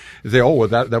insight say,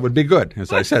 that would be good.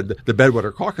 As I said, the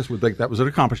Bedwetter Caucus would think that was an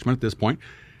accomplishment at this point.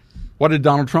 What did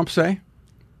Donald Trump say?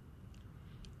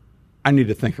 I need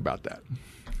to think about that.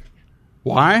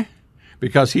 Why?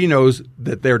 Because he knows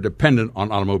that they're dependent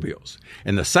on automobiles.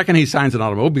 And the second he signs an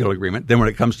automobile agreement, then when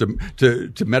it comes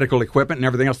to medical equipment and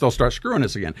everything else, they'll start screwing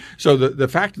us again. So the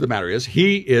fact of the matter is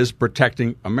he is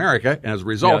protecting America, and as a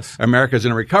result, America is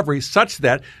in a recovery such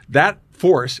that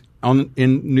force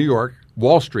in New York,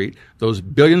 Wall Street, those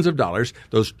billions of dollars,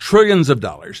 those trillions of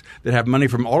dollars that have money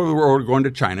from all over the world going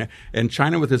to China, and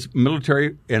China with its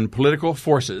military and political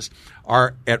forces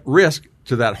are at risk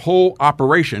to that whole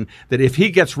operation, that if he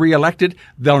gets reelected,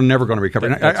 they're never going to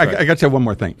recover. I got to tell you one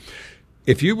more thing.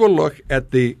 If you will look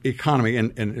at the economy,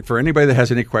 and for anybody that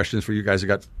has any questions for you guys that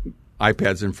got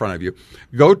iPads in front of you,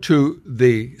 go to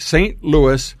the St.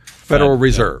 Louis Federal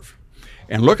Reserve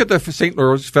and look at the St.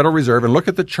 Louis Federal Reserve and look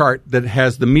at the chart that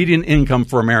has the median income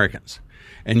for Americans.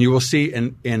 And you will see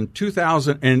in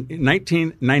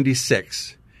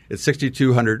 1996, it's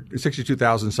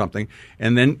 62,000 something,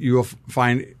 and then you will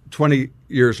find 20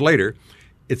 years later,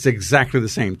 it's exactly the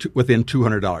same, within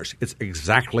 $200. It's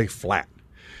exactly flat.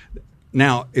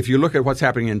 Now, if you look at what's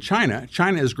happening in China,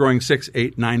 China is growing 6,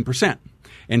 8, 9%.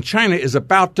 And China is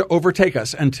about to overtake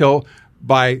us until,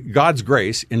 by God's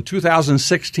grace, in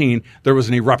 2016, there was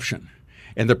an eruption.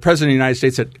 And the President of the United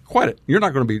States said, "Quit it. You're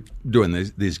not going to be doing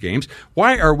these games.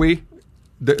 Why are we?"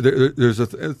 There's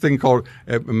a thing called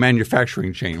a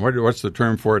manufacturing chain. What's the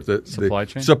term for it? Supply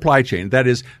chain? Supply chain. That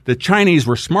is, the Chinese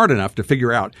were smart enough to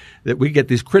figure out that we get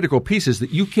these critical pieces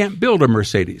that you can't build a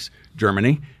Mercedes,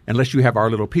 Germany, unless you have our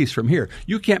little piece from here.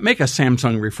 You can't make a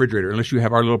Samsung refrigerator unless you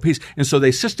have our little piece. And so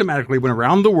they systematically went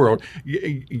around the world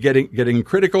getting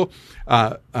critical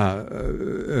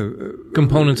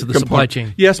components of the supply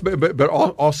chain. Yes, but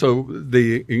also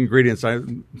the ingredients.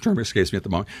 Term escapes me at the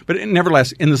moment. But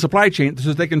nevertheless, in the supply chain,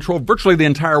 so they control virtually the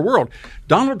entire world.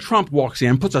 Donald Trump walks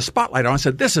in, puts a spotlight on, and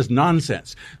said, "This is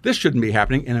nonsense. This shouldn't be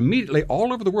happening." And immediately,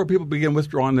 all over the world, people begin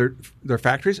withdrawing their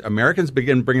factories. Americans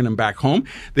begin bringing them back home.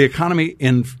 The economy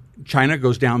in China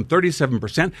goes down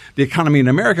 37%. The economy in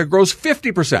America grows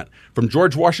 50% from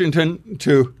George Washington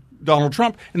to Donald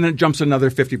Trump, and then it jumps another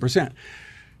 50%.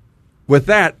 With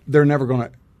that, they're never going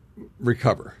to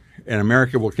recover. And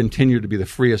America will continue to be the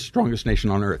freest, strongest nation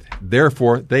on earth.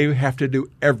 Therefore, they have to do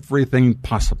everything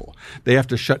possible. They have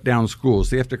to shut down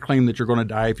schools. They have to claim that you're going to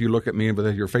die if you look at me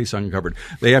with your face uncovered.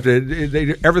 They have to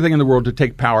do everything in the world to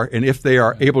take power. And if they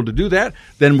are able to do that,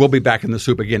 then we'll be back in the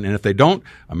soup again. And if they don't,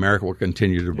 America will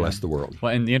continue to bless the world.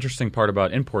 Well, and the interesting part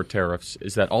about import tariffs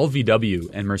is that all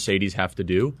VW and Mercedes have to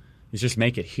do is just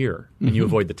make it here, and you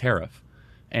avoid the tariff.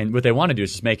 And what they want to do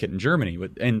is just make it in Germany.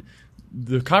 And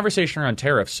the conversation around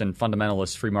tariffs in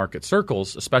fundamentalist free market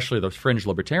circles, especially the fringe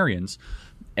libertarians,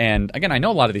 and again, I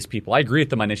know a lot of these people. I agree with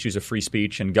them on issues of free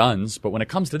speech and guns, but when it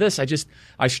comes to this,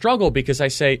 I struggle because I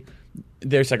say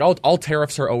there's like, all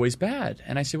tariffs are always bad.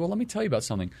 And I say, well, let me tell you about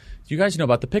something. You guys know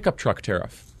about the pickup truck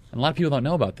tariff. And a lot of people don't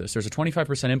know about this. There's a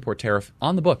 25% import tariff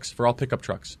on the books for all pickup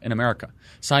trucks in America.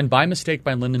 Signed by mistake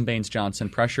by Lyndon Baines Johnson,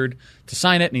 pressured to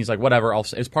sign it, and he's like, whatever,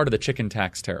 it's part of the chicken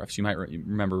tax tariffs. You might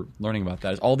remember learning about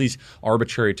that. It's all these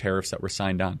arbitrary tariffs that were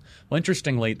signed on. Well,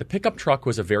 interestingly, the pickup truck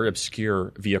was a very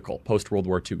obscure vehicle post-World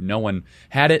War II. No one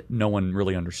had it. No one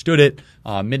really understood it.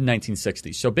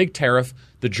 Mid-1960s. So big tariff.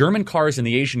 The German cars and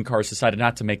the Asian cars decided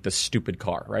not to make this stupid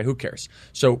car, right? Who cares?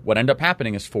 So what ended up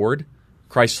happening is Ford,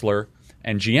 Chrysler,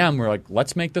 And GM were like,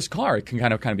 let's make this car. It can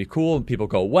kind of be cool. People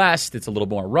go west. It's a little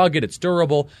more rugged. It's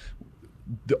durable.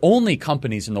 The only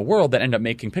companies in the world that end up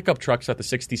making pickup trucks at the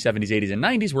 60s, 70s, 80s, and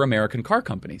 90s were American car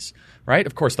companies, right?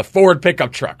 Of course, the Ford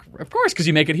pickup truck, of course, because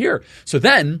you make it here. So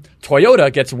then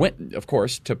Toyota gets wind, of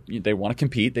course, they want to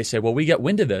compete. They say, well, we get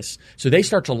wind of this. So they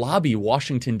start to lobby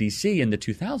Washington, D.C. in the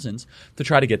 2000s to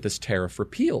try to get this tariff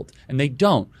repealed. And they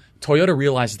don't. Toyota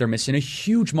realizes they're missing a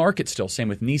huge market still. Same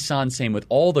with Nissan, same with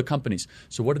all the companies.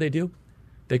 So what do?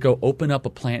 They go open up a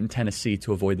plant in Tennessee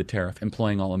to avoid the tariff,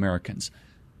 employing all Americans.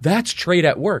 That's trade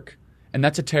at work, and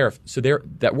that's a tariff. So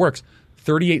that works.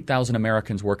 38,000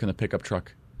 Americans work in the pickup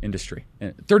truck industry.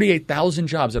 38,000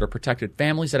 jobs that are protected,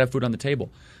 families that have food on the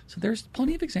table. So there's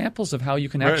plenty of examples of how you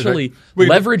can actually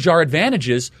leverage our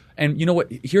advantages. And you know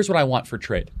what? Here's what I want for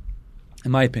trade,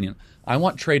 in my opinion. I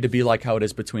want trade to be like how it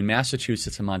is between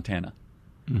Massachusetts and Montana.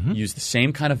 Mm-hmm. Use the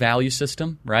same kind of value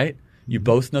system, right? You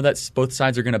both know that both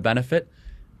sides are going to benefit.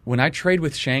 When I trade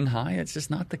with Shanghai, it's just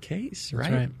not the case, right?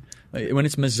 That's right. When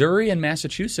it's Missouri and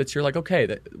Massachusetts, you're like,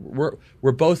 okay,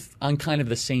 we're both on kind of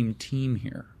the same team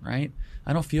here, right?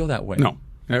 I don't feel that way. No.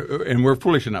 And we're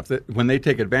foolish enough that when they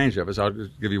take advantage of us, I'll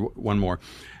just give you one more.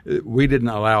 We didn't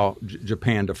allow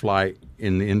Japan to fly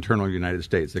in the internal United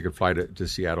States. They could fly to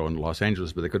Seattle and Los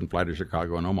Angeles, but they couldn't fly to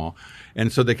Chicago and Omaha.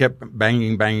 And so they kept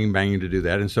banging to do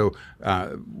that. And so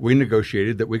we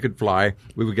negotiated that we could fly.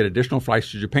 We would get additional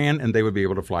flights to Japan, and they would be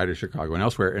able to fly to Chicago and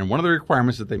elsewhere. And one of the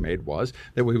requirements that they made was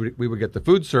that we would get the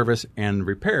food service and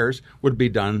repairs would be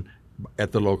done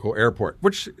at the local airport,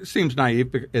 which seems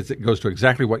naive as it goes to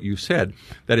exactly what you said.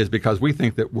 That is because we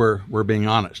think that we're being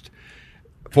honest.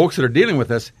 Folks that are dealing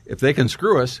with us, if they can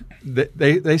screw us,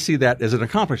 they see that as an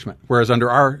accomplishment. Whereas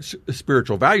under our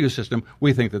spiritual value system,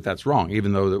 we think that that's wrong.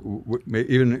 Even though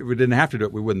even if we didn't have to do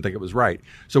it, we wouldn't think it was right.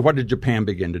 So what did Japan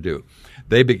begin to do?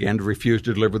 They began to refuse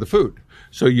to deliver the food.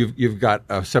 So you've got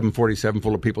a 747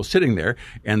 full of people sitting there,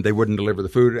 and they wouldn't deliver the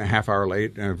food a half hour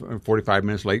late, 45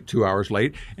 minutes late, 2 hours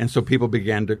late. And so people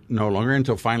began to no longer,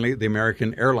 until finally the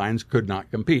American airlines could not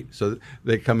compete. So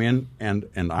they come in, and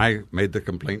I made the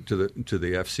complaint to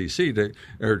the FCC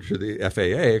or to the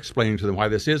FAA, explaining to them why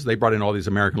this is. They brought in all these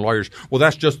American lawyers. Well,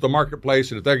 that's just the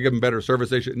marketplace, and if they're giving better service,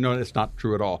 they should. No, it's not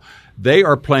true at all. They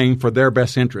are playing for their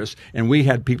best interests, and we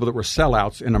had people that were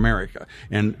sellouts in America.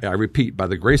 And I repeat, by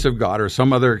the grace of God or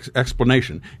some other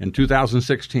explanation, in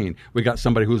 2016, we got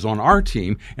somebody who's on our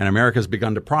team, and America's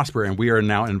begun to prosper, and we are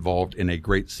now involved in a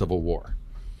great civil war.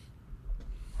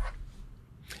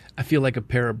 I feel like a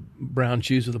pair of brown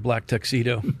shoes with a black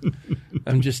tuxedo.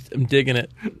 I'm digging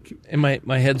it. And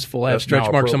my head's full. I have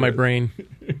stretch marks on my brain.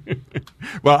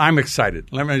 Well, I'm excited.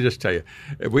 Let me just tell you,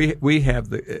 we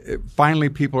have finally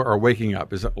people are waking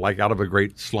up. It's like out of a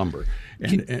great slumber,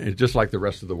 and just like the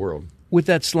rest of the world. With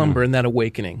that slumber and that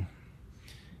awakening,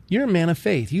 you're a man of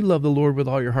faith. You love the Lord with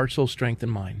all your heart, soul, strength,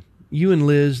 and mind. You and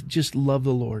Liz just love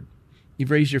the Lord.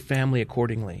 You've raised your family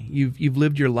accordingly. You've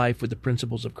lived your life with the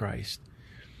principles of Christ.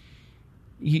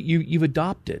 You've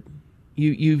adopted.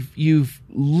 You've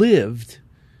lived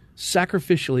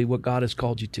sacrificially what God has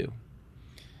called you to.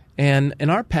 And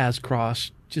our paths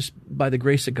crossed just by the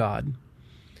grace of God.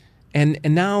 And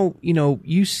now,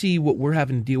 you see what we're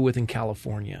having to deal with in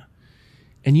California.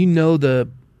 And you know the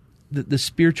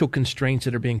spiritual constraints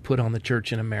that are being put on the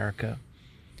church in America.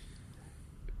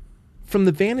 From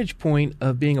the vantage point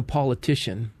of being a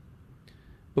politician,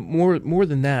 but more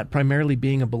than that, primarily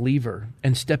being a believer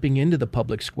and stepping into the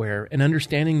public square and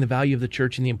understanding the value of the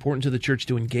church and the importance of the church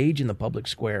to engage in the public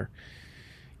square.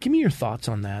 Give me your thoughts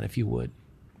on that, if you would.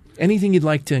 Anything you'd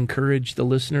like to encourage the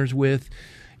listeners with,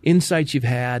 insights you've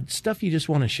had, stuff you just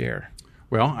want to share.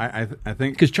 Well, I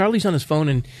think because Charlie's on his phone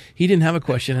and he didn't have a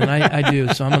question, and I do,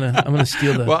 so I'm gonna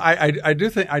steal the. Well, I do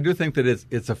think that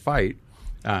it's a fight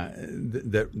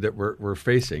that we're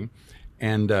facing.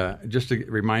 And just to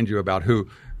remind you about who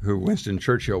Winston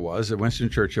Churchill was, Winston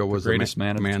Churchill was the greatest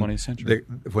man of the 20th century.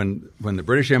 When the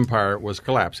British Empire was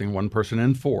collapsing, 1 person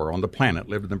in 4 on the planet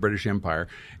lived in the British Empire,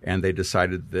 and they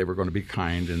decided they were going to be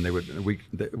kind, and they would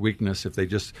weakness if they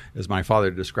just, as my father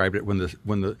described it, when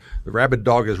the rabid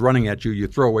dog is running at you, you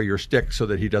throw away your stick so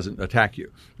that he doesn't attack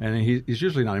you. And he's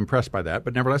usually not impressed by that,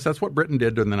 but nevertheless, that's what Britain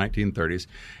did in the 1930s.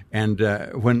 And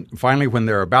when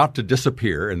they're about to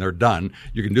disappear and they're done,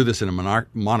 you can do this in a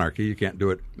monarchy. You can't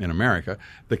do it in America.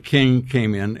 The king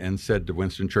came in and said to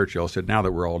Winston Churchill, now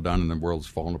that we're all done and the world's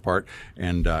fallen apart,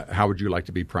 and how would you like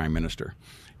to be prime minister?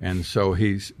 And so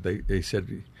they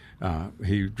said,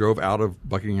 He drove out of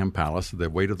Buckingham Palace. The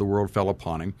weight of the world fell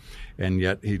upon him, and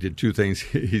yet he did two things.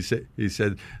 He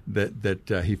said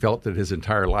that he felt that his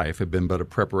entire life had been but a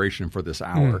preparation for this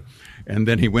hour, and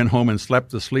then he went home and slept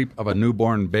the sleep of a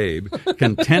newborn babe,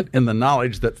 content in the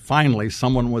knowledge that finally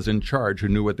someone was in charge who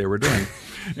knew what they were doing.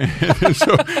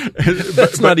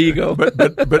 That's not ego,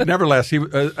 but nevertheless,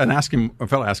 a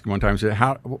fellow asked him one time, he said,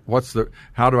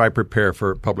 "How do I prepare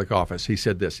for public office?" He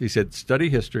said this. He said, "Study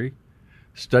history.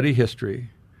 Study history,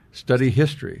 study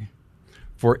history,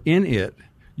 for in it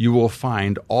you will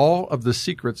find all of the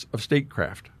secrets of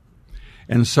statecraft."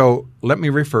 And so let me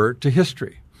refer to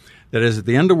history. That is, at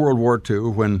the end of World War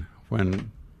II,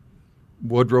 when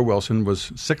Woodrow Wilson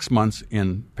was 6 months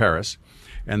in Paris,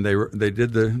 and they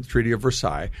did the Treaty of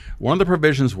Versailles. One of the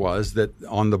provisions was that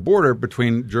on the border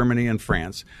between Germany and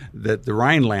France, that the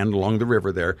Rhineland along the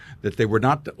river there, that they were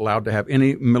not allowed to have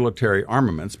any military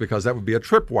armaments because that would be a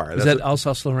tripwire. Is that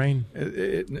Alsace-Lorraine?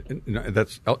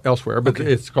 That's elsewhere, but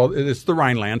okay. it's the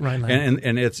Rhineland,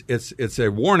 and it's a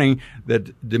warning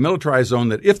that demilitarized zone.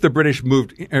 That if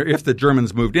the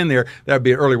Germans moved in there, that would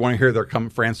be an early warning. Here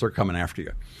France, they're coming after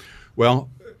you. Well,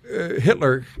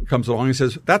 Hitler comes along and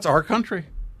says, "That's our country.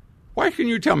 Why can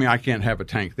you tell me I can't have a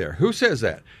tank there? Who says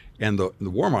that?" And the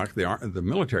Wehrmacht, the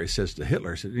military, says to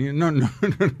Hitler, "No.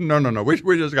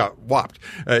 We just got whopped.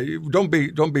 Don't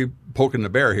be poking the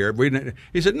bear here."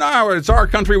 He said, "No, it's our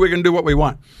country. We can do what we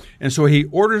want." And so he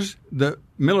orders the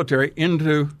military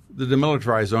into the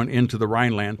demilitarized zone, into the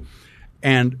Rhineland.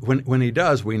 And when he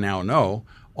does, we now know,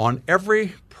 on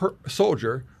every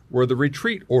soldier were the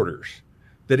retreat orders.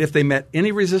 That if they met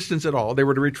any resistance at all, they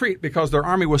were to retreat because their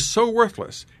army was so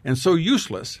worthless and so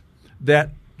useless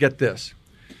that, get this,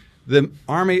 the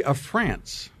army of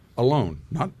France alone,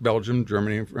 not Belgium,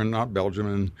 Germany, or not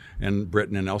Belgium and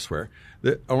Britain and elsewhere,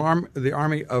 the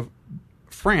army of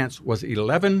France was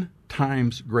 11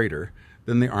 times greater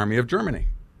than the army of Germany.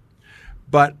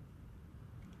 But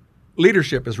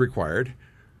leadership is required.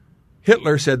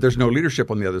 Hitler said there's no leadership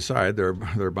on the other side. They're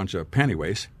a bunch of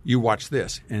pantyweights. You watch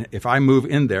this. And if I move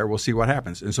in there, we'll see what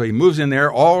happens. And so he moves in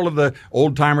there. All of the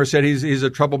old-timers said he's a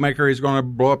troublemaker. He's going to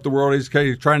blow up the world. He's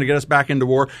trying to get us back into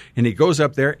war. And he goes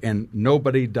up there, and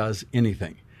nobody does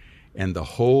anything. And the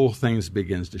whole thing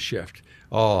begins to shift.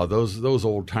 Oh, those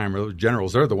old-timers, those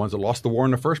generals, they're the ones that lost the war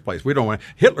in the first place. We don't want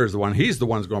Hitler's the one. He's the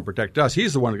one who's going to protect us.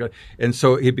 He's the one. And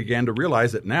so he began to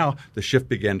realize that now the shift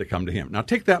began to come to him. Now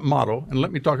take that model and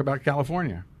let me talk about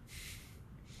California,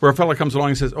 where a fellow comes along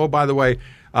and says, "Oh, by the way,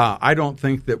 I don't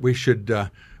think that we should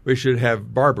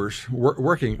have barbers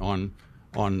working on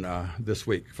this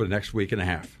week for the next week and a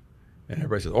half." And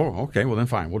everybody says, "Oh, okay, well then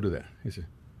fine, we'll do that." He said,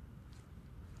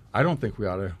 "I don't think we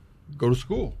ought to go to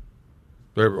school."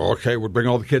 Okay, we'll bring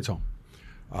all the kids home.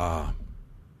 I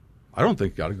don't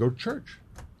think you got to go to church.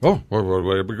 Oh, we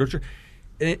go to church.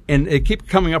 And they keep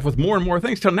coming up with more and more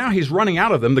things till now he's running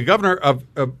out of them. The governor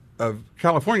of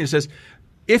California says,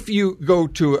 if you go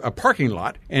to a parking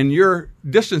lot and you're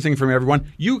distancing from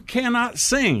everyone, you cannot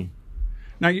sing.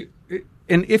 Now,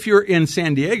 and if you're in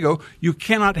San Diego, you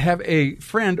cannot have a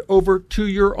friend over to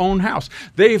your own house.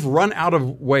 They've run out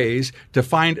of ways to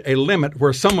find a limit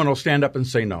where someone will stand up and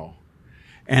say no.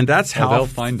 And that's how they'll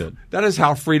find it. That is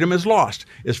how freedom is lost.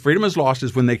 Freedom is lost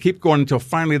is when they keep going until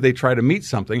finally they try to meet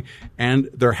something, and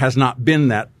there has not been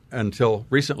that until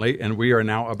recently, and we are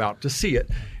now about to see it.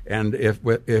 And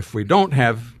if we don't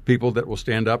have people that will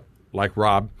stand up like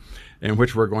Rob, in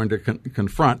which we're going to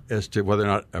confront as to whether or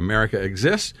not America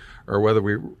exists or whether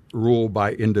we rule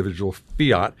by individual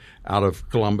fiat out of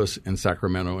Columbus and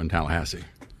Sacramento and Tallahassee.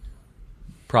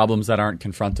 Problems that aren't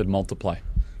confronted multiply.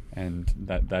 And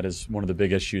that is one of the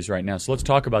big issues right now. So let's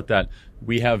talk about that.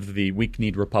 We have the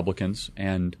weak-kneed Republicans,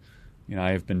 and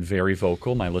I have been very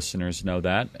vocal. My listeners know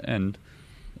that. And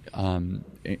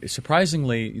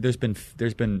surprisingly, there's been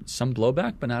some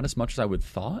blowback, but not as much as I would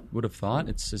have thought.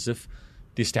 It's as if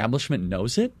the establishment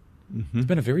knows it. Mm-hmm. It's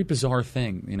been a very bizarre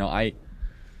thing.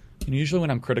 Usually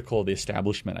when I'm critical of the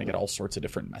establishment, I get all sorts of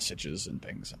different messages and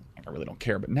things. I really don't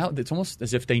care. But now it's almost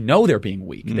as if they know they're being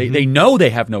weak. Mm-hmm. They know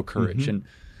they have no courage. Mm-hmm. And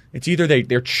it's either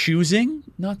they're choosing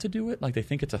not to do it, like they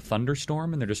think it's a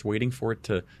thunderstorm and they're just waiting for it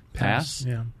to pass,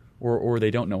 yeah. or they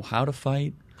don't know how to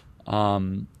fight,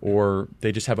 or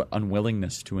they just have an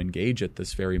unwillingness to engage at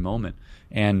this very moment.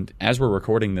 And as we're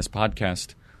recording this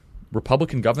podcast,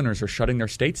 Republican governors are shutting their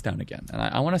states down again. And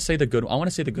I want to say the good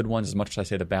ones as much as I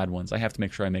say the bad ones. I have to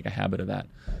make sure I make a habit of that.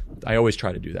 I always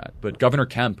try to do that. But Governor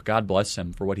Kemp, God bless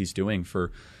him for what he's doing,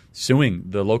 for suing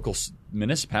the local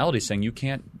municipalities, saying you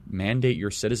can't mandate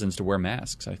your citizens to wear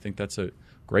masks. I think that's a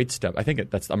great step. I think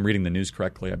I'm reading the news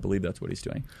correctly. I believe that's what he's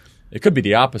doing. It could be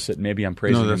the opposite. Maybe I'm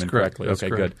praising him incorrectly. That's okay,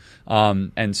 correct.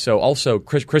 good. And so also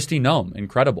Kristi Noem,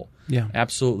 incredible. Yeah.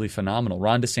 Absolutely phenomenal.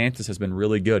 Ron DeSantis has been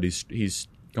really good. He's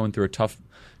going through a tough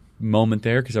moment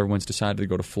there because everyone's decided to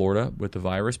go to Florida with the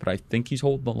virus, but I think he's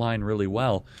holding the line really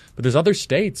well. But there's other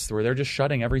states where they're just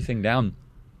shutting everything down,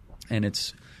 and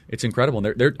it's incredible.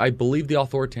 I believe the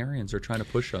authoritarians are trying to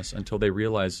push us until they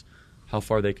realize how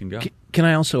far they can go. Can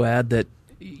I also add that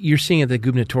you're seeing at the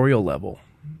gubernatorial level,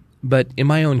 but in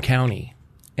my own county,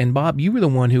 and Bob, you were the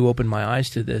one who opened my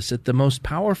eyes to this, that the most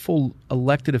powerful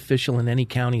elected official in any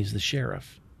county is the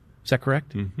sheriff. Is that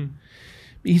correct? Mm-hmm.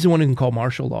 He's the one who can call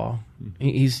martial law.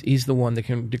 He's the one that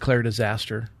can declare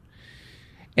disaster.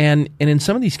 And in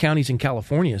some of these counties in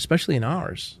California, especially in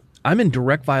ours, I'm in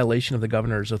direct violation of the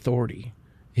governor's authority,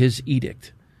 his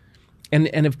edict, and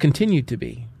have continued to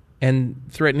be, and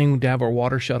threatening to have our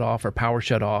water shut off, our power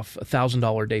shut off,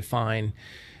 $1,000 a day fine.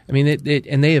 I mean,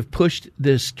 and they have pushed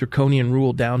this draconian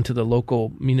rule down to the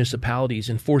local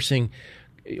municipalities,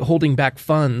 holding back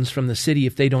funds from the city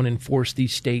if they don't enforce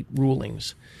these state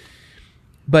rulings.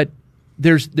 But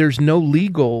there's no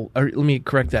legal, or let me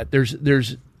correct that.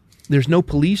 There's no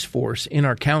police force in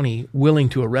our county willing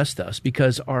to arrest us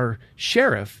because our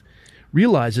sheriff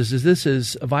realizes this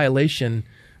is a violation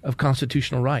of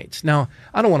constitutional rights. Now,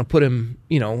 I don't want to put him,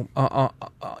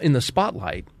 in the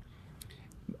spotlight,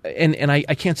 and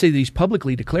I can't say that he's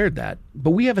publicly declared that, but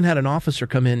we haven't had an officer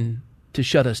come in to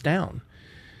shut us down.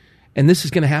 And this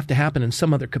is going to happen in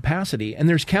some other capacity. And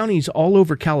there's counties all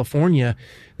over California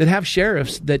that have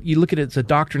sheriffs that you look at it as a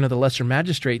doctrine of the lesser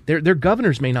magistrate. Their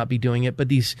governors may not be doing it, but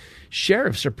these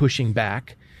sheriffs are pushing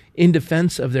back in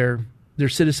defense of their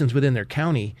citizens within their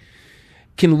county.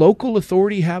 Can local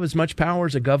authority have as much power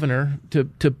as a governor to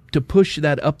push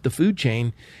that up the food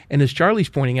chain? And as Charlie's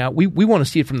pointing out, we want to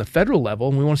see it from the federal level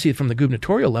and we want to see it from the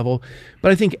gubernatorial level.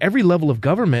 But I think every level of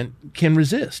government can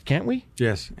resist, can't we?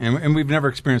 Yes, and we've never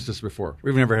experienced this before.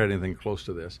 We've never had anything close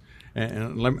to this.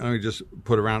 And let me just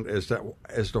put around as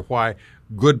to why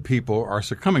good people are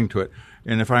succumbing to it.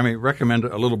 And if I may recommend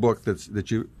a little book that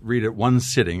you read at one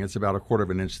sitting, it's about 1/4 of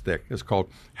an inch thick. It's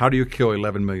called How Do You Kill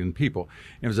 11 Million People?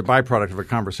 And it was a byproduct of a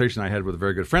conversation I had with a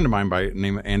very good friend of mine by the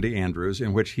name of Andy Andrews,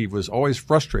 in which he was always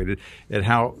frustrated at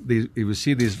how he would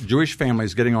see these Jewish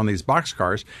families getting on these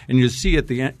boxcars, and you'd see at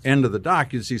the end of the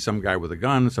dock, you'd see some guy with a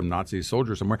gun, some Nazi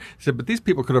soldier somewhere. He said, but these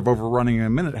people could have overrun in a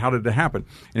minute. How did it happen?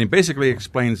 And he basically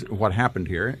explains what happened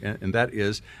here, and that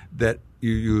is that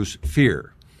you use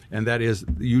fear. And that is,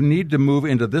 you need to move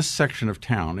into this section of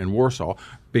town in Warsaw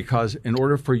because in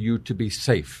order for you to be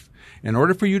safe, you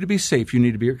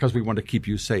need to be, because we want to keep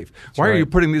you safe. Why are you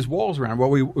putting these walls around? Well,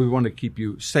 we want to keep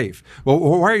you safe. Well,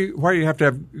 why do you have to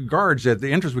have guards at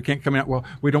the entrance? We can't come in. Well,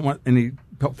 we don't want any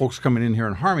folks coming in here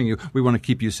and harming you. We want to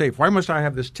keep you safe. Why must I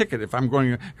have this ticket if I'm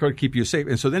going to keep you safe?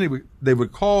 And so then they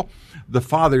would call the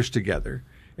fathers together.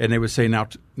 And they would say,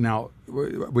 now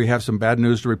we have some bad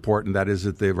news to report, and that is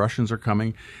that the Russians are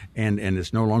coming, and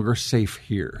it's no longer safe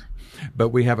here. But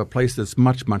we have a place that's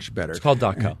much, much better. It's called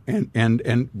Dachau.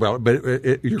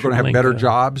 You're going to have better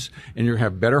jobs, and you're going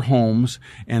to have better homes.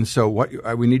 And so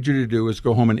what we need you to do is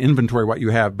go home and inventory what you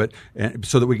have, but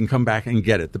so that we can come back and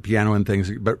get it, the piano and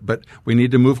things. But we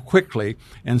need to move quickly,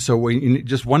 and so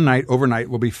just one night, overnight,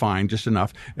 will be fine, just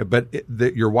enough. But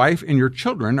your wife and your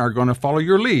children are going to follow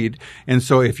your lead, and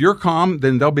so if you're calm,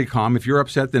 then they'll be calm. If you're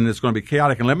upset, then it's going to be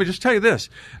chaotic. And let me just tell you this: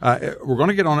 we're going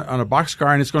to get on a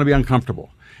boxcar, and it's going to be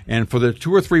uncomfortable. And for the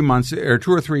 2 or 3 months or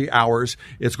 2 or 3 hours,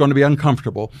 it's going to be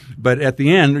uncomfortable. But at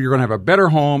the end, you're going to have a better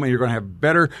home and you're going to have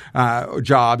better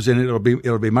jobs, and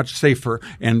it'll be much safer.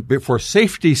 And for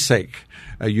safety's sake,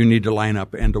 you need to line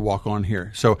up and to walk on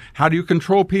here. So how do you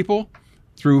control people?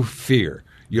 Through fear.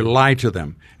 You lie to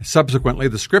them. Subsequently,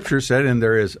 the Scripture said, and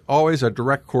there is always a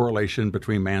direct correlation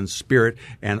between man's spirit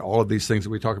and all of these things that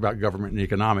we talk about, government and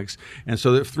economics. And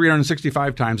so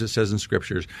 365 times it says in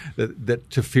Scriptures that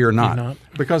to fear not.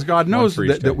 Because God knows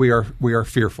that we are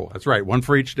fearful. That's right, one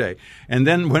for each day. And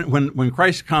then when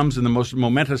Christ comes in the most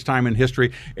momentous time in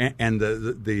history, and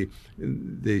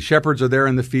the shepherds are there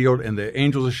in the field and the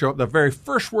angels will show up, the very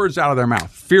first words out of their mouth,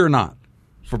 fear not.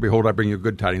 For behold, I bring you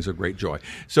good tidings of great joy.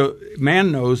 So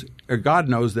God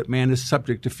knows that man is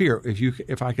subject to fear.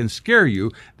 If I can scare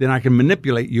you, then I can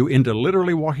manipulate you into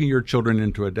literally walking your children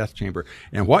into a death chamber.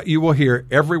 And what you will hear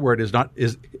every word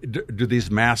do these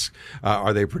masks,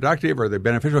 are they productive? Are they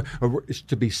beneficial? It's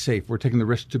to be safe. We're taking the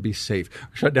risk to be safe.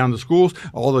 Shut down the schools,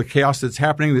 all the chaos that's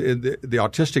happening. The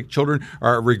autistic children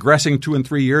are regressing 2 and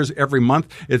 3 years every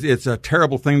month. It's a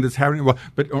terrible thing that's happening. Well,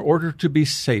 but in order to be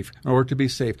safe,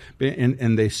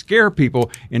 and they scare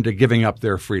people into giving up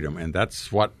their freedom. And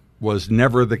that's what was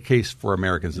never the case for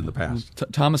Americans in the past.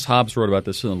 Thomas Hobbes wrote about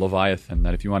this in the Leviathan,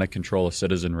 that if you want to control a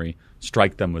citizenry,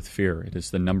 strike them with fear. It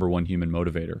is the number one human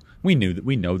motivator. We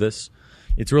know this.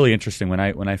 It's really interesting. When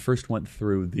I first went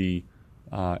through the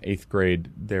 8th grade,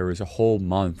 there was a whole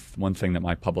month. One thing that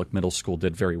my public middle school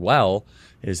did very well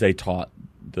is they taught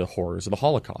the horrors of the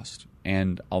Holocaust.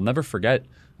 And I'll never forget,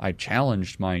 I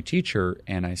challenged my teacher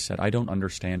and I said, I don't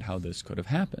understand how this could have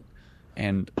happened.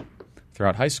 And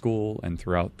throughout high school and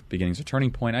throughout the beginnings of Turning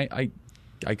Point,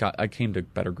 I came to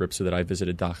better grips with it. I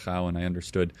visited Dachau and I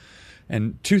understood.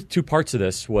 And two parts of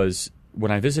this was,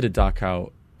 when I visited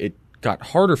Dachau, it got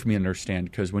harder for me to understand,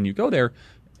 because when you go there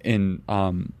in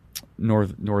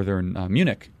northern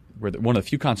Munich, where one of the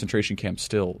few concentration camps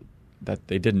still that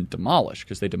they didn't demolish,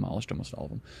 because they demolished almost all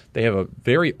of them. They have a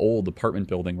very old apartment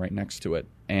building right next to it.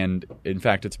 And in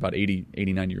fact, it's about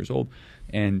 89 years old.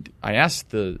 And I asked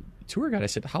the tour guide, I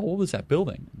said, how old is that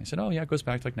building? And they said, oh, yeah, it goes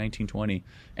back to like 1920.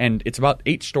 And it's about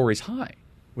 8 stories high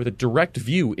with a direct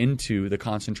view into the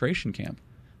concentration camp.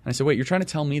 And I said, wait, you're trying to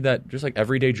tell me that just like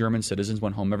everyday German citizens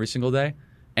went home every single day,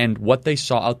 and what they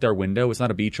saw out their window was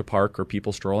not a beach, a park, or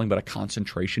people strolling, but a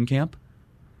concentration camp?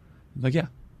 I'm like, yeah.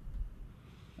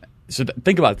 So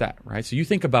think about that, right? So you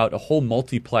think about a whole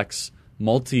multiplex,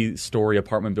 multi-story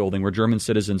apartment building where German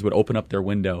citizens would open up their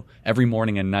window every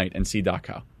morning and night and see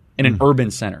Dachau in an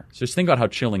urban center. So just think about how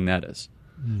chilling that is.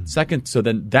 Second, so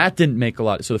then that didn't make a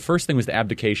lot. So the first thing was the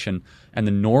abdication and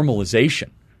the normalization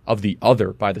of the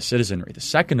other by the citizenry. The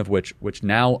second of which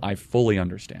now I fully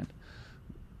understand.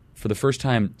 For the first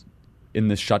time in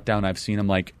this shutdown I've seen, I'm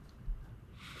like,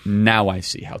 now I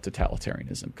see how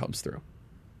totalitarianism comes through.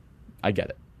 I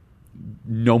get it.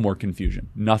 No more confusion.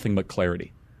 Nothing but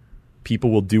clarity. People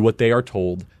will do what they are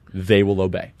told. They will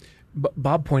obey.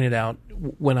 Bob pointed out,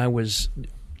 when I was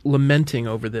lamenting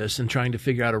over this and trying to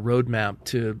figure out a roadmap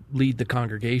to lead the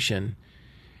congregation,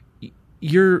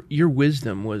 your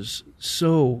wisdom was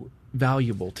so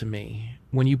valuable to me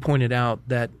when you pointed out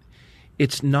that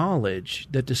it's knowledge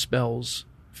that dispels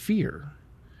fear.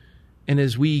 And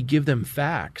as we give them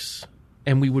facts,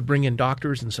 and we would bring in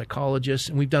doctors and psychologists,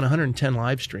 and we've done 110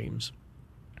 live streams,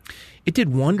 it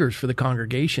did wonders for the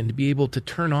congregation to be able to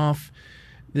turn off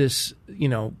this,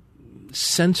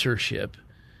 censorship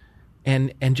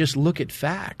and just look at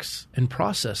facts and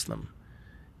process them.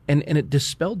 And it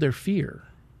dispelled their fear.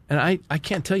 And I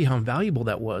can't tell you how invaluable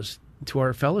that was to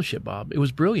our fellowship, Bob. It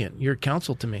was brilliant, your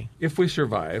counsel to me. If we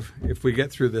survive, if we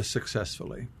get through this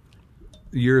successfully,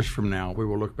 years from now, we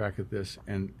will look back at this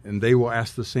and they will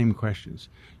ask the same questions.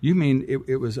 You mean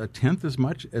it was a tenth as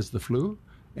much as the flu?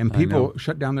 And people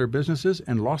shut down their businesses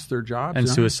and lost their jobs? And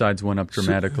suicides went up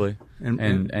dramatically.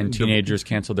 And teenagers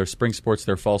canceled their spring sports,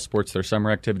 their fall sports, their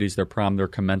summer activities, their prom, their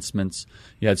commencements.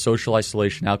 You had social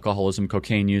isolation, alcoholism,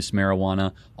 cocaine use,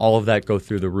 marijuana, all of that go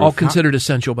through the roof. All considered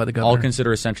essential by the governor. All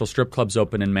considered essential. Strip clubs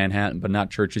open in Manhattan, but not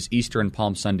churches. Easter and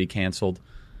Palm Sunday canceled.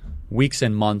 Weeks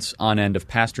and months on end of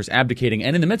pastors abdicating.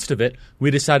 And in the midst of it, we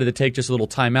decided to take just a little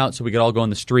time out so we could all go in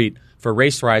the street for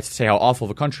race riots to say how awful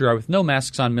of a country we are with no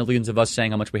masks on, millions of us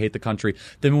saying how much we hate the country.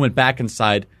 Then we went back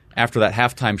inside after that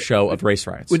halftime show of race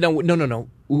riots. No.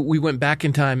 We went back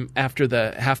in time after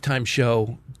the halftime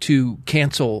show to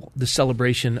cancel the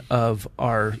celebration of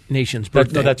our nation's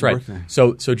birthday. No, that's right.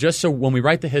 So just so when we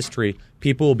write the history,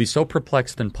 people will be so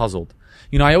perplexed and puzzled.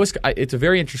 It's a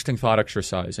very interesting thought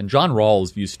exercise, and John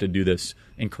Rawls used to do this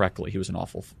incorrectly. He was an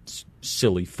awful,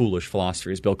 silly, foolish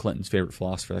philosopher. He's Bill Clinton's favorite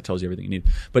philosopher. That tells you everything you need.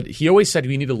 But he always said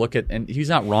we need to look at, and he's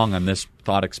not wrong on this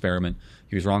thought experiment.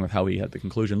 He was wrong with how he had the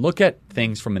conclusion. Look at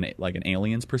things from an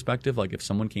alien's perspective, like if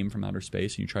someone came from outer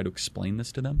space and you try to explain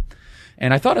this to them.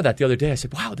 And I thought of that the other day. I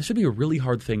said, wow, this would be a really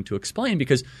hard thing to explain,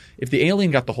 because if the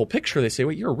alien got the whole picture, they say,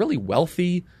 wait, you're a really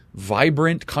wealthy,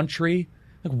 vibrant country.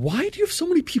 Like, why do you have so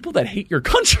many people that hate your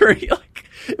country?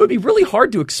 It would be really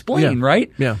hard to explain,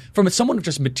 right? Yeah. From someone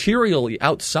just materially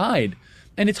outside.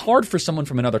 And it's hard for someone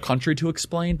from another country to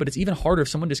explain, but it's even harder if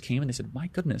someone just came and they said, my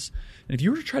goodness. And if you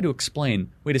were to try to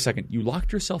explain, wait a second, you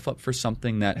locked yourself up for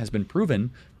something that has been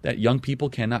proven that young people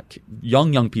cannot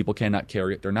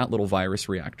carry it. They're not little virus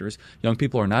reactors. Young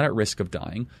people are not at risk of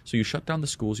dying. So you shut down the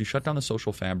schools, you shut down the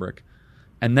social fabric,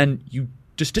 and then you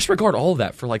just disregard all of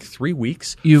that for 3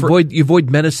 weeks. You avoid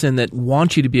medicine that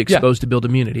wants you to be exposed to build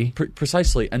immunity.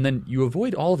 Precisely. And then you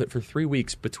avoid all of it for 3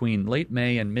 weeks between late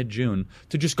May and mid-June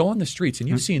to just go on the streets. And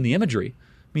you've seen the imagery.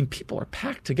 I mean, people are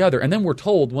packed together. And then we're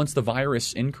told once the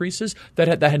virus increases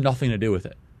that had nothing to do with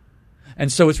it.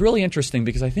 And so it's really interesting,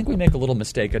 because I think we make a little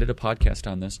mistake. I did a podcast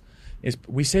on this. Is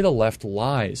we say the left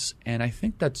lies. And I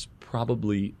think that's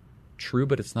probably true,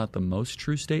 but it's not the most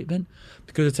true statement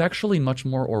because it's actually much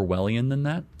more Orwellian than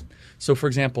that. So, for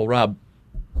example, Rob,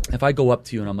 if I go up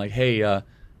to you and I'm like, hey,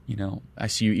 I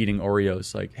see you eating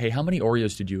Oreos. Like, hey, how many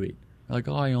Oreos did you eat? You're like,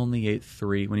 oh, I only ate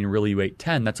 3. When you ate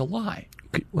 10, that's a lie.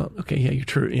 Okay, yeah, you're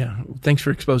true. Yeah, thanks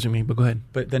for exposing me, but go ahead.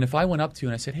 But then if I went up to you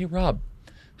and I said, hey, Rob,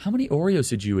 how many Oreos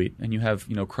did you eat? And you have,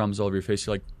 crumbs all over your face.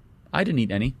 You're like, I didn't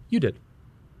eat any. You did.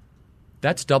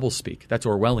 That's doublespeak. That's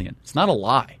Orwellian. It's not a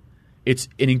lie. It's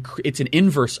an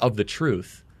inverse of the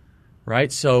truth,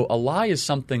 right? So a lie is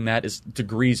something that is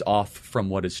degrees off from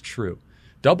what is true.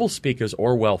 Doublespeak, as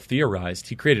Orwell theorized,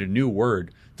 he created a new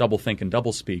word, doublethink and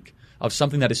doublespeak, of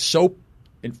something that is so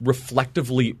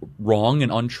reflectively wrong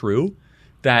and untrue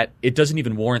that it doesn't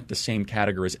even warrant the same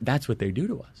categories. That's what they do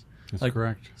to us. That's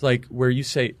correct. It's like where you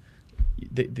say,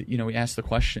 we ask the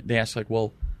question. They ask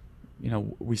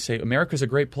we say America's a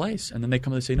great place, and then they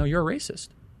come and they say, no, you're a racist.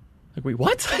 Like, wait,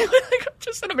 what?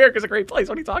 Just said America's a great place.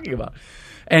 What are you talking about?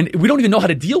 And we don't even know how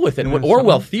to deal with it. And what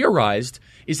Orwell theorized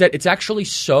is that it's actually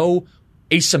so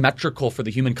asymmetrical for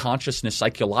the human consciousness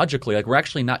psychologically, like we're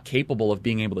actually not capable of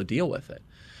being able to deal with it.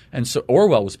 And so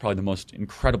Orwell was probably the most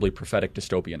incredibly prophetic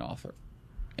dystopian author.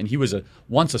 And he was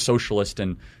once a socialist,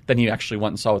 and then he actually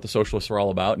went and saw what the socialists were all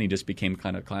about, and he just became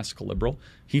kind of classical liberal.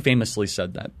 He famously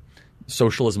said that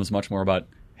socialism is much more about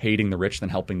hating the rich than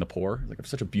helping the poor. Like, it's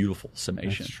such a beautiful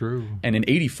summation. That's true. And in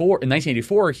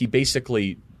 1984, he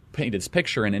basically painted this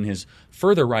picture, and in his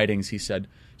further writings, he said,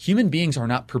 human beings are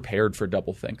not prepared for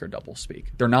doublethink or doublespeak.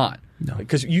 They're not. No.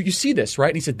 Because you see this, right?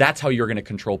 And he said, that's how you're going to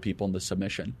control people into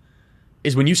submission,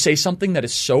 is when you say something that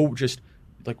is so just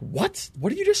like, what? What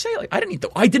did you just say? Like, I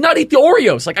did not eat the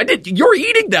Oreos. Like, I did. You're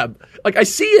eating them. Like, I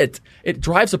see it. It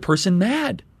drives a person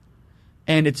mad.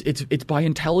 And it's by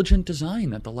intelligent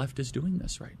design that the left is doing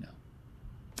this right now.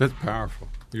 That's powerful.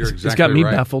 You're exactly It's got me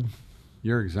right. baffled.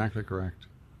 You're exactly correct.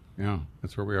 Yeah,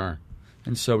 that's where we are.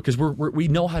 And so, because we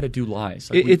know how to do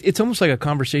lies. Like it's almost like a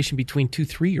conversation between 2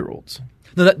 3-year-olds.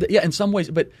 No, yeah, in some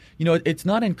ways, but it's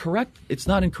not incorrect. It's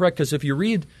not incorrect because if you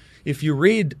read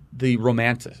the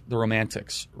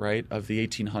romantics, right, of the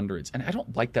 1800s, and I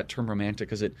don't like that term romantic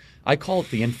because I call it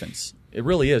the infants. It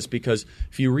really is, because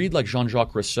if you read like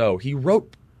Jean-Jacques Rousseau, he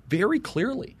wrote very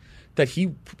clearly that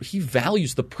he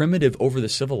values the primitive over the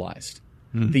civilized,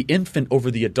 the infant over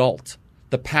the adult,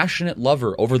 the passionate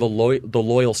lover over the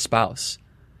loyal spouse.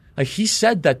 Like, he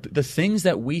said that the things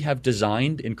that we have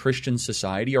designed in Christian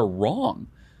society are wrong,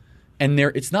 and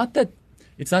it's not that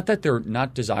they're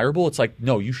not desirable. It's like,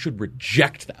 no, you should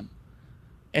reject them.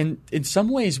 And in some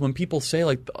ways, when people say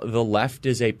like the left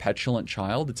is a petulant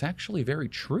child, it's actually very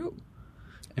true.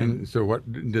 And so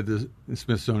what did the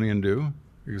Smithsonian do?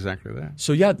 Exactly that.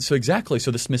 So exactly.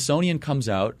 So the Smithsonian comes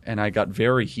out, and I got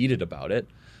very heated about it,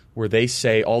 where they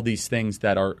say all these things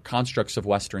that are constructs of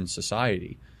Western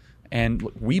society. And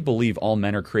we believe all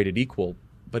men are created equal,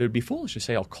 but it would be foolish to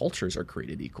say all cultures are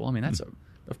created equal. I mean,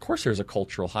 of course there's a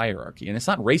cultural hierarchy, and it's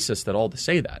not racist at all to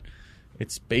say that.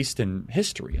 It's based in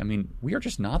history. I mean, we are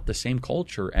just not the same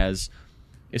culture as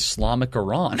Islamic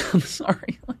Iran. I'm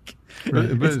sorry.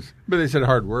 But they said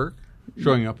hard work,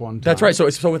 showing up on time. That's right. So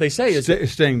what they say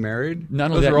is staying married.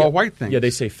 None of those are all white things. Yeah, they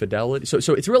say fidelity. So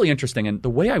it's really interesting. And the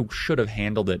way I should have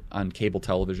handled it on cable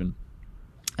television,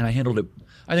 and I handled it,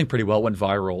 I think, pretty well. It went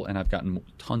viral, and I've gotten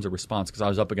tons of response because I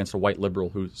was up against a white liberal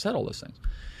who said all those things.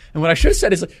 And what I should have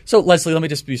said is, so Leslie, let me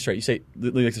just be straight. You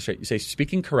say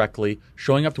speaking correctly,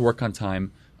 showing up to work on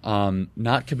time,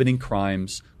 not committing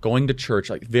crimes, going to church,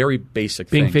 like very basic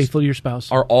things. Being faithful to your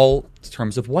spouse. Are all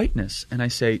terms of whiteness. And I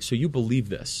say, so you believe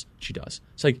this? She does.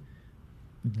 It's like,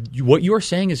 what you are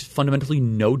saying is fundamentally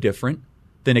no different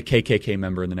than a KKK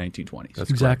member in the 1920s.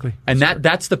 That's exactly. Correct. And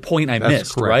that's the point I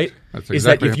missed, correct. right? That's is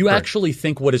exactly that if you correct. actually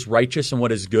think what is righteous and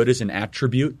what is good is an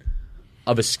attribute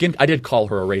of a skin – I did call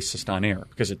her a racist on air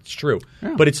because it's true.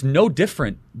 Yeah. But it's no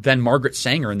different than Margaret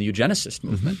Sanger in the eugenicist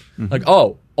movement. Mm-hmm.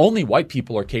 Like, only white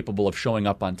people are capable of showing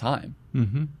up on time.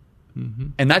 Mm-hmm. Mm-hmm.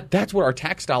 And that's what our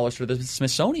tax dollars for the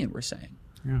Smithsonian were saying.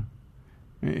 Yeah.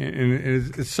 And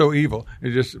it's so evil.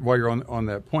 It just, while you're on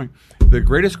that point, the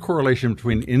greatest correlation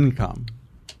between income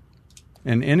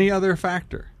and any other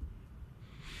factor,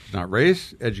 it's not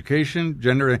race, education,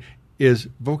 gender, is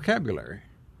vocabulary.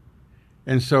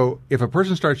 And so if a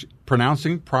person starts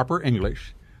pronouncing proper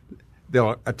English,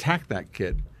 they'll attack that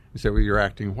kid and say, well, you're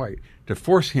acting white, to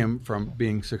force him from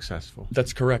being successful.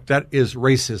 That's correct. That is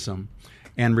racism.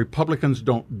 And Republicans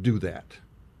don't do that.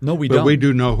 No, we don't. But we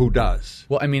do know who does.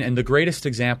 Well, I mean, and the greatest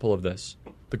example of this,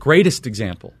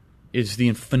 is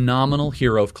the phenomenal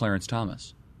hero of Clarence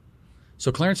Thomas.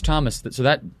 So Clarence Thomas, so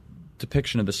that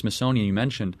depiction of the Smithsonian you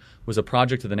mentioned was a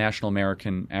project of the National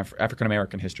African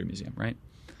American History Museum, right?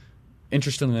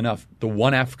 Interestingly enough, the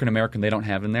one African American they don't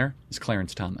have in there is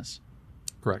Clarence Thomas.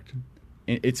 Correct.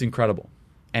 It's incredible.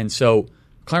 And so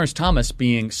Clarence Thomas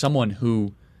being someone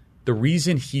who the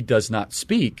reason he does not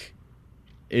speak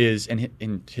is, and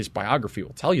his biography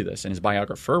will tell you this, and his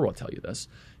biographer will tell you this,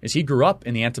 is he grew up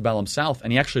in the antebellum South,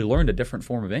 and he actually learned a different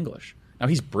form of English. Now,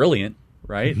 he's brilliant,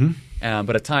 right? Mm-hmm.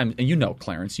 But at times, and you know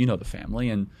Clarence, you know the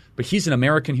family, but he's an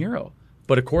American hero.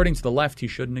 But according to the left, he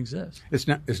shouldn't exist. It's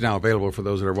now available for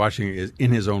those that are watching it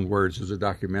in his own words as a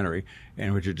documentary,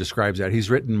 in which it describes that. He's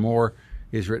written more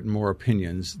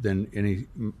opinions than any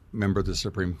member of the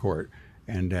Supreme Court,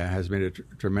 and has made a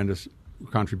tremendous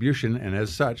contribution. And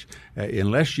as such,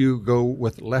 unless you go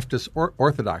with leftist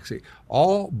orthodoxy,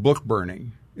 all book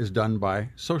burning is done by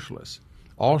socialists.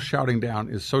 All shouting down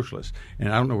is socialist. And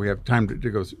I don't know if we have time to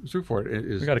go through for it.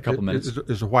 We got a couple minutes.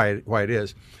 Is why it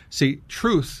is. See,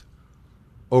 truth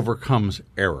overcomes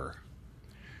error.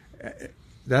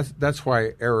 That's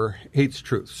why error hates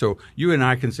truth. So you and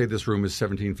I can say this room is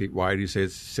 17 feet wide. You say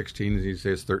it's 16, and you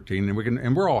say it's 13,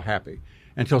 and we're all happy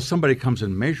until somebody comes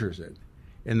and measures it.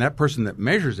 And that person that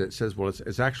measures it says, well,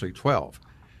 it's actually 12.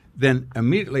 Then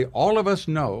immediately all of us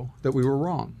know that we were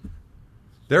wrong.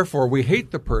 Therefore, we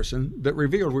hate the person that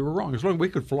revealed we were wrong. As long as we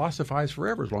could philosophize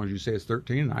forever, as long as you say it's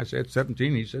 13 and I say it's 17,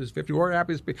 and he says it's 50, we're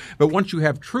happy. But once you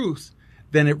have truth,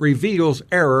 then it reveals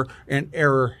error, and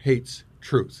error hates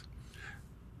truth.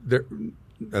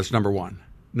 That's number one.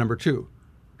 Number two,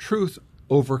 truth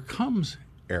overcomes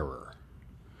error.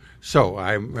 So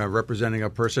I'm representing a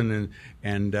person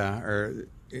and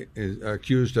is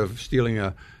accused of stealing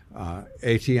a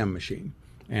ATM machine.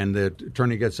 And the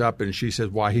attorney gets up and she says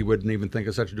why he wouldn't even think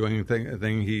of such doing a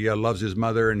thing. He loves his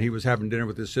mother, and he was having dinner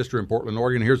with his sister in Portland,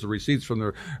 Oregon. Here's the receipts from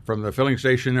the filling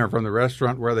station or from the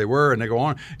restaurant where they were, and they go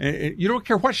on. And you don't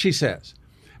care what she says,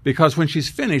 because when she's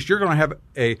finished, you're going to have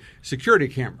a security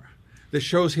camera that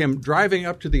shows him driving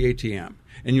up to the ATM.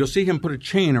 And you'll see him put a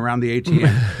chain around the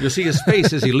ATM. You'll see his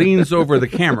face as he leans over the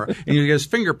camera, and you'll get his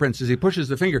fingerprints as he pushes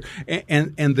the finger.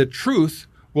 And the truth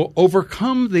will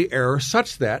overcome the error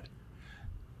such that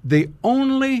the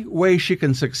only way she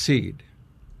can succeed,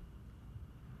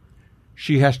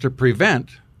 she has to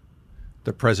prevent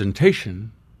the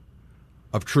presentation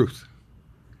of truth.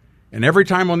 And every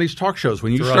time on these talk shows,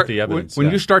 when you start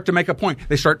to make a point,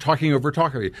 they start talking over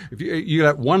you. If you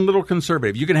let one little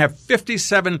conservative, you can have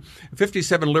 57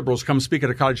 liberals come speak at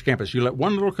a college campus. You let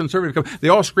one little conservative come, they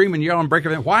all scream and yell and break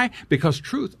everything. Why? Because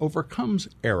truth overcomes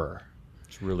error.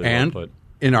 It's really well put.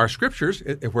 In our scriptures,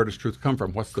 where does truth come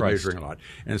from? What's the measuring rod?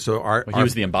 And so he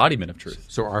was the embodiment of truth.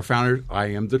 So our founders, I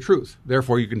am the truth.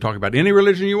 Therefore, you can talk about any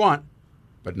religion you want,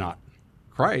 but not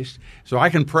Christ. So I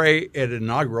can pray at an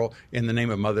inaugural in the name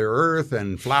of Mother Earth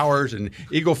and flowers and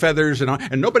eagle feathers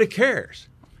and nobody cares.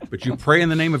 But you pray in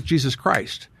the name of Jesus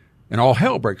Christ, and all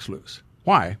hell breaks loose.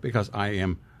 Why? Because I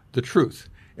am the truth.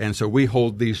 And so we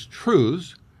hold these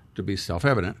truths to be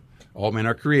self-evident. All men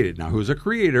are created. Now, who's a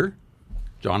creator?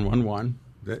 John 1:1.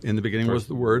 In the beginning was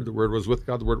the Word was with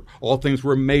God, the Word. All things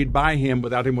were made by Him.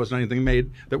 Without Him wasn't anything made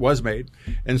that was made.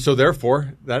 And so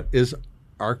therefore, that is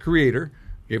our Creator,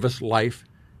 gave us life,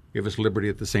 gave us liberty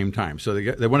at the same time. So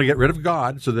they want to get rid of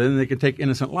God, so then they can take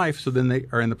innocent life, so then they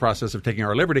are in the process of taking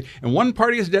our liberty. And one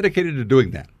party is dedicated to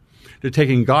doing that, to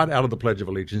taking God out of the Pledge of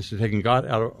Allegiance, to taking God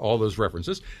out of all those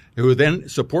references, who then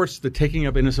supports the taking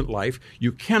of innocent life.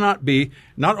 You cannot be,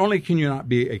 not only can you not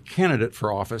be a candidate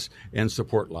for office and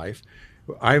support life,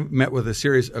 I met with a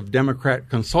series of Democrat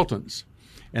consultants,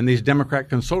 and these Democrat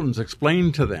consultants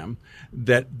explained to them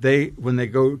that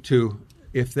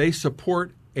if they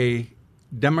support a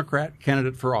Democrat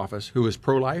candidate for office who is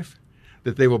pro-life,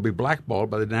 that they will be blackballed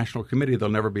by the National Committee. They'll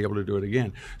never be able to do it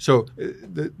again. So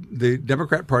the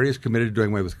Democrat Party is committed to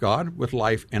doing away with God, with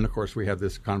life, and, of course, we have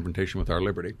this confrontation with our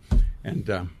liberty. And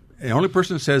the only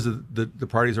person that says that the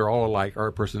parties are all alike are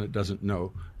a person that doesn't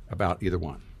know about either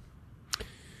one.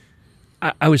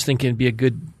 I was thinking it'd be a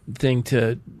good thing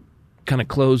to kind of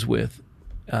close with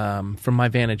from my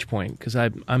vantage point, because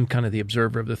I'm kind of the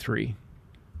observer of the three.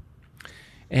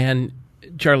 And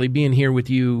Charlie, being here with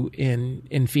you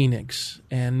in Phoenix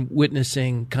and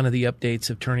witnessing kind of the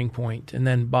updates of Turning Point, and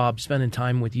then Bob spending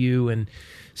time with you and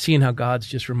seeing how God's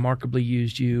just remarkably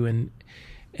used you,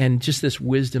 and just this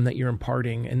wisdom that you're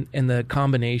imparting, and the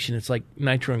combination, it's like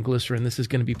nitro and glycerin. This is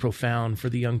going to be profound for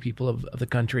the young people of the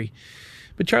country.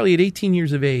 But Charlie, at 18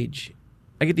 years of age,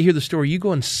 I get to hear the story. You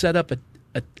go and set up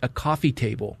a coffee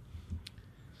table,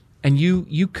 and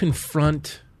you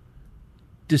confront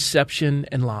deception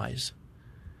and lies.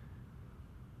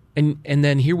 And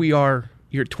then here we are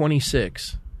you're at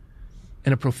 26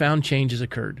 and a profound change has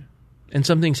occurred and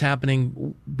something's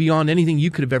happening beyond anything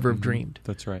you could have ever have dreamed.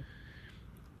 That's right.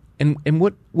 And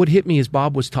what hit me as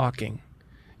Bob was talking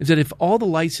is that if all the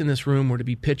lights in this room were to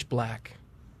be pitch black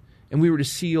and we were to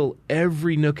seal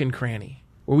every nook and cranny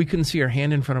where we couldn't see our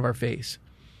hand in front of our face,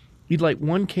 you'd light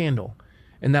one candle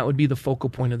and that would be the focal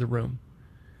point of the room.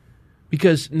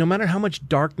 Because no matter how much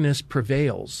darkness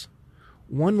prevails,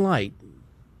 one light,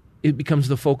 it becomes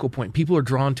the focal point. People are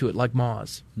drawn to it like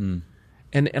moths. And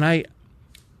I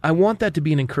want that to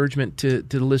be an encouragement to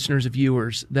the listeners and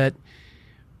viewers that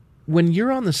when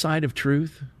you're on the side of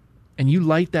truth and you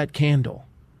light that candle,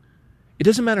 it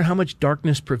doesn't matter how much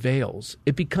darkness prevails.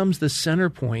 It becomes the center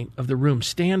point of the room.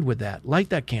 Stand with that. Light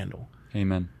that candle.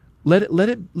 Amen. Let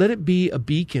it be a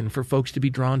beacon for folks to be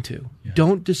drawn to. Yeah.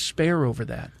 Don't despair over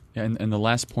that. Yeah, and the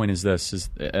last point is this: is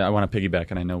I want to piggyback,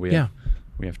 and I know we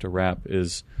have to wrap.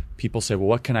 Is people say, "Well,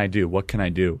 what can I do? What can I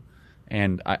do?"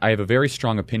 And I have a very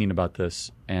strong opinion about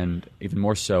this, and even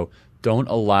more so, don't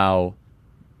allow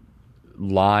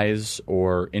lies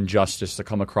or injustice to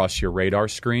come across your radar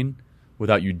screen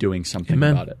without you doing something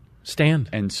Amen. about it. Stand.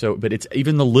 And so, but it's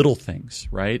even the little things,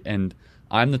 right? And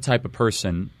I'm the type of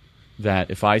person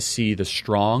that if I see the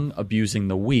strong abusing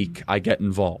the weak, I get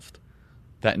involved.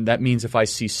 That means if I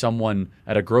see someone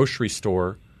at a grocery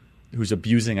store who's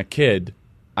abusing a kid,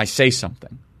 I say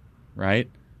something, right?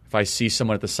 If I see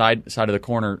someone at the side of the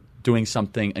corner doing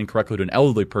something incorrectly to an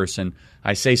elderly person,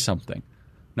 I say something.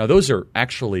 Now, those are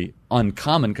actually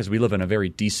uncommon because we live in a very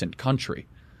decent country.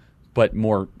 But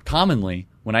more commonly,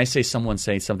 when I say someone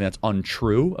saying something that's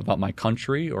untrue about my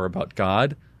country or about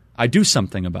God, I do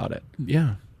something about it.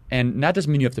 Yeah. And that doesn't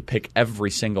mean you have to pick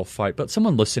every single fight, but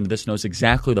someone listening to this knows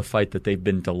exactly the fight that they've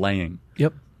been delaying.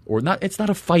 Yep. Or not. It's not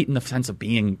a fight in the sense of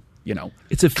being,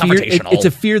 it's a fear. It's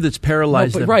a fear that's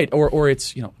paralyzed them. Right. Or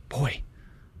it's, boy,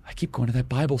 I keep going to that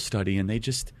Bible study and they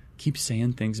just keep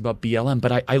saying things about BLM,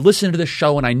 but I listen to this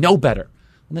show and I know better.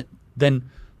 And then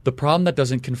the problem that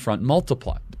doesn't confront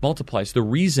multiplies. The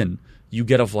reason you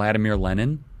get a Vladimir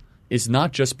Lenin is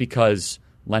not just because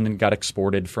Lenin got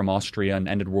exported from Austria and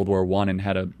ended World War I and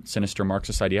had a sinister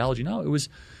Marxist ideology. No, it was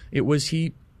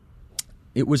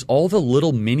all the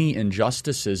little mini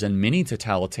injustices and mini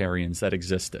totalitarians that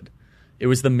existed. It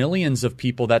was the millions of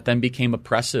people that then became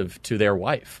oppressive to their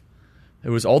wife.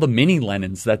 It was all the mini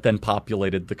Lenins that then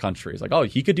populated the country. It's like, oh,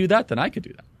 he could do that, then I could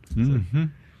do that. Mm-hmm.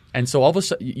 And so all of a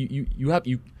sudden,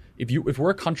 if we're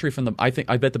a country from I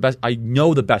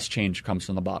know the best change comes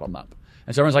from the bottom up.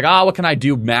 And so everyone's like, what can I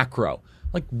do macro?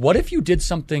 Like, what if you did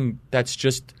something that's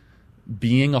just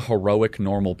being a heroic,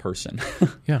 normal person?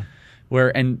 Yeah.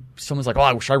 And someone's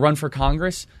like, should I run for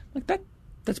Congress? Like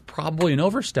that's probably an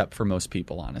overstep for most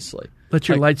people, honestly. Let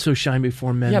your light so shine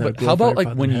before men. Yeah, but how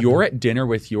about when you're at dinner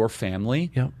with your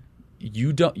family,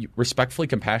 you respectfully,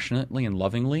 compassionately, and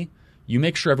lovingly, you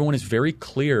make sure everyone is very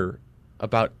clear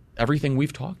about everything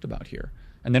we've talked about here.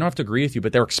 And they don't have to agree with you,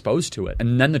 but they're exposed to it.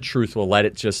 And then the truth will let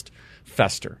it just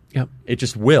fester. Yep. It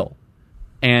just will.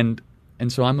 And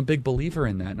so I'm a big believer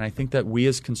in that. And I think that we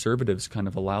as conservatives kind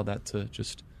of allow that to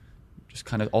just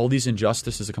kind of all these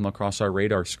injustices that come across our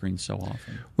radar screen so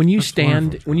often. When you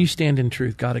stand in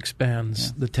truth, God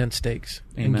expands the tent stakes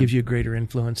and gives you a greater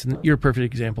influence. And you're a perfect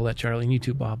example of that, Charlie, and you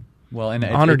too, Bob. Well, and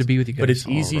honored to be with you guys. But it's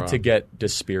easy to get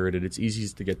dispirited. It's easy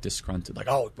to get disgruntled. Like,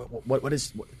 what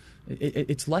is?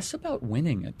 It's less about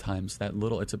winning at times.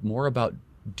 It's more about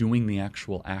doing the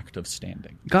actual act of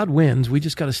standing. God wins. We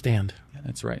just got to stand. Yeah,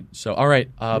 that's right. So, all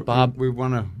right, Bob. We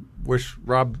want to wish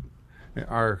Rob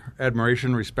our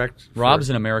admiration, respect. Rob's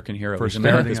an American hero. He's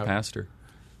America's pastor.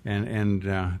 And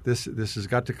this has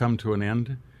got to come to an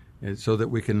end so that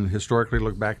we can historically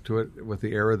look back to it with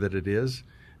the era that it is.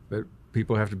 But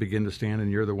people have to begin to stand,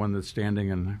 and you're the one that's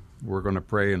standing, and we're going to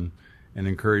pray and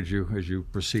encourage you as you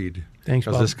proceed. Thanks,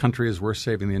 Bob. Because this country is worth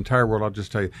saving. The entire world, I'll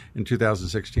just tell you, in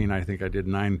 2016, I think I did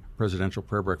 9 presidential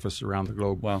prayer breakfasts around the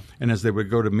globe. Wow. And as they would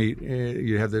go to meet,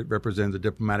 you have the represent the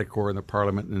diplomatic corps and the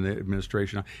parliament and the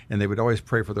administration, and they would always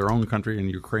pray for their own country. In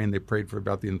Ukraine, they prayed for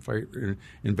about the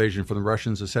invasion from the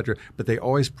Russians, etc. But they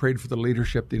always prayed for the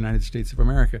leadership of the United States of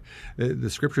America.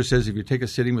 The scripture says if you take a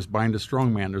city, you must bind a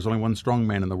strong man. There's only one strong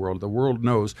man in the world. The world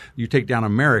knows you take down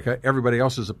America, everybody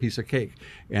else is a piece of cake.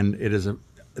 And it is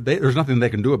there's nothing they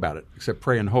can do about it except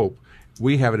pray and hope.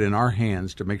 We have it in our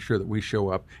hands to make sure that we show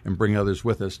up and bring others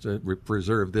with us to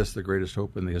preserve this, the greatest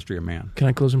hope in the history of man. Can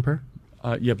I close in prayer?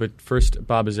 Yeah, but first,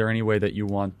 Bob, is there any way that you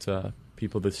want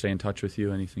people that stay in touch with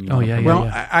you? Anything?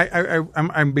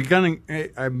 I'm beginning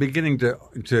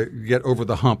to get over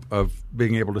the hump of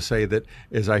being able to say that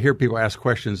as I hear people ask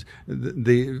questions,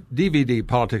 the DVD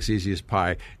Politics Easy as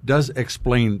Pie does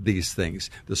explain these things,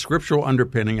 the scriptural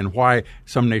underpinning and why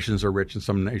some nations are rich and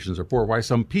some nations are poor, why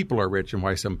some people are rich and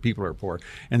why some people are poor.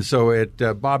 And so at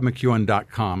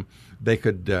bobmcEwan.com, they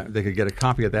could get a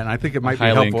copy of that, and I think it might be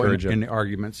helpful in the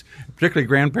arguments, particularly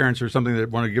grandparents or something that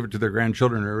want to give it to their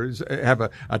grandchildren, or have a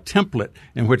template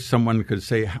in which someone could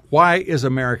say, why is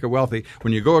America wealthy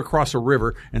when you go across a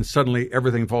river and suddenly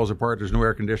everything falls apart, there's no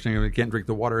air conditioning, and you can't drink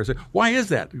the water? I say, why is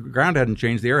that? The ground hadn't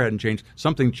changed, the air hadn't changed,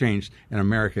 something changed, and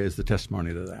America is the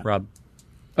testimony to that. Rob.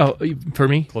 Oh, for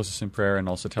me? Close us in prayer, and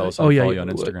also tell us how to follow you on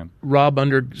Instagram.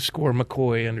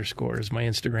 Rob_McCoy_ is my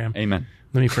Instagram. Amen.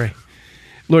 Let me pray.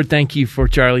 Lord, thank you for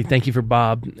Charlie. Thank you for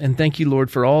Bob. And thank you,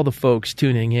 Lord, for all the folks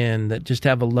tuning in that just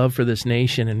have a love for this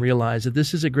nation and realize that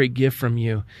this is a great gift from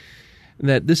you,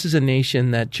 that this is a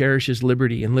nation that cherishes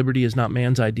liberty, and liberty is not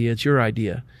man's idea, it's your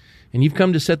idea. And you've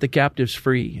come to set the captives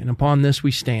free, and upon this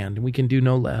we stand, and we can do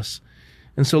no less.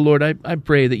 And so, Lord, I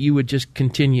pray that you would just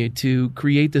continue to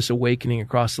create this awakening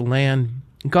across the land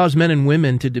and cause men and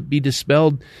women to be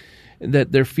dispelled,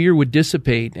 that their fear would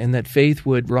dissipate and that faith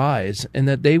would rise, and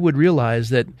that they would realize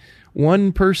that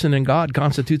one person in God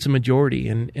constitutes a majority.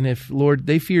 And if, Lord,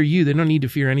 they fear you, they don't need to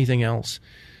fear anything else.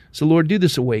 So, Lord, do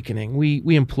this awakening.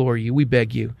 We implore you. We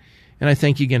beg you. And I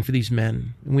thank you again for these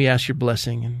men. And we ask your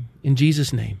blessing. And in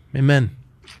Jesus' name, amen.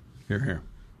 Hear, hear.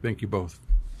 Thank you both.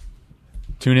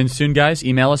 Tune in soon, guys.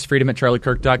 Email us,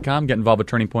 freedom@charliekirk.com. Get involved with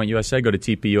Turning Point USA. Go to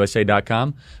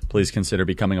tpusa.com. Please consider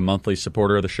becoming a monthly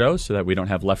supporter of the show so that we don't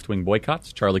have left-wing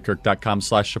boycotts.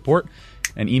 charliekirk.com/support.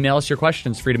 And email us your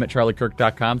questions,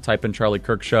 freedom@charliekirk.com. Type in Charlie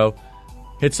Kirk Show.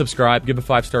 Hit subscribe. Give a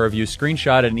 5-star review.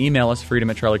 Screenshot it and email us,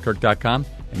 freedom@charliekirk.com.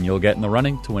 And you'll get in the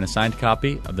running to win a signed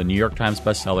copy of the New York Times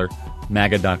bestseller,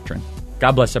 MAGA Doctrine.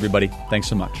 God bless everybody. Thanks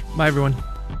so much. Bye, everyone.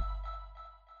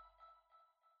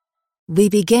 We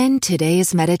begin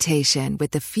today's meditation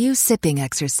with a few sipping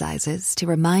exercises to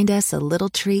remind us a little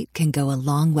treat can go a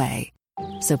long way.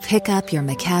 So pick up your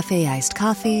McCafe iced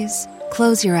coffees,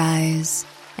 close your eyes,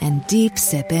 and deep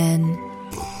sip in.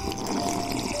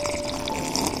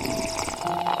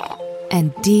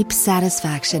 And deep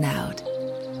satisfaction out.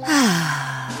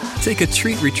 Take a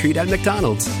treat retreat at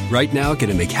McDonald's. Right now, get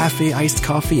a McCafe iced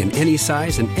coffee in any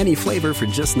size and any flavor for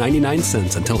just 99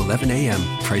 cents until 11 a.m.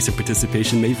 Price and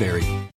participation may vary.